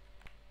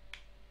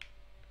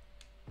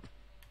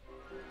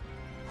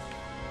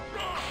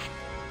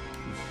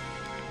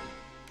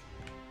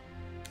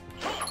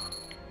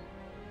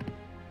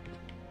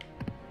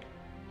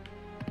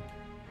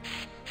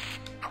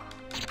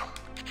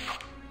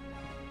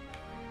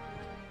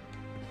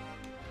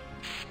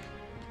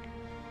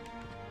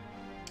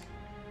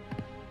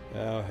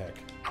 Oh, heck.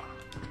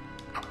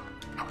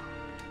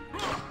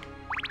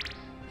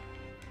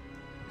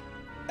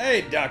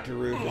 Hey, Dr.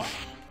 Rufus.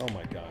 Oh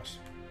my gosh.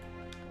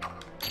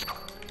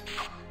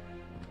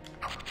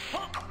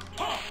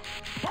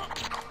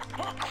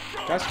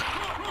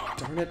 Gosh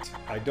darn it.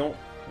 I don't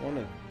want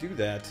to do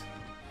that.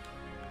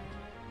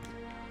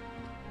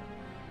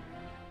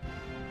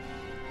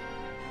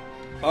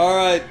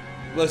 Alright.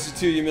 Bless you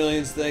too, you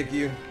millions. Thank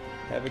you.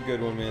 Have a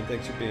good one, man.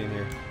 Thanks for being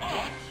here.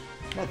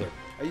 Mother.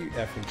 Are you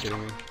effing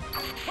kidding me?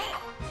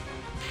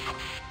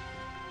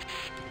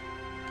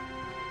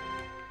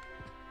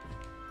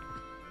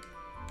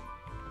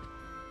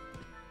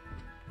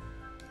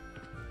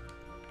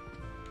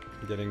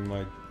 I'm getting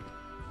my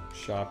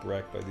shop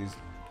wrecked by these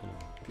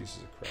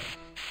pieces of crap.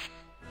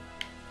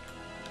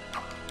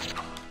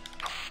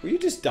 Will you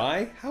just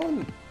die? How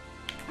in...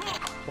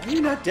 Why are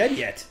you not dead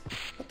yet?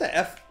 What the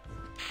F?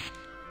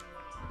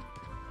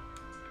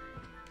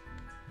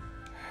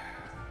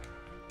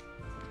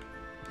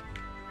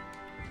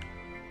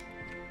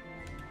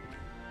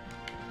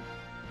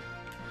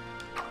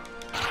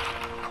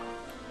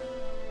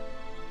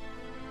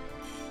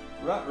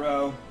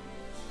 Ruh-roh.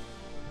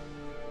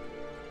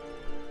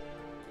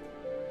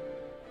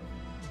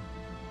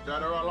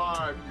 Dead or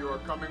alive, you are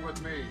coming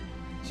with me.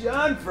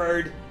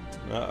 Johnford!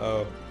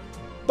 Uh-oh.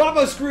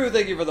 Baba Screw,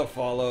 thank you for the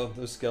follow.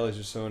 Those skellies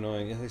are so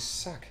annoying. Yeah, they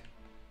suck.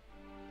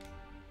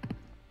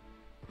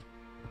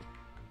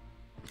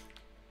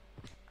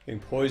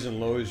 Getting poison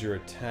lowers your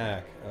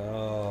attack.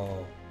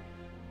 Oh.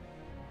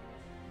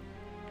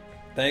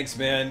 Thanks,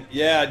 man.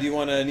 Yeah, do you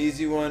want an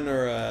easy one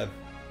or a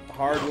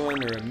hard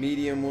one or a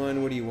medium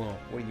one? What do you want?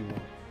 What do you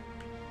want?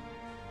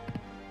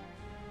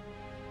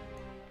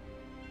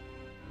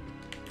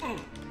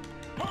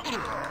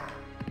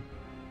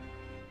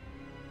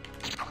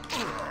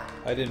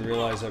 I didn't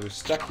realize I was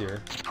stuck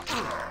here.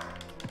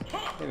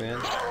 Hey,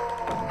 man.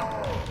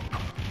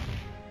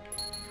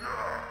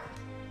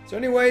 Is there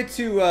any way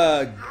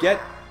to get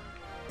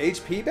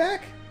HP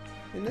back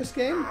in this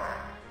game?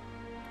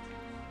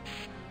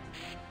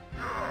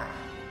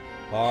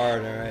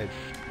 Hard, alright.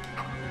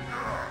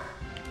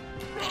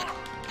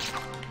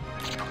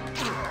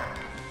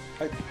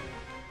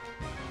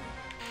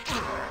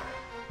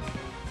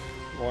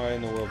 Why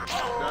in the world?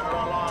 Dead or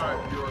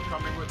alive, you are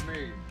coming with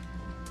me.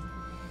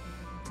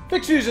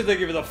 Fix user, thank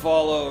you for the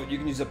follow. You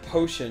can use a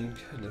potion.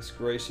 Goodness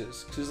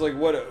gracious. This is like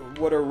what a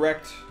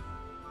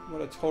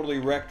totally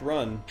wrecked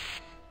run.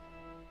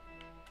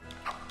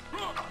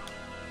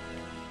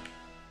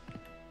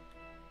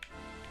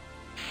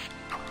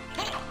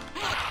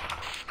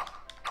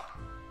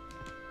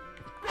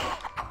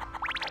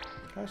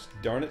 Gosh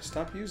darn it,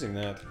 stop using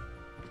that.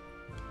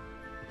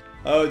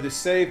 Oh, the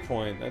save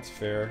point, that's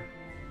fair.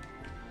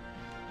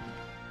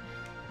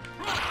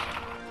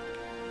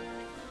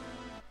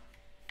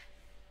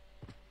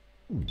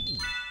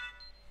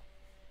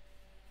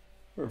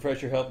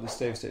 Refresh your health in the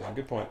save station.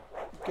 Good point.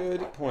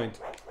 Good point.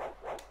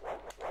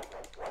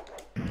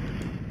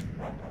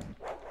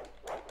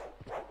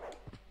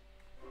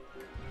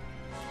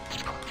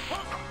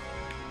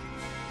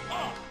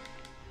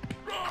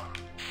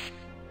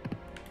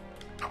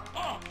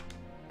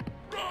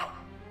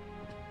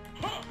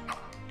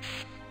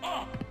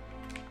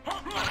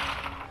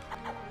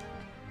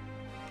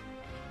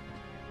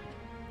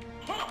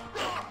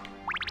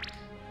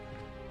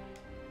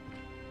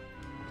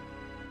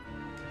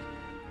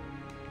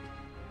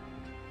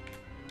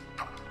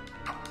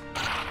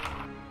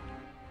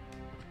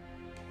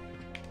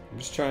 I'm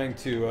just trying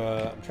to,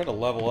 I'm trying to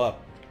level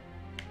up.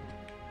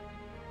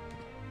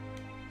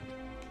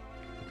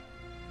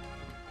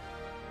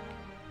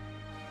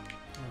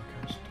 Oh,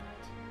 gosh.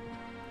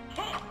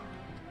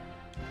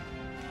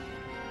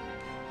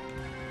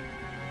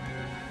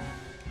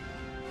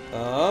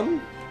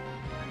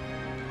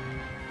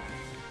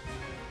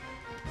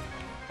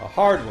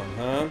 hard one,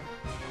 huh?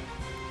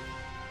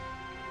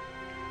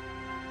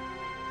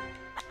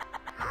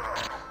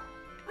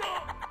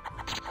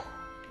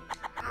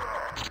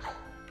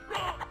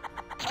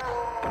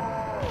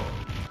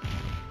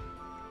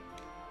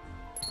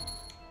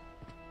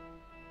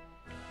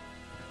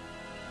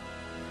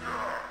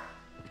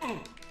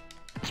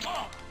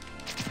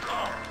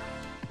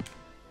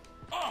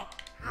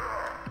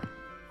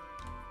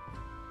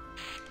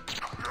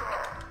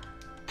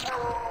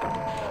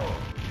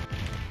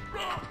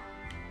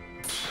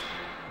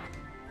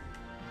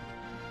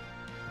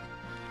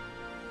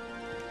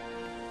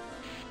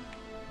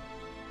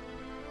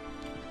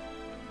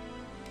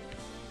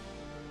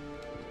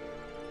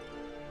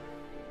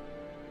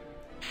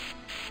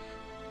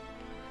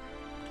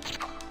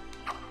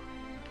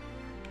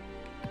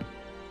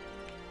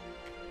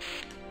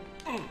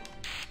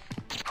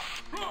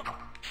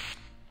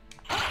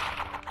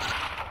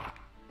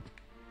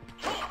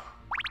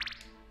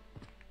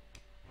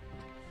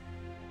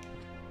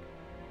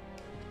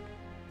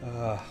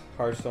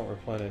 Hearts don't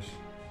replenish.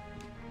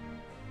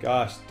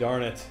 Gosh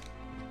darn it.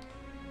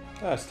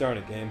 Gosh darn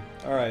it, game.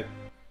 Alright.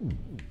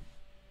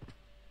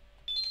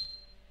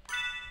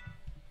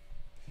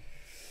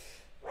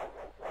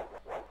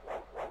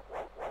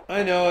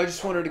 I know, I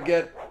just wanted to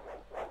get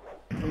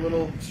a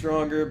little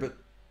stronger, but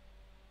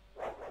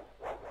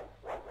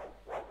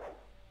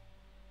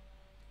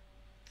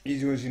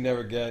easy ones you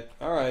never get.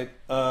 Alright,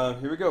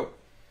 here we go.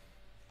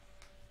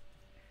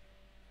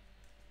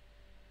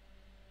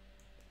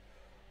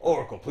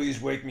 Oracle,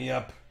 please wake me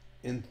up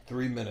in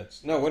 3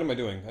 minutes. No, what am I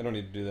doing? I don't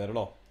need to do that at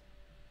all.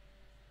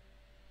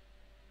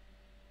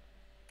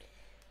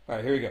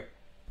 Alright, here we go.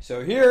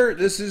 So here,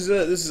 this is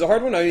a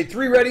hard one. I need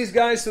 3 readies,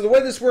 guys. So the way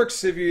this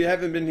works, if you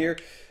haven't been here,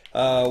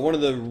 one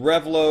of the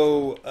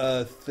Revlo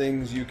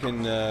things you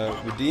can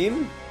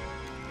redeem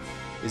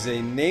is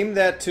a Name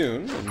That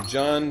Tune, and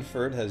John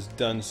Furt has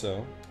done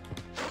so.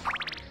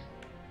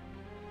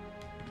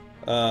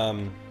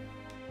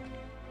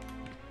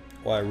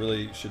 Well, I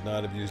really should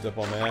not have used up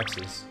all my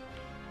axes.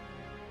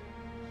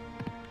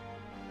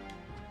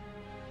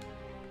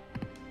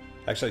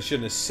 Actually, I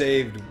shouldn't have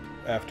saved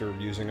after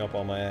using up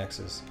all my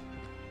axes.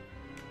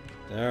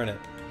 Darn it.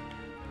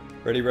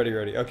 Ready, ready,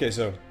 ready. Okay,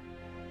 so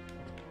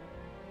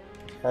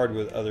hard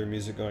with other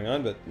music going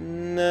on, but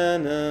na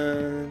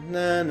na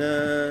na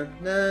na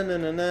na na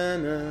na na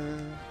na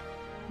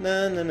na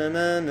na na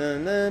na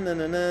na na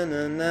na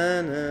na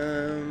na na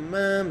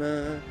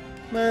mama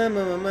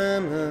mama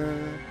mama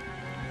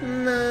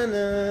na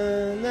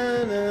na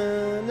na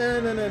na na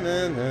na na na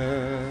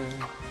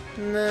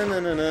na na na na na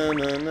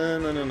na na na na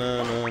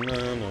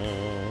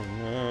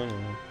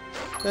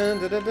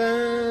and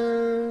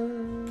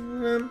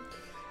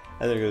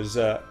then it goes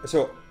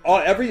so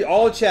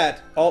all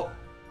chat all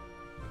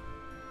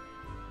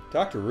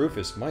Dr.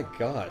 Rufus, my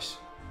gosh.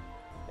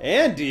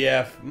 And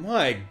DF,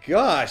 my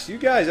gosh, you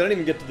guys, I didn't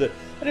even get to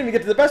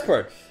the best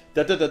part.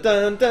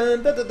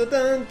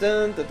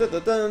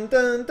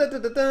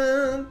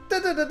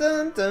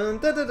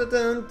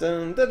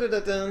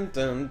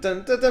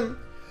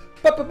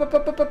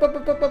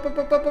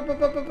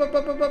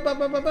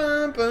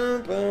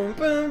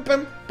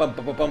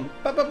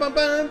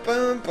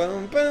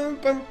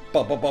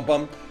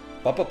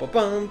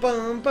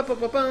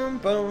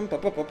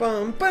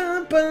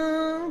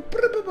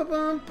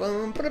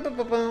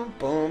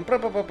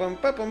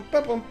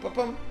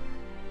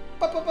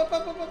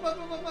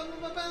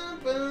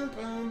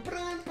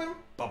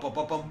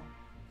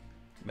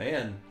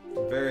 Man,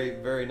 very,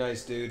 very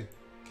nice, dude.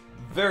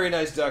 Very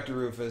nice, Dr.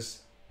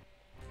 Rufus.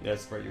 Yeah,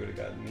 that's the part you would have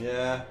gotten.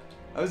 Yeah,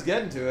 I was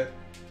getting to it.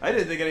 I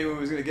didn't think anyone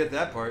was going to get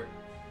that part.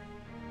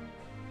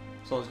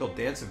 This song's called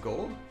Dance of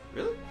Gold?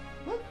 Really?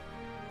 What?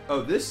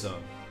 Oh, this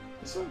song.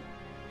 This one?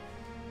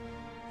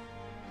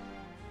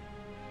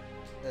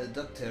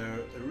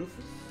 Dr.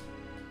 Rufus?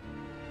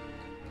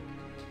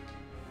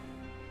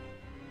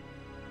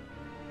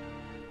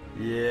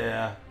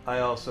 Yeah, I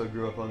also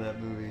grew up on that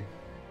movie.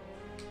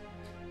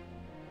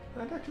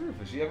 Dr.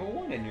 Rufus, you have a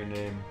 1 in your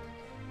name.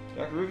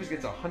 Dr. Rufus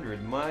gets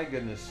 100, my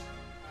goodness.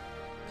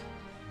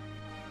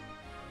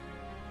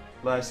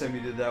 Last time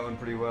you did that one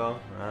pretty well.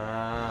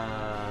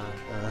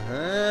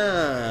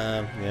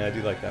 Yeah, I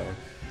do like that one.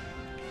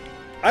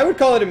 I would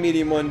call it a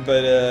medium one,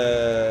 but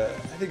I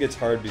think it's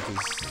hard because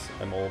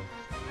I'm old.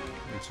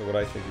 And so what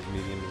I think is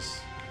medium is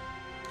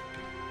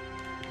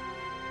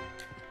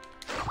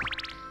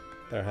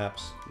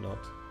perhaps not.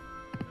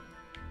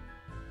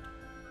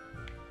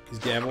 Is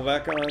Gamble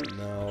back on?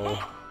 No.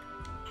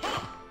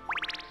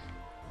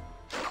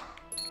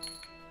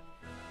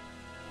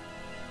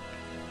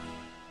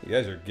 You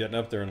guys are getting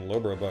up there in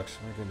Lobro bucks.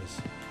 My goodness.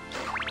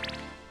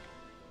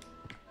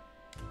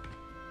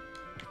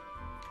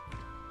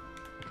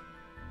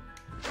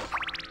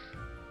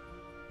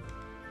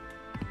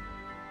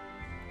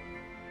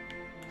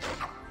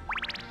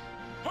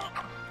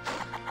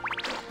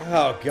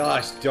 Oh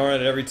gosh,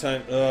 darn it, every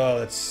time. Oh,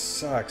 that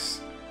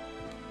sucks.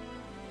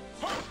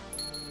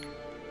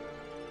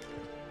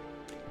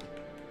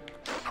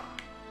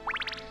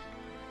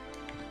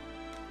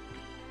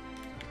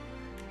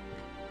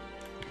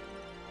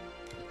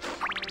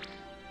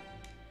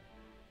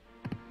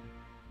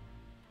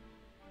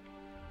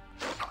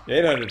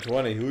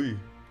 820. Ooh.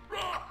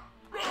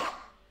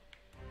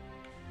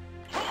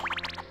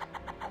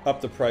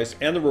 Up the price.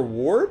 And the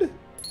reward?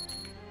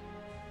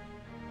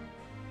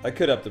 I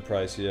could up the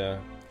price, yeah.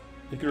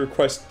 You could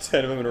request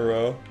 10 of them in a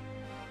row.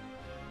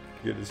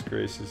 Goodness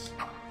gracious.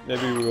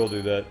 Maybe we will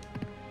do that.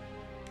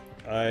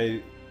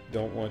 I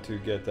don't want to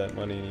get that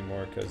money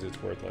anymore because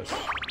it's worthless.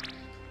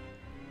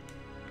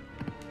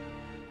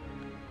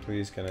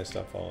 Please, can I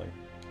stop falling?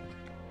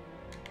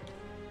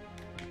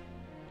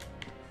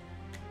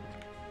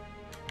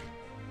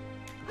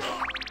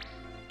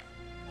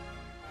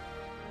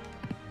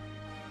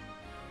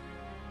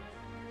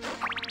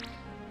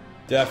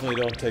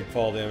 Definitely don't take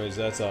fall damage,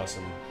 that's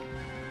awesome.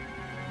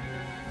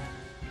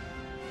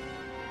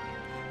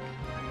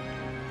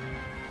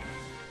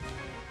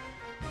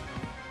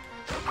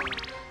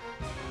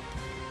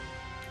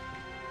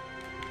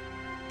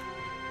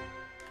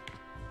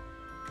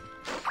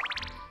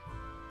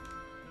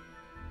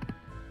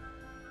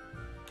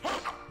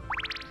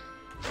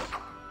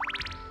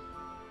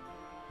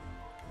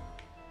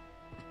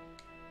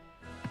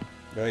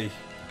 Hey.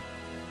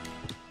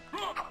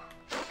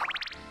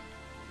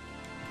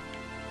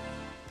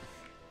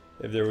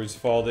 If there was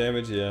fall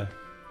damage, yeah.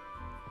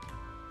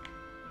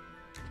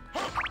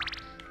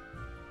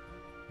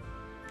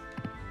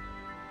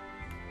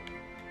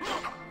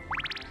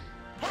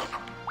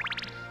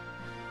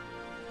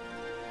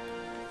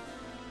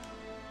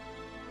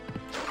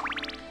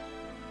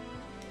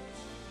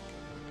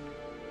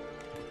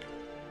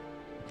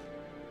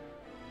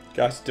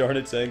 Gosh darn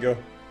it, Zango.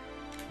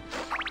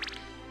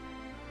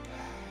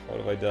 What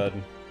have I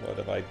done? What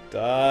have I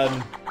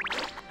done?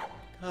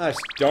 Gosh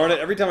darn it,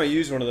 every time I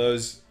use one of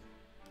those...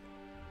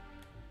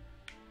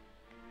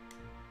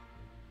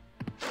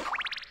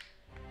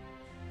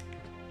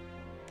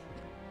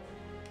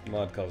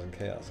 Mod causing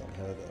chaos on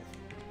head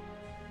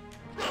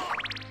though.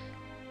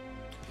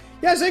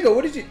 Yeah, Zango,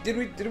 what did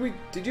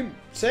you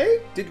say?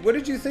 What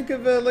did you think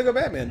of Lego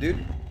Batman,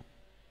 dude?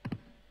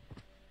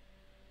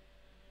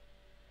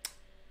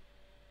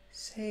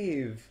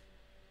 Save.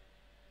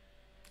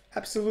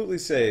 Absolutely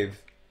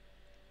save.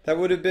 That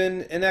would have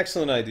been an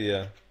excellent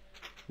idea.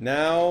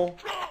 Now,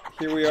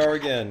 here we are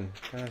again.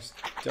 Gosh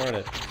darn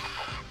it.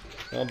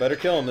 Well, better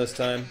kill him this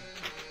time.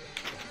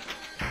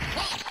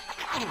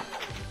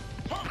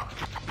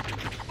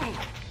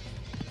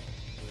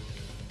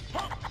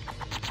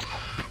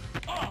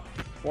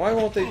 Why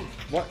won't they...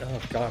 What?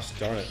 Oh, gosh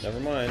darn it. Never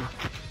mind.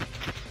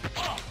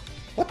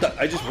 What the...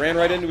 I just ran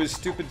right into his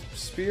stupid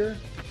spear?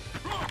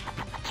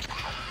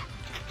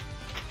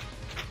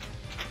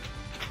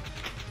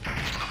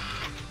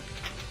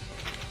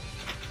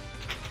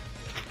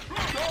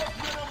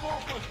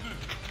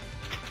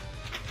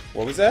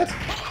 What was that?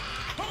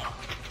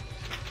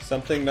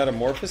 Something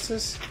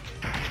metamorphosis?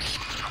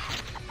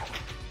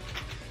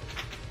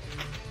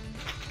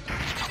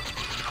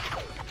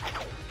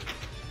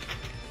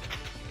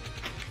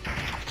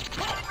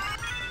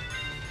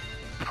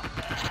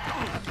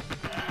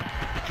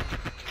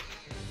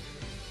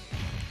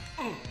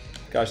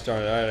 Gosh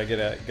darn it, alright,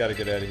 gotta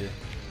get out of here.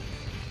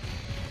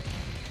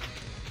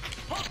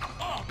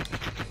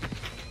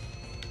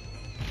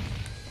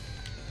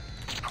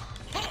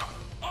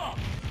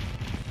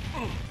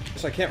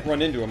 Guess I can't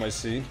run into him, I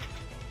see.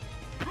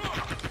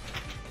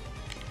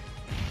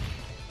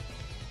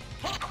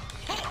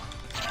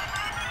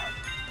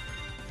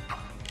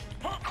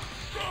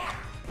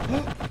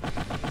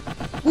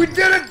 We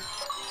did it!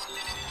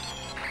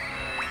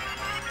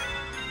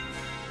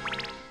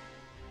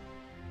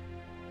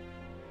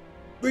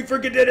 We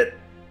freaking did it!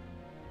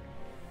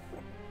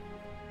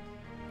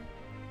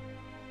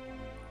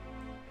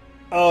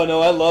 Oh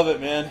no, I love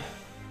it, man.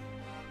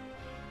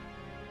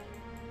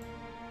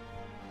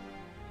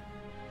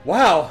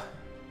 Wow!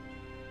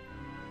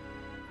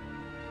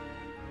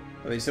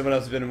 I mean, someone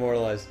else has been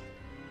immortalized.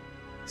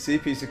 See,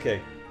 piece of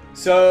cake.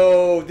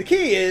 So, the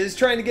key is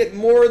trying to get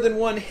more than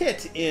one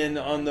hit in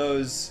on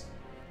those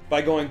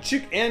by going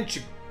chick and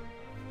chick.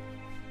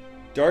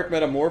 Dark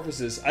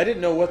Metamorphosis. I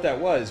didn't know what that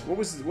was. What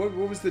was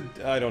the...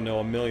 I don't know,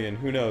 a million.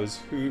 Who knows?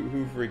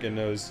 Who freaking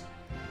knows?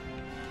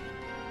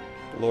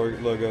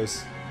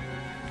 Logos.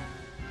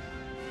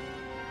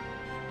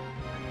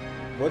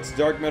 What's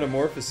Dark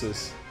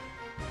Metamorphosis?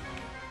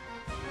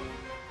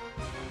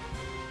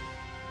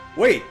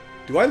 Wait,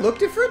 do I look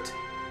different?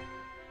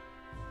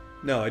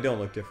 No, I don't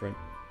look different.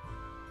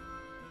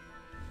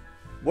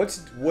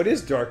 What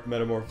is Dark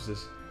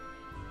Metamorphosis?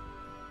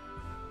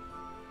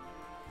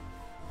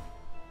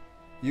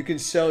 You can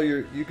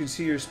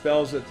see your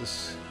spells at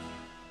this.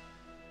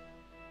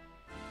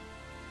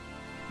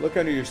 Look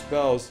under your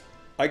spells.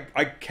 I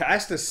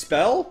cast a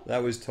spell?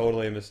 That was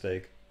totally a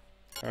mistake.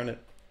 Darn it.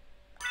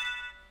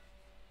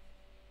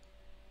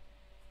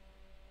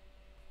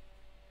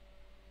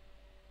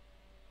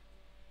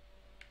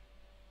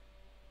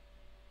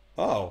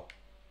 Oh.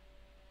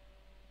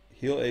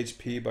 Heal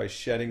HP by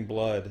shedding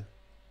blood.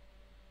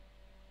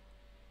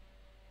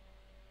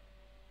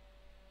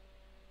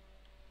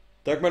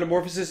 Dark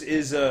Metamorphosis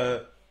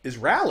is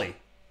rally.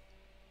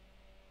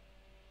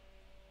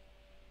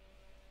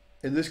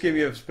 In this game,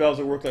 you have spells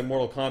that work like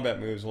Mortal Kombat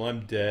moves. Well,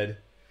 I'm dead.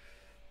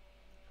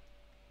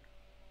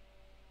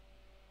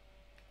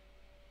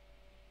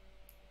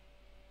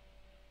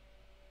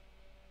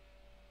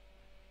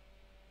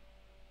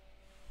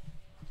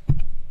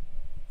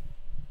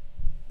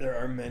 There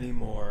are many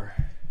more.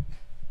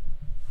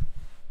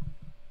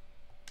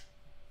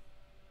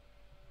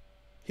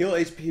 Heal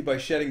HP by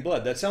shedding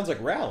blood. That sounds like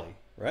Rally,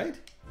 right?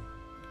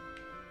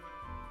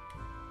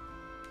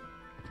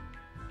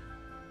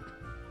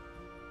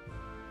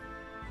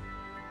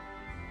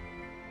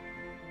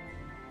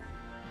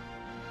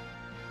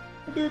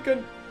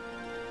 Hadouken!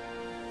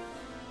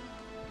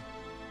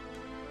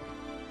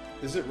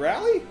 Is it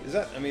Rally? Is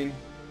that, I mean...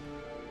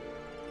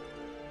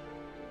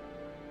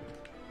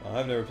 Well,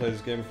 I've never played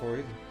this game before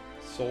either.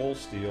 Soul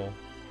Steel.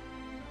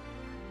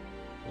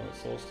 Oh, what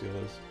Soul Steel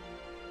is.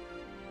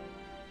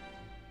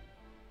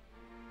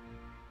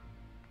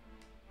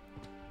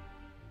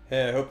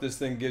 Hey, I hope this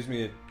thing gives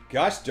me a...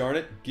 Gosh darn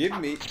it, give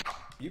me...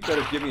 You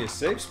better give me a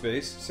safe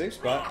space, safe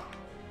spot.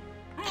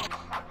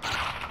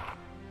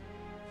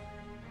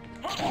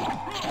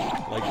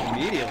 Like,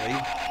 immediately.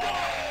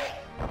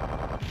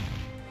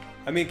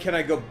 I mean, can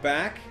I go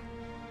back?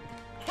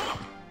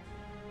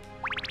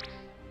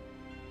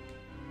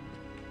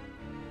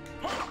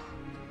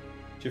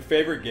 It's your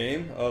favorite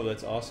game? Oh,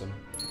 that's awesome.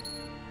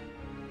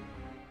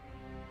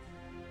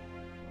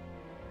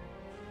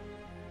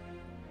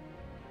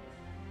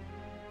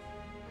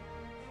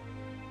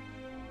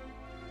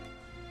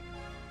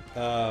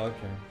 Oh,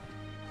 okay.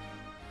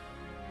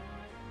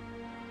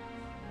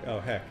 Oh,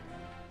 heck.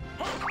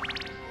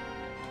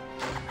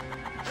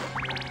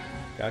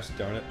 Gosh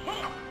darn it.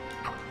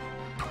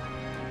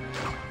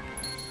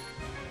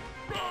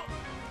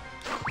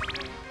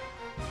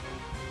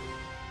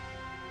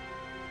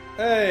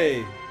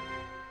 Hey!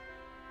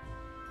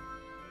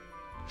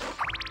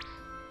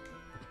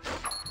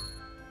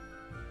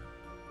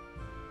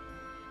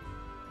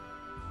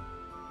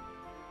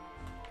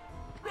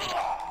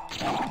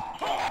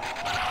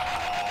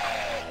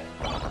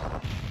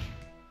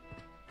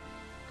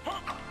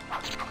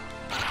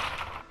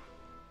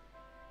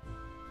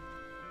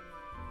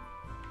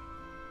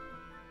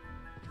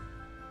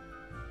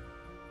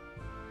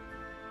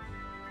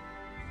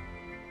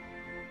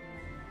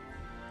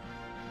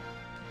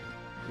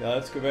 Now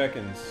let's go back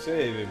and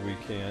save if we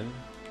can.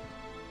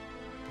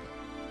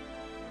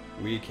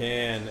 We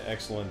can.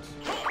 Excellent.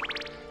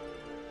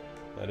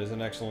 That is an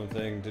excellent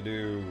thing to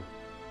do.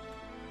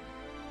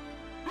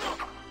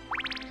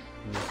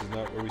 And this is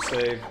not where we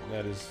save.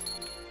 That is...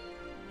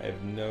 I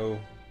have no...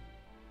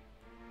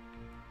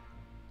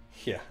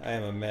 Yeah, I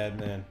am a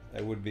madman.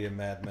 I would be a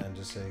madman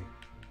to say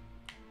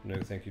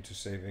no thank you to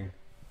saving.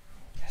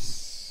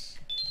 Yes!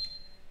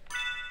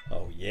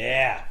 Oh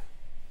yeah!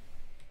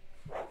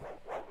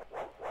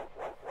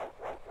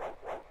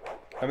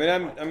 I mean,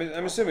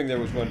 I'm assuming there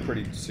was one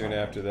pretty soon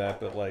after that,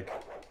 but like,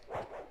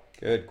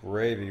 good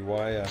gravy.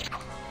 Why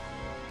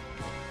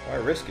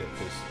risk it?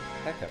 Cause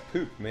heck of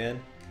poop,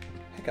 man.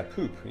 Heck of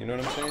poop. You know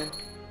what I'm saying?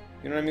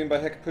 You know what I mean by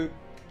heck of poop?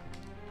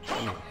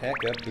 I mean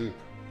heck of poop.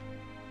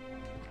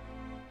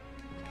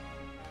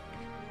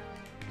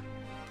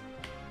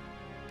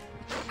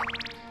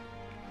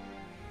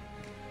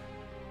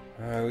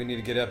 Alright, we need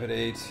to get up at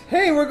 8.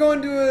 Hey, we're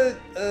going to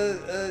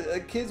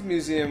a kids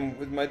museum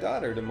with my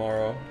daughter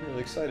tomorrow. I'm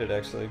really excited,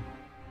 actually.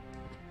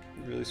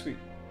 Really sweet.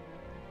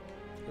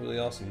 Really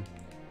awesome.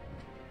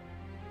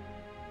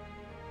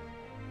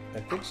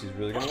 I think she's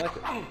really gonna like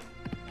it.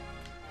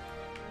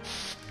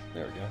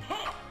 There we go.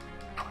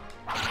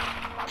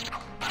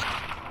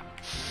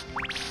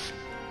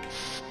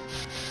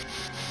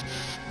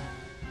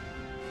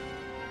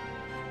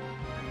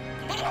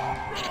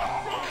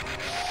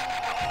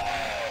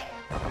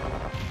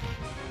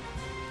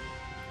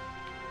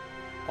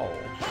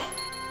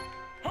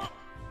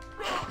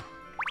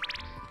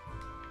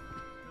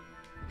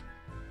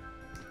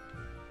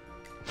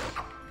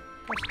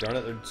 Darn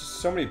it, there's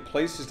just so many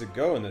places to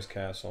go in this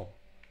castle.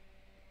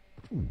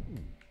 Feels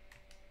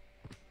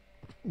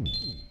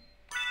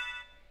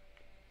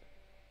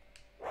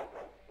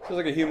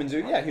like a human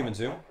zoo. Yeah, human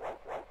zoo.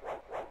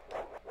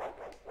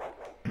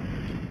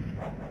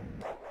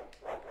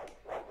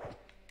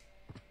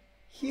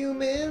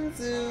 Human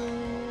zoo,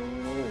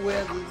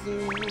 where the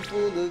zoo is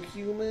full of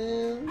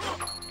humans.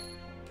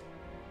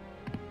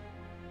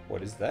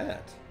 What is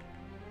that?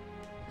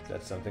 Is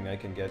that something I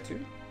can get to?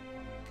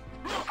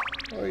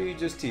 Or are you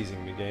just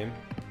teasing me, game?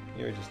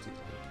 You're just teasing me.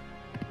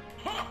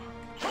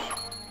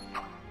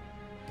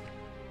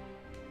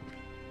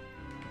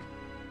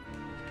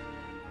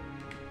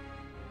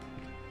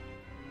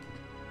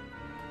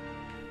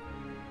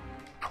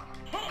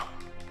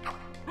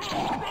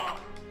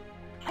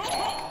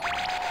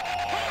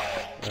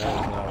 That is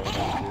not what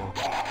I do.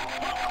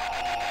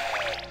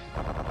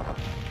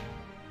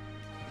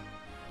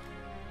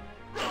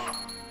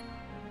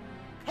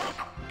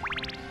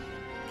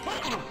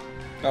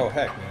 Oh,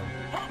 heck, man.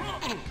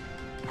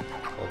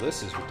 Well,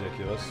 this is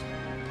ridiculous.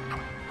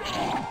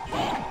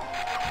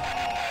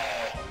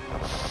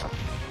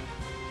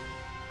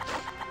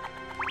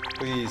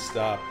 Please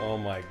stop. Oh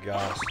my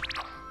gosh.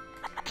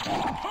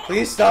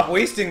 Please stop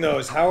wasting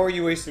those. How are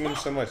you wasting them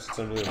so much? It's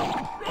unbelievable.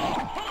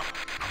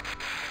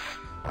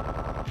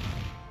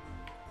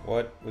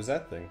 What was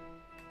that thing?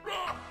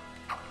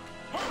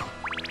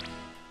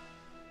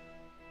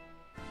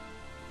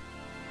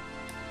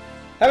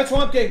 Habit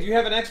Swamp King, do you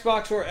have an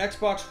Xbox or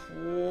Xbox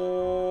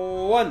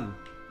One?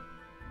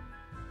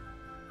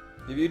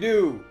 If you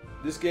do,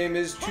 this game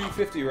is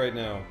 $250 right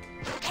now.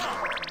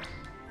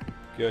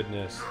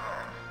 Goodness.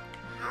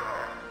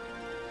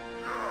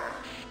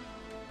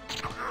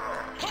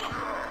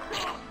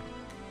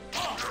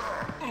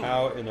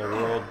 How in the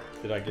world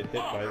did I get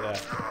hit by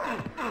that?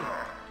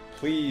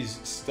 Please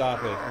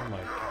stop it. Oh my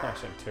gosh,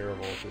 I'm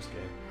terrible at this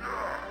game.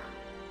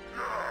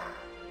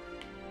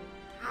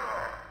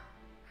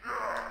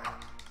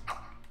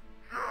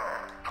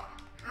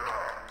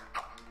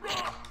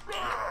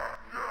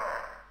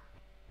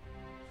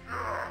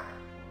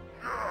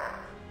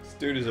 This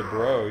dude is a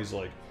bro. He's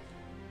like,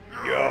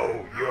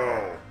 yo,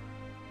 yo.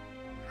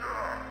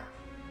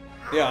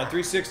 Yeah, on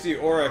 360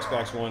 or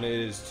Xbox One, it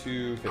is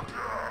 $250.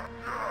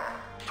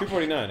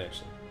 $249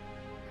 actually.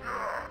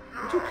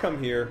 Would you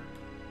come here?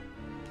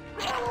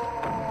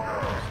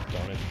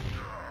 Darn it.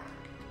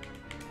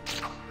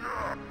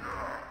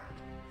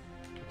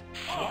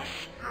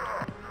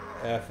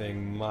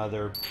 Effing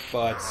mother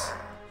butts.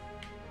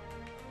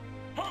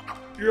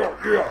 Yeah,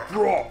 yeah,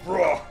 bro.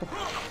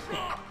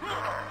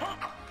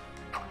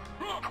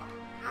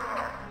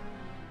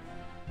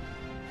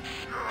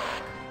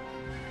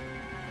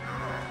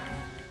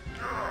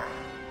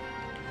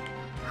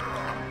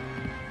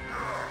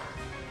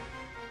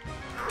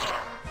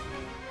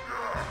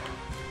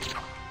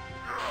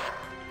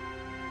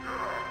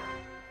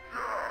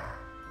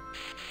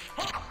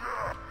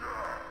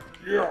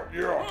 Yeah,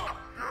 yeah.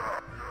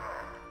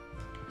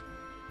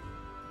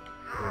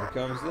 Here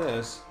comes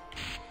this.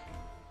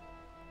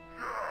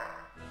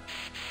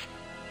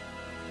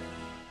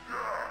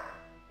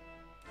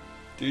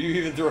 Do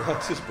you even throw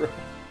axes, bro?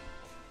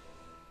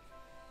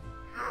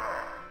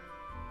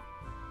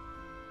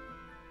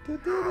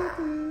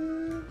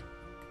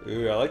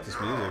 Ooh, I like this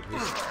music.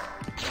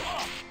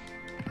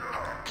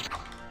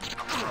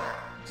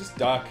 Just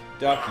duck,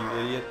 you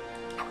idiot.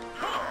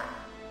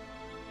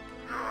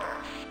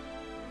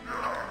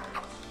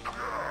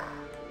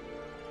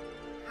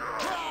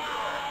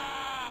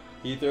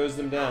 He throws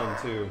them down,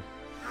 too.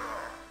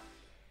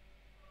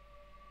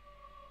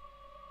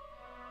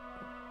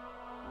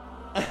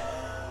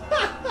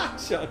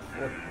 Shot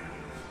for.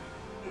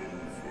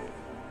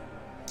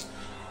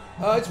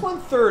 It's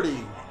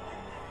 1:30.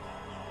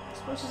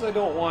 As much as I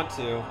don't want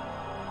to,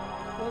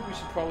 I feel like we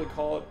should probably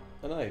call it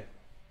a night.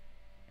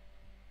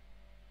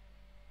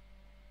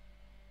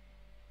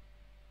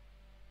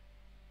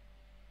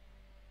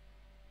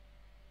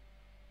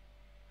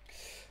 I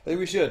think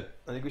we should.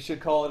 I think we should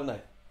call it a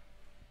night.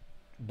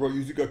 Bro,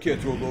 you think I can't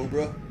throw low,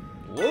 bruh?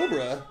 Low,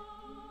 bruh?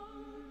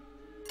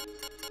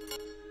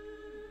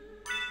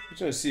 I'm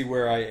just gonna see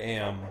where I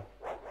am.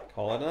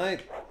 Call it a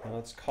night. Now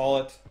let's call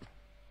it.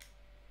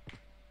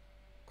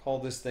 Call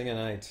this thing a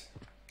night.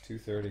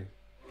 2:30.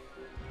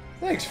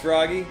 Thanks,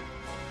 Froggy.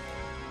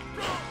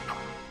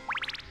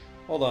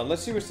 Hold on,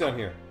 let's see what's down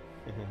here.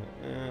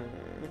 I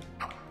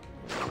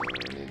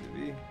need to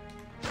be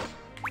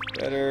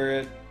better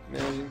at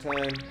managing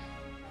time.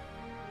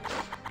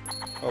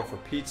 Oh, for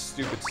Pete's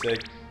stupid sake.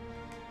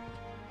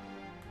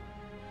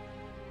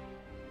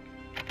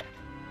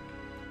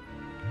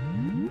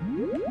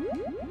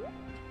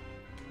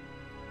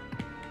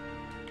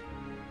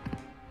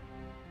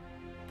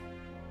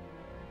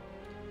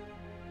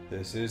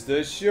 This is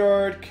the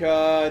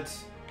shortcut.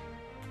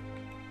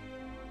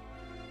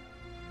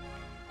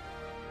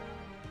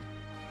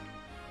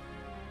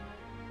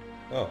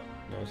 Oh,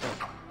 no, it's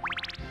not.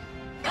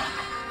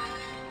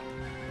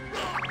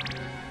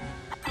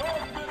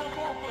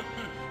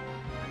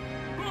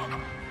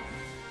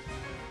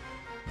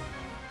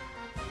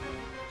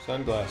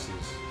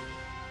 Sunglasses.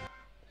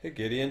 Hey,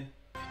 Gideon.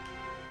 I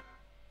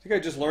think I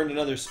just learned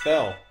another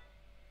spell.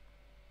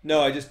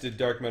 No, I just did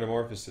Dark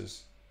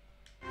Metamorphosis.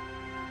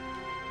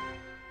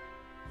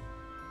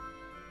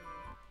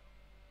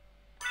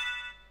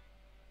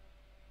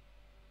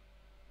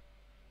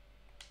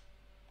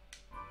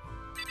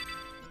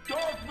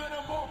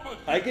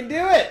 I can do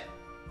it!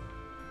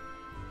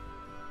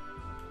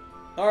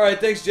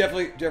 Alright, thanks,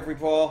 Jeffrey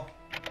Paul.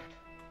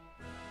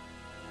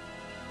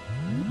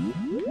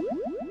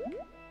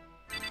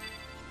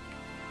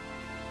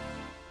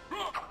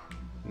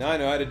 Now I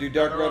know how to do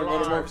Dark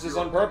Metamorphosis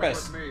on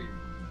purpose.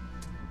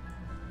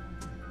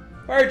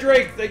 Alright,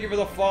 Drake, thank you for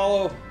the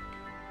follow.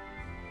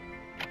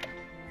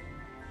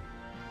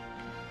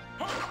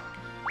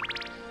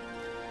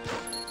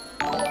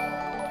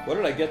 What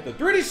did I get? The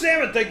 3D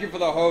Salmon, thank you for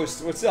the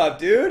host. What's up,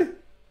 dude?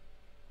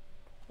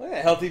 Look at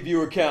that healthy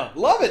viewer count.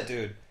 Love it,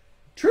 dude.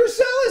 True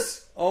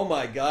Celis. Oh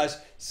my gosh.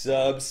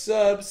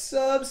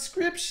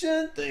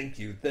 Subscription. Thank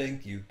you.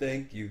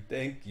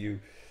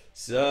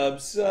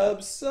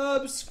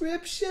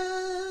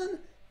 Subscription.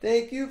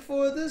 Thank you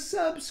for the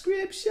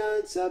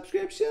subscription. Thank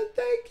you,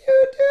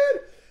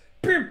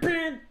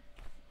 dude.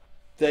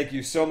 Thank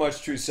you so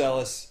much,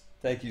 Trucellus.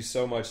 Thank you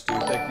so much,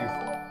 dude. Thank you.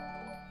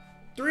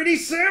 3D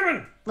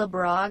Salmon.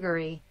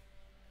 Labroggery.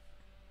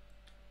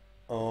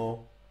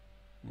 Oh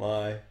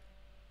my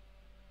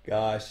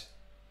gosh.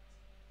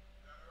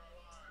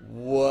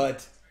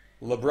 What?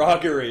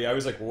 Labroggery. I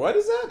was like, what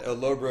is that? Oh,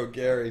 Lobro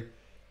Gary.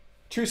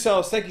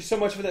 Trucellus, thank you so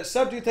much for that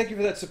sub, dude. Thank you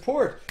for that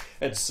support.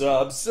 And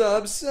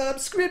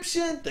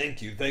subscription.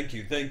 Thank you.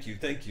 Subscription.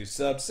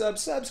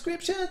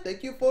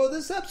 Thank you for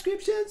the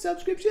subscription.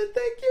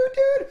 Thank you,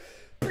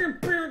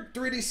 dude.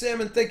 3D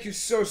Salmon, thank you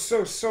so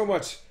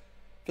much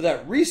for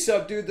that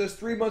resub, dude. Those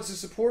 3 months of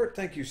support.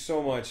 Thank you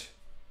so much.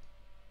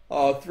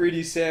 Oh,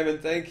 3D Salmon,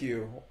 thank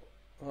you.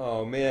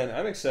 Oh, man,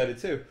 I'm excited,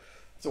 too.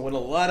 So I want a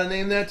lot of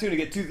name that, too, to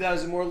get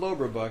 2,000 more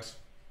Lobro bucks.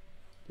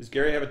 Does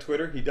Gary have a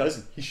Twitter? He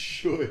doesn't. He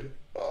should.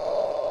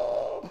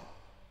 Oh.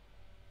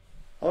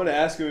 I want to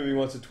ask him if he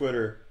wants a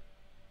Twitter.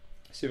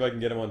 See if I can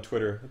get him on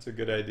Twitter. That's a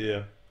good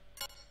idea.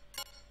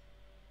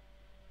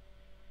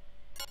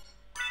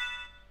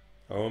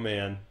 Oh,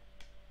 man.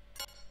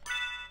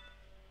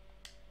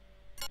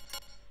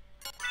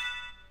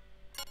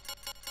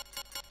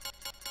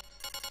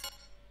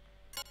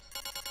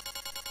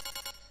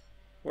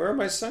 Where are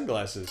my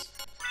sunglasses?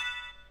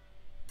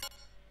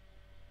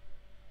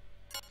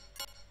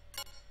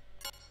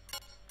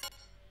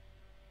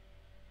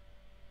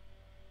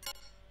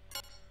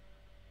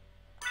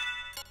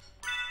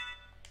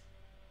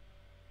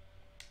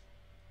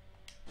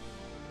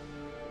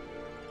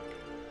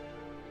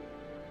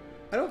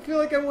 I don't feel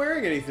like I'm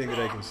wearing anything that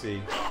I can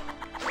see.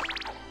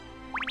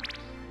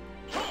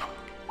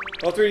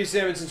 Well, 3D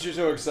Salmon, since you're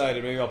so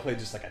excited, maybe I'll play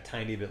just like a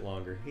tiny bit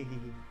longer.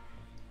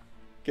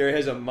 Gary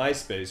has a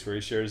MySpace where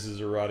he shares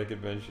his erotic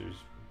adventures.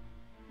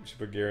 We should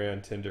put Gary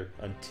on Tinder.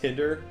 On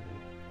Tinder?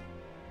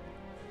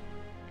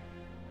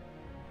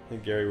 I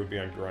think Gary would be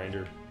on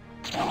Grindr.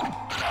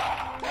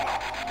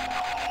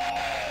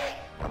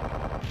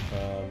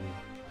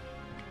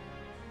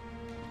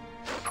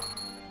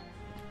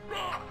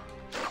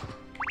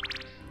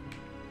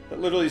 That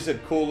literally said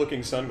cool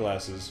looking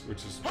sunglasses,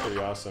 which is pretty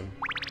awesome.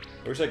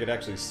 I wish I could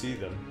actually see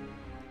them.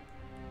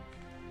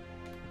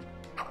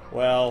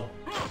 Well,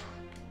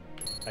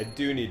 I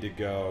do need to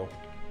go,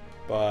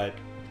 but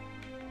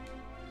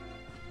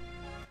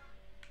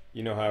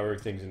you know how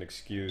everything's an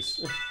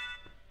excuse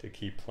to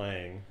keep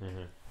playing.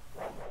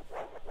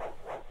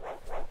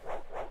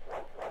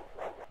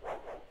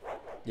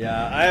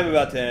 Yeah, I am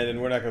about to end,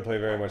 and we're not going to play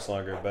very much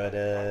longer, but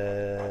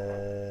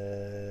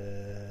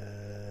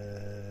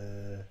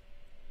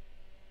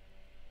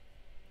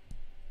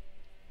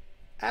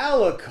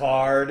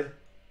Alucard.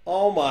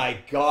 Oh my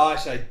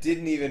gosh, I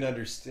didn't even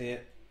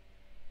understand.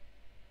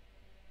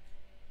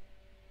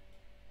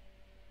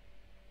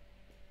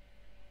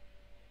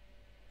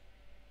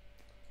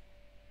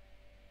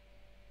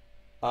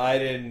 I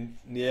didn't.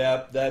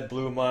 Yep, that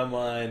blew my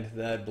mind.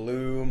 That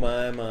blew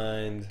my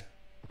mind.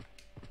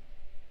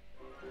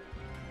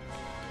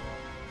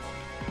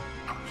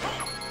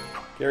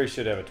 Gary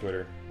should have a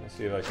Twitter. Let's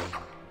see if I can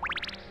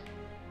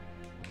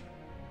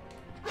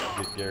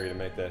get Gary to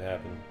make that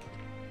happen.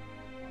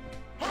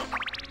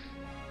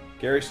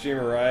 Gary stream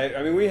a riot.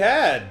 I mean, we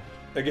had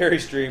a Gary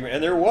stream,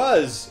 and there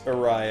was a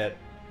riot.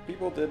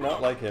 People did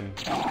not like him.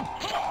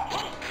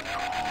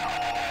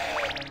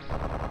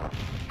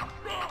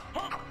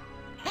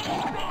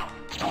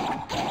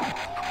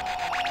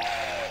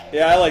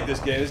 Yeah, I like this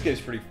game. This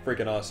game's pretty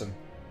freaking awesome.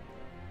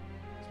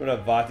 Let's gonna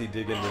have Vati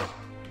dig into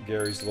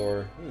Gary's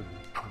lore.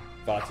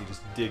 Vati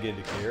just dig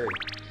into Gary.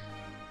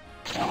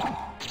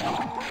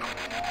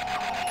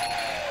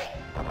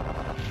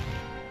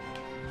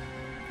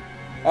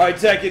 Alright,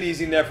 take it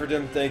easy,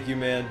 Nepherdum. Thank you,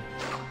 man.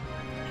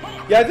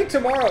 Yeah, I think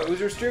tomorrow,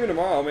 we're streaming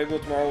tomorrow. Maybe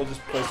tomorrow we'll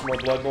just play some more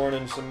Bloodborne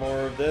and some more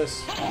of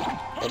this.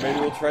 Or maybe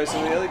we'll try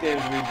some of the other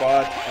games we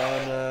bought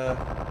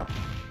on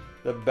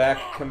the back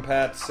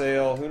compat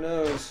sale. Who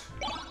knows?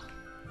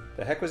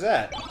 The heck was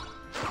that?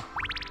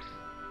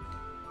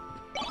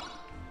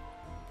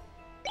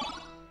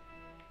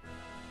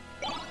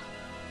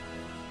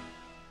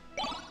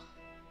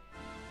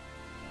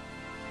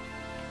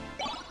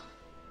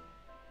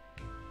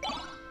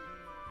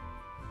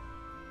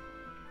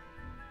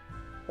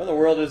 What in the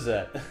world is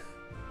that?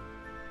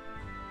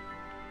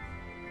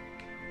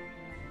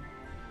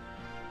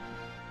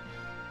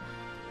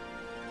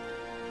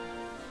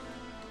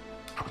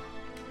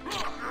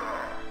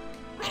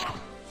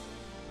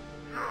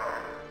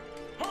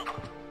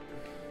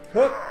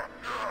 Hook.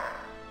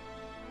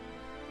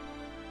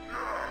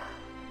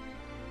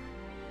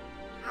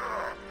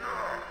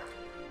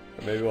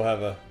 Maybe we'll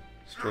have a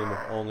stream with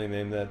only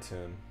name that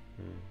tune.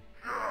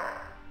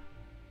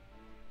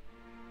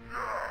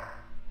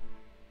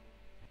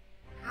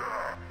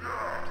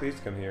 Please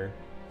come here.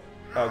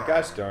 Oh,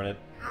 gosh darn it.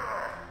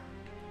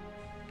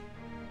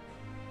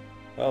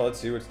 Oh, let's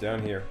see what's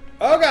down here.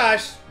 Oh,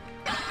 gosh!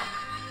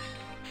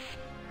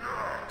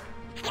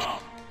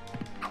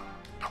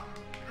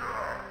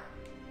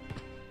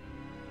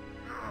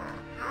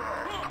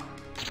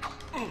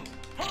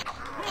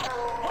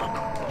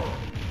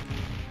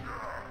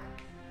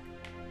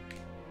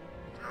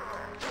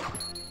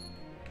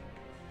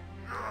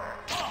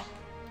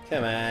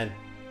 Come on.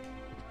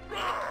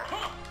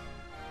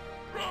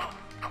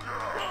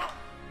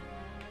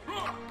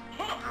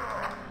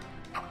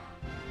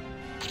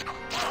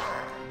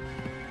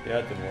 Yeah,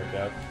 it didn't work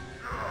out.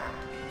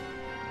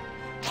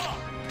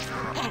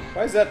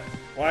 Why is that?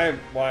 Why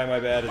am I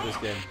bad at this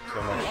game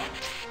so much?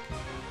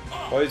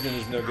 Poison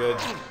is no good.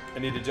 I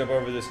need to jump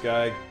over this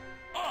guy.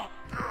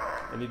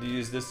 I need to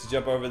use this to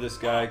jump over this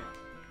guy.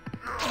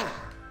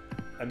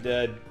 I'm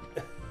dead.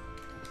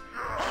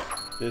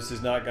 This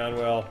has not gone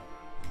well.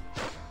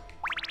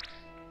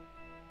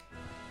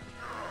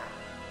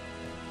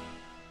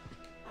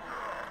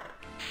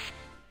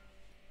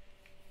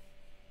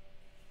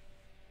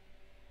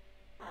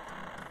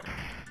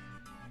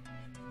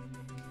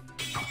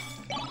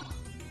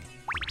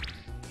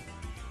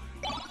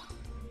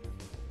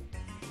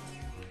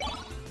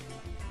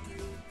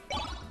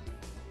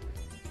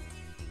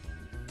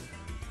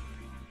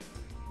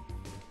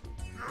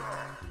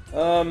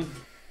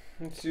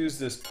 Let's use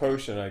this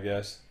potion, I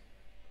guess.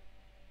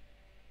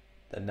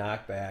 The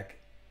knockback.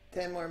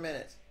 10 more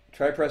minutes.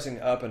 Try pressing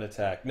up and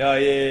attack. No,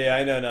 yeah,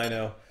 I know.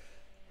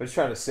 I'm just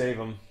trying to save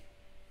him.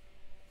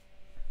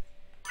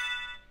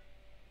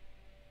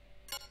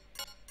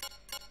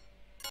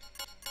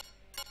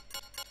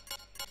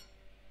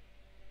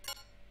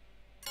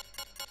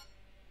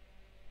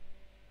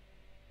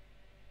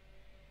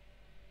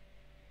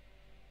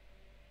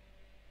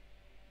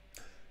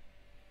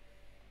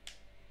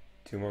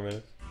 Two more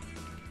minutes.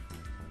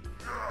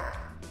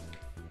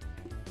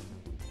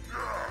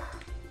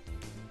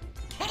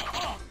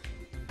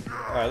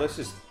 Alright, let's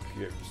just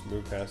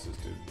move past this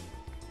dude.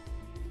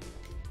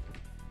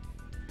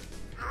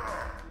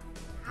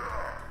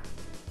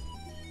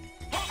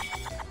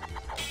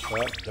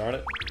 Oh, darn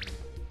it.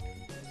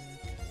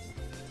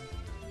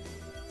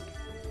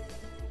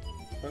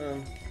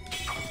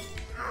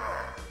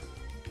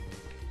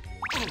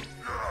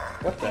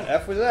 What the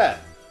F was that?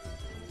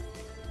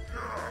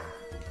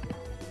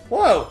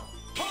 Whoa!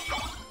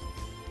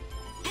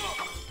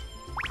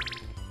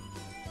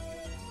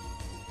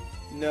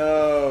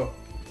 No.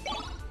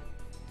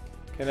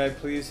 Can I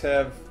please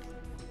have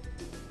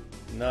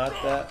not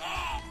that?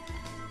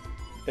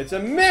 It's a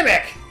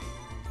mimic!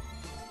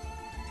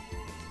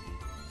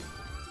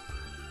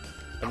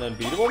 An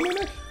unbeatable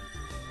mimic?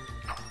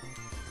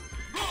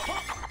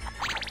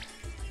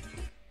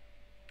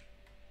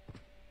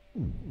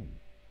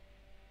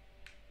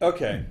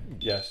 Okay.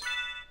 Yes.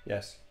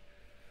 Yes.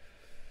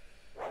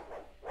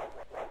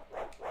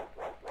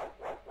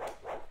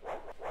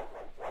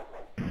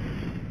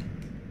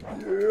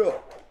 Yeah.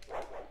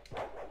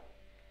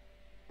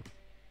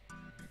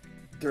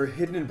 There are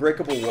hidden and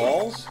breakable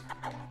walls?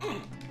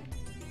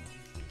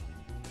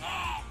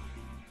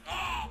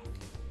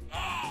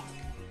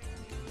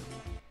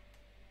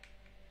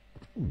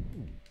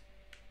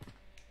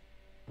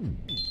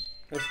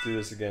 Let's do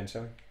this again,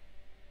 shall we?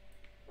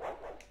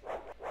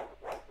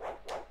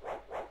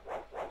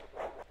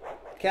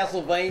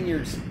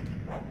 Castlevania's.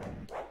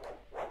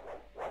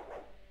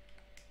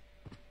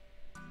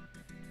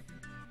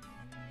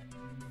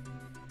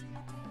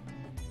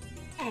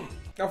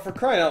 Oh, for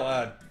crying out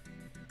loud.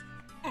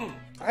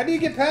 How do you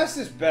get past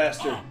this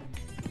bastard?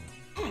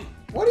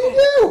 What do you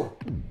do?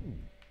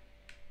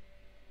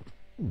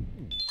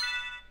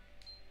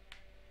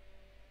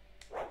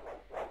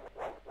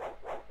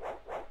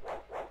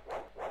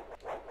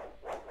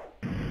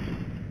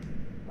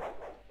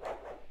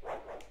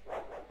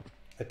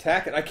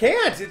 Attack it. I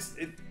can't! It...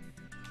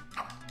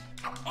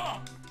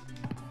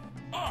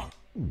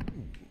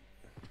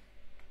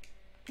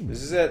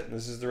 This is it.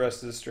 This is the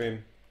rest of the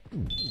stream.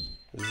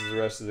 This is the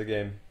rest of the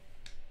game.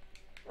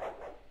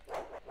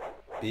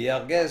 Be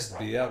our guest,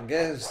 be our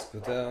guest.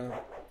 But,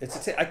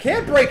 it's I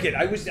can't break it.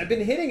 I've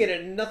been hitting it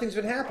and nothing's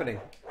been happening.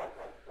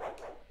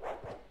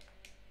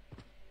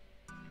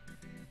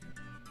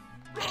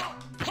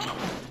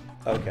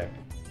 Okay.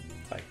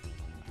 Fine.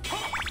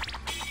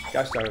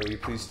 Gosh darn it, will you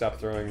please stop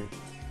throwing?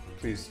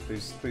 Please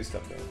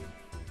stop throwing.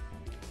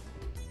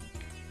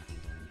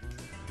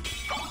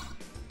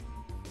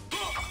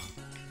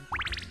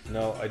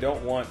 No, I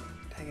don't want...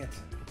 Dang it.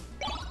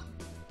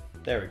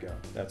 There we go.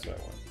 That's what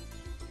I want.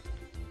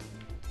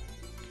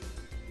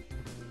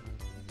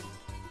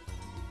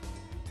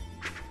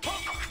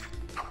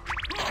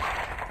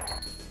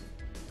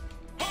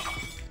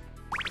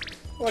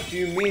 What do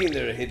you mean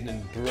there are hidden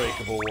and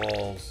breakable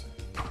walls?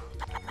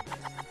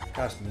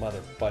 Gosh,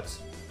 mother butts.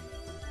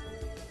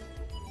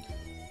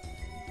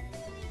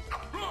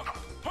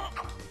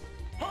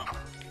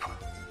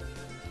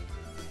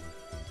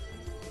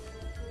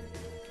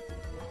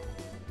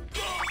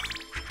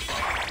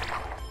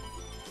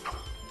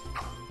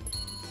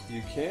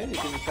 You can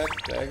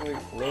attack diagonally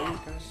below.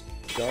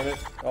 Gosh darn it.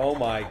 Oh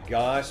my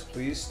gosh,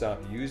 please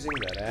stop using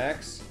that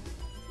axe.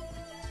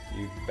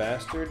 You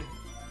bastard.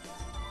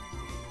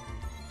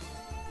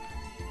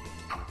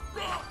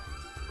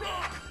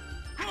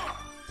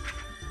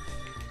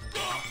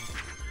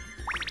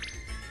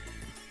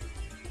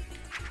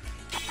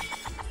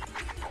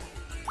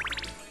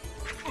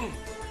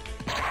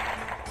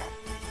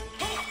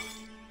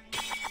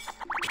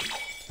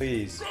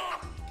 Please.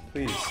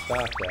 Please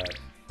stop that.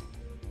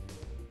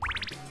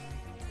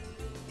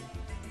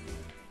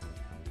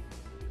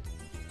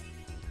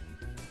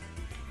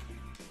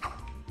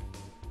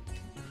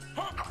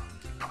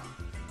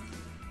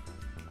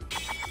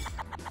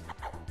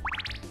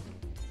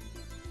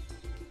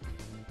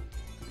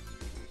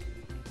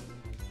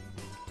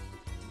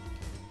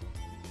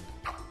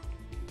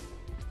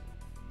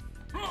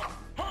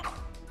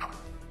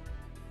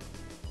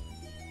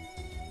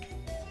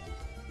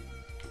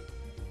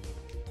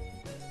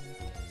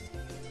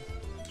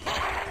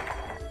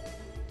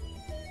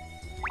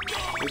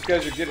 These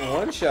guys are getting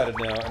one-shotted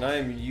now, and I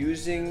am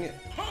using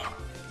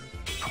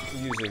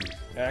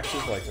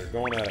axes like they're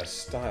going out of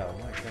style.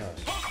 My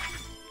gosh.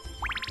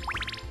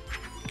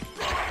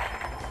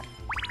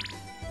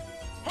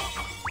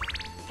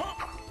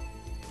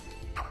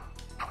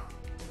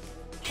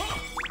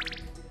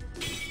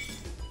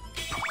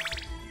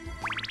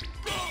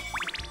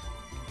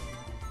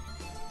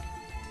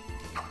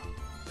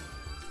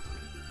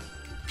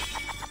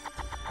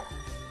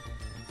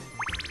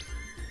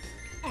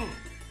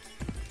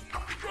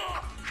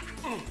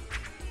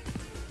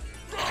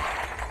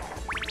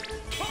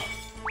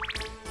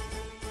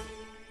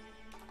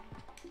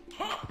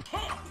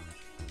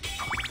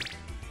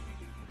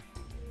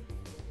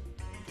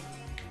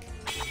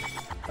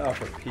 Oh,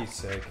 for Pete's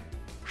sake.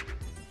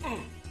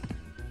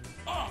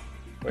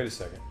 Wait a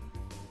second.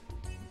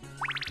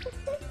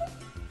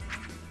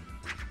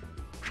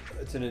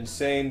 It's an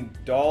insane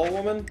doll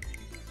woman?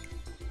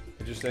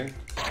 Interesting.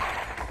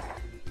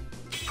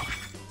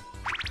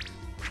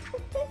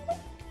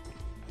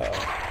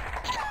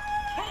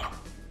 Uh-oh.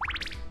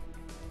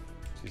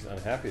 She's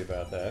unhappy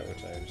about that,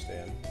 which I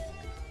understand.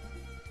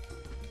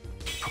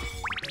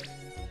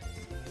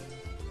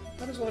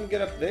 How does one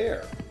get up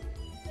there?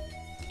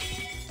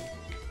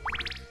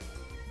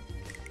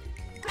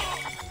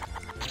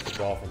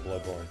 Ball from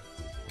Bloodborne.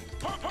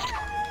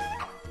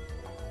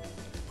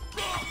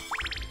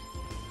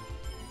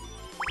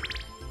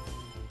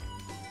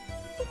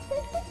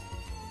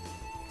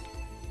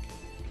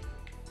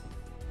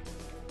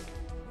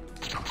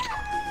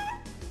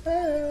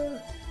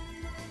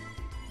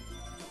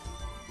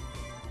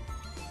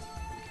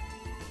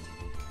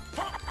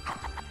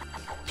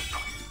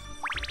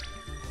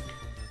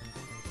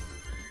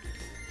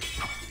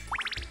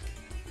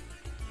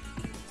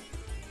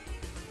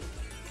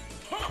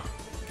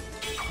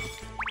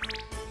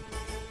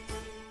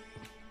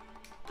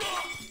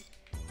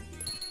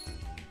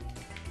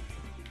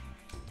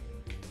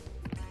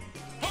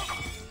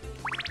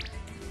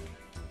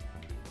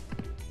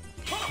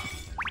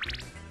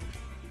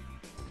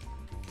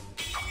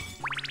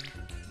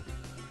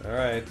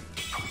 Alright.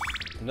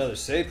 Another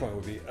save point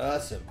would be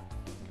awesome.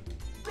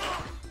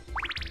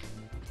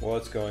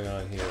 What's going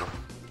on here?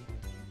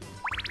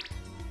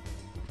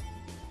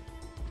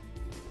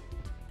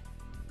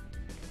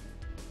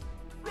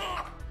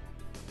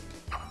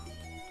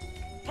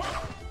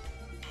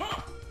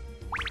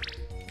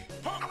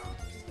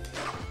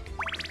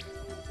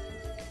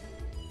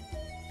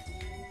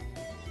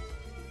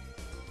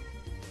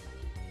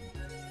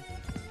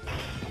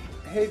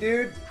 Hey,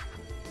 dude.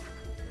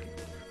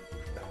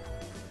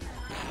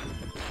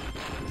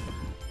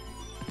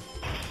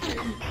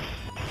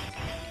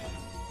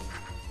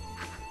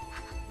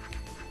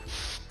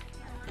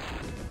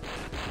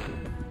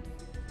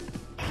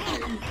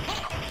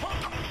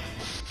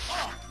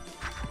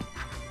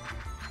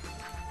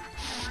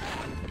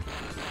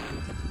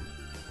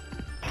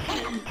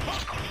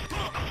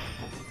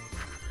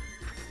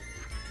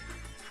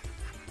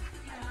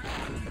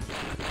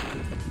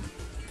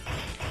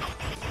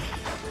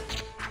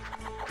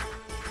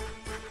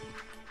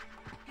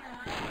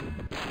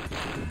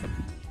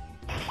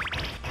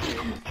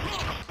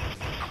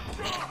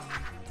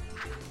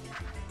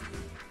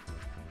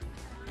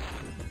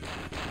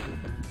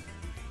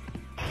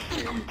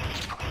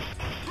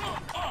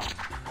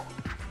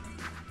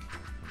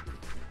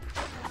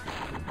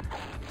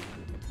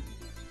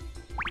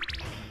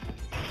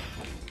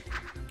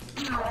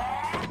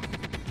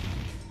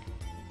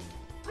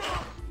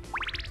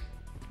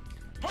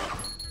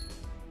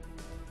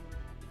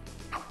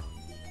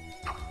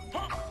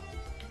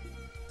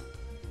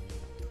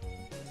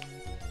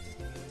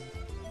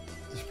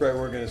 The sprite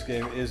work in this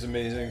game is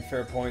amazing.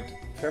 Fair point.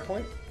 Fair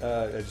point?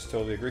 I just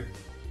totally agree.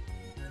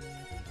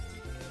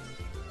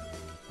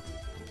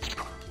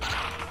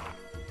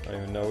 I don't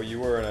even know what you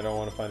were, and I don't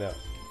want to find out.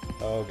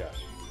 Oh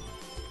gosh.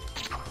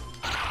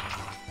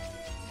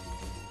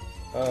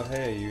 Oh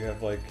hey, you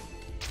have like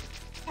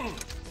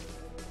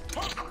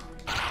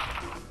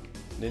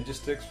ninja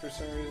sticks for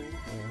some reason?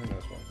 Oh, who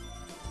knows why.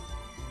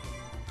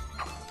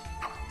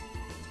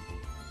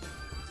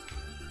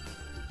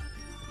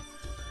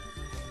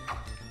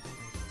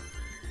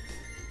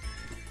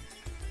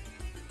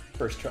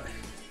 First try.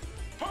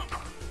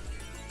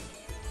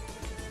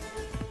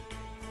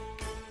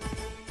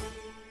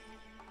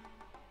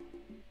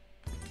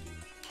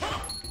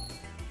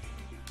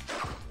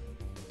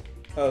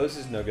 Oh, this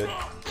is no good.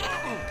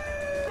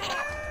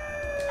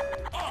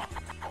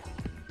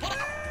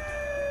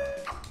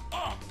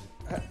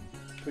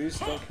 Please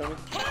don't kill me.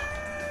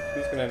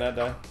 Please can I not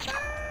die?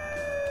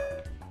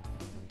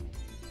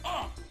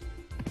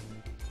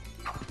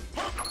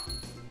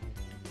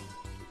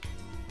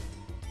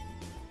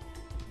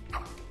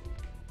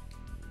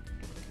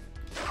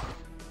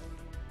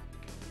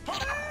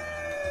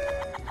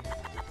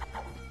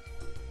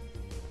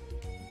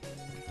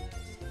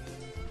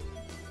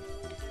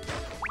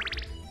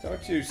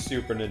 Don't you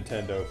Super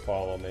Nintendo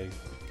follow me.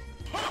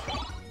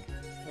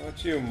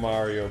 Don't you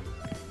Mario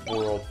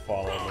World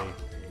follow me.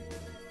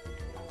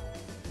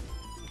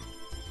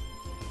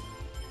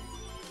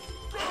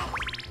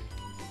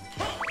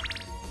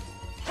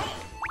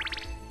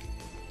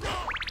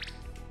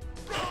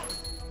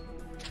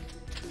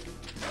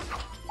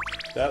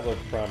 That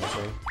looked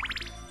promising.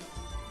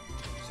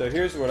 So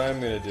here's what I'm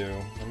gonna do.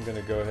 I'm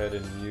gonna go ahead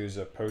and use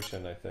a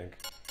potion, I think.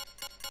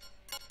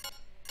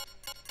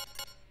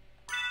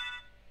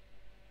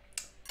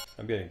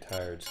 I'm getting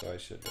tired, so I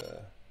should,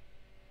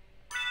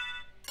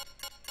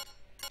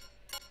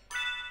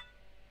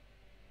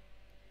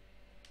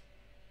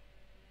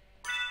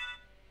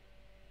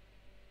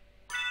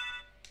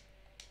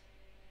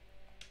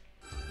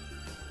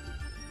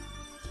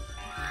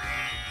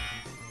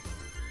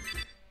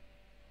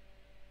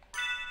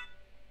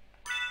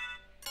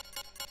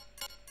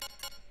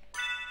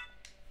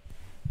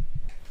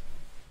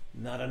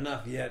 Not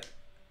enough yet.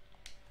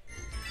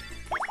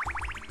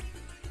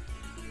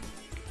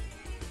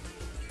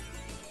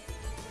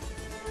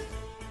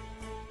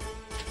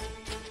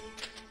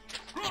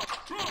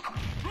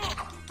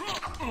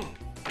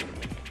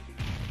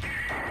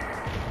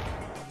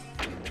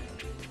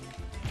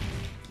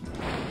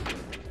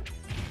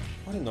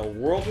 What in the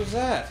world was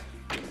that?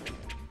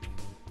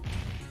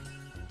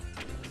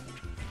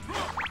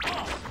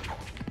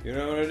 You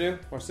know what I do?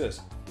 Watch this.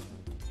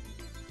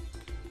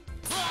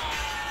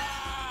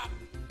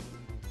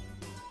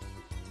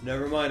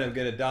 Never mind, I'm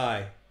gonna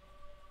die.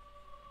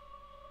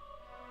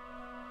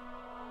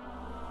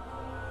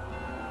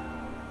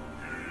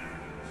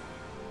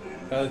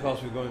 Highly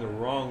possibly going the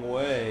wrong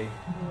way.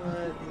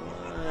 What?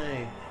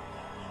 Why?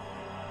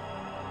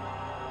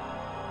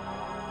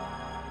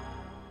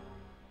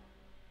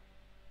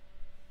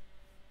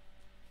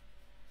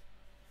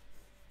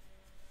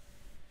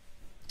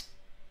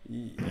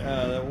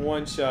 Yeah, that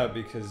one shot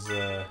because,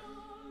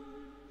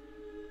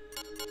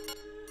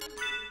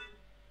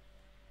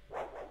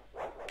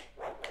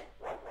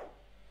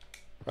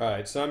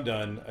 Alright, so I'm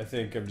done. I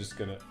think I'm just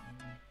gonna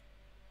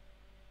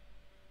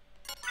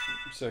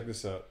check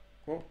this out.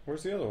 Well,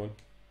 where's the other one?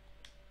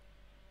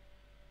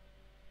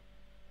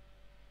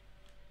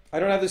 I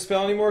don't have the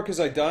spell anymore because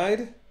I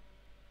died?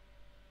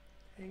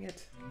 Dang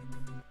it.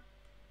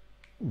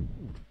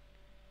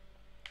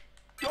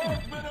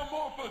 Dark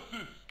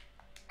Metamorphosis!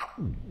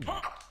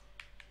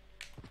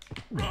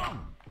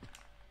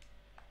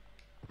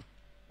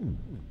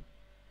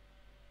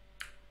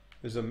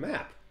 There's a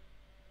map.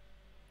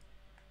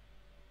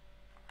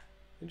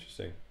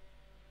 Interesting.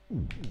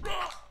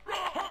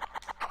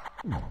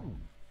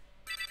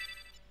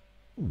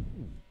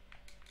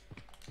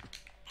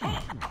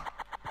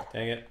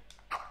 Dang it.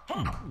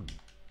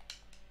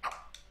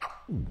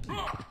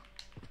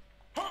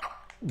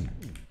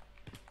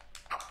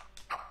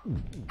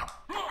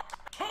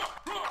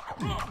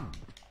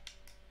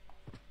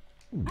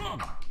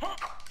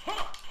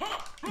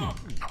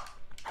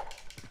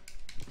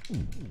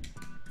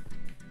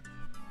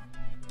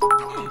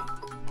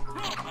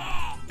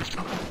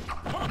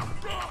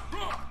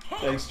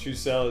 Thanks,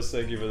 Trusalis.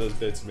 Thank you for those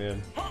bits,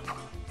 man.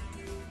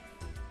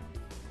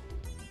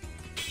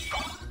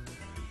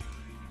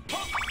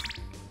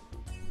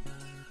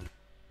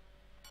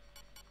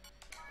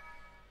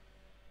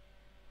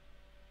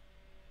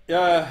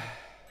 Yeah.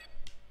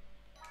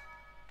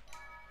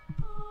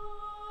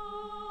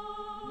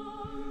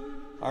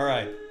 All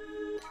right.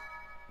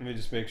 Let me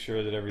just make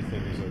sure that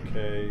everything is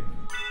okay.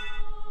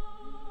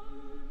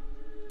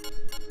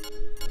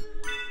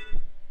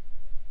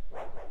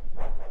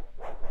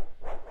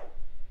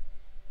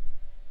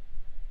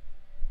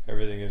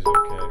 Everything is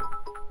okay.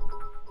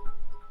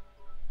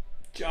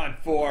 John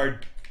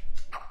Ford.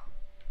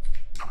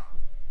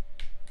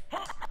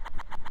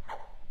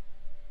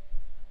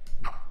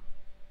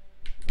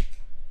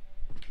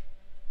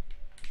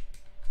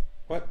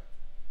 What?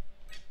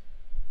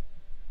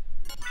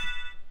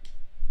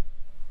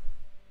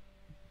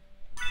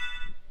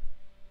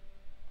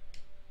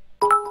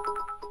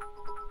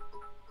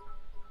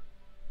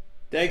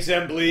 Thanks,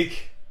 M.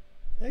 Bleak.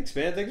 Thanks,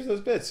 man. Thanks for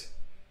those bits.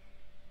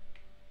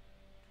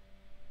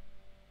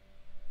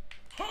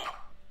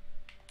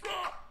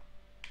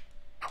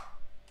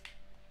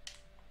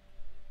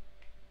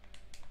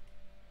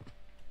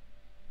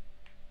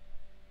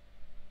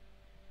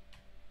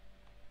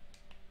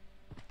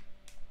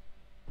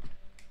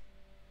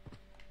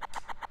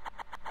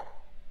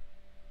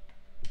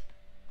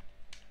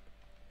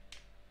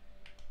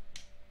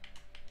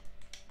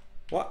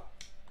 What?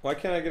 Why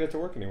can't I get it to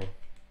work anymore?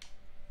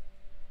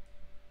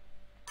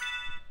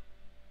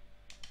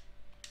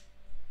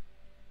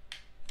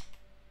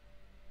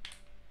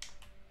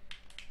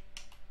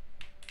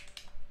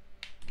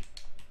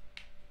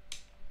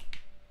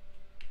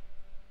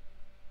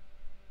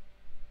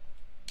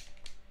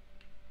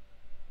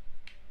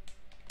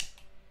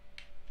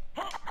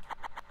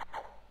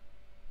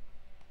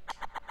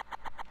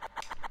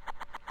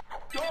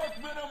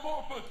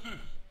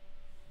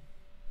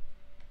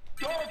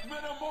 Dark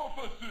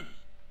metamorphosis.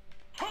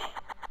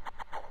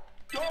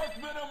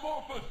 Dark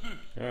metamorphosis.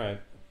 All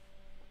right.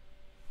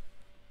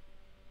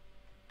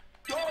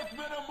 Dark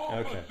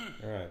metamorphosis. Okay.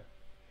 All right.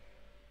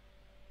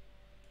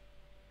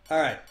 All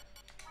right.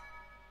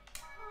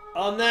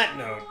 On that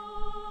note,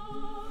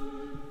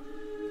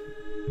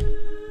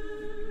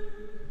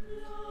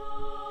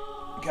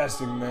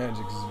 casting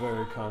magic is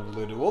very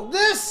convoluted. Well,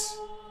 this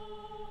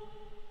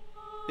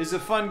is a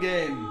fun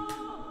game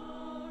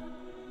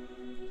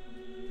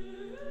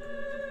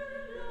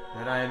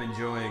that I am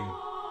enjoying.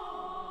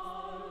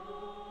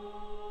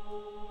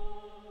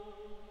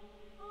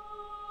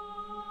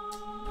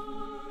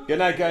 Good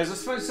night, guys.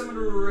 Let's find someone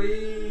to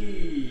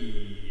raid.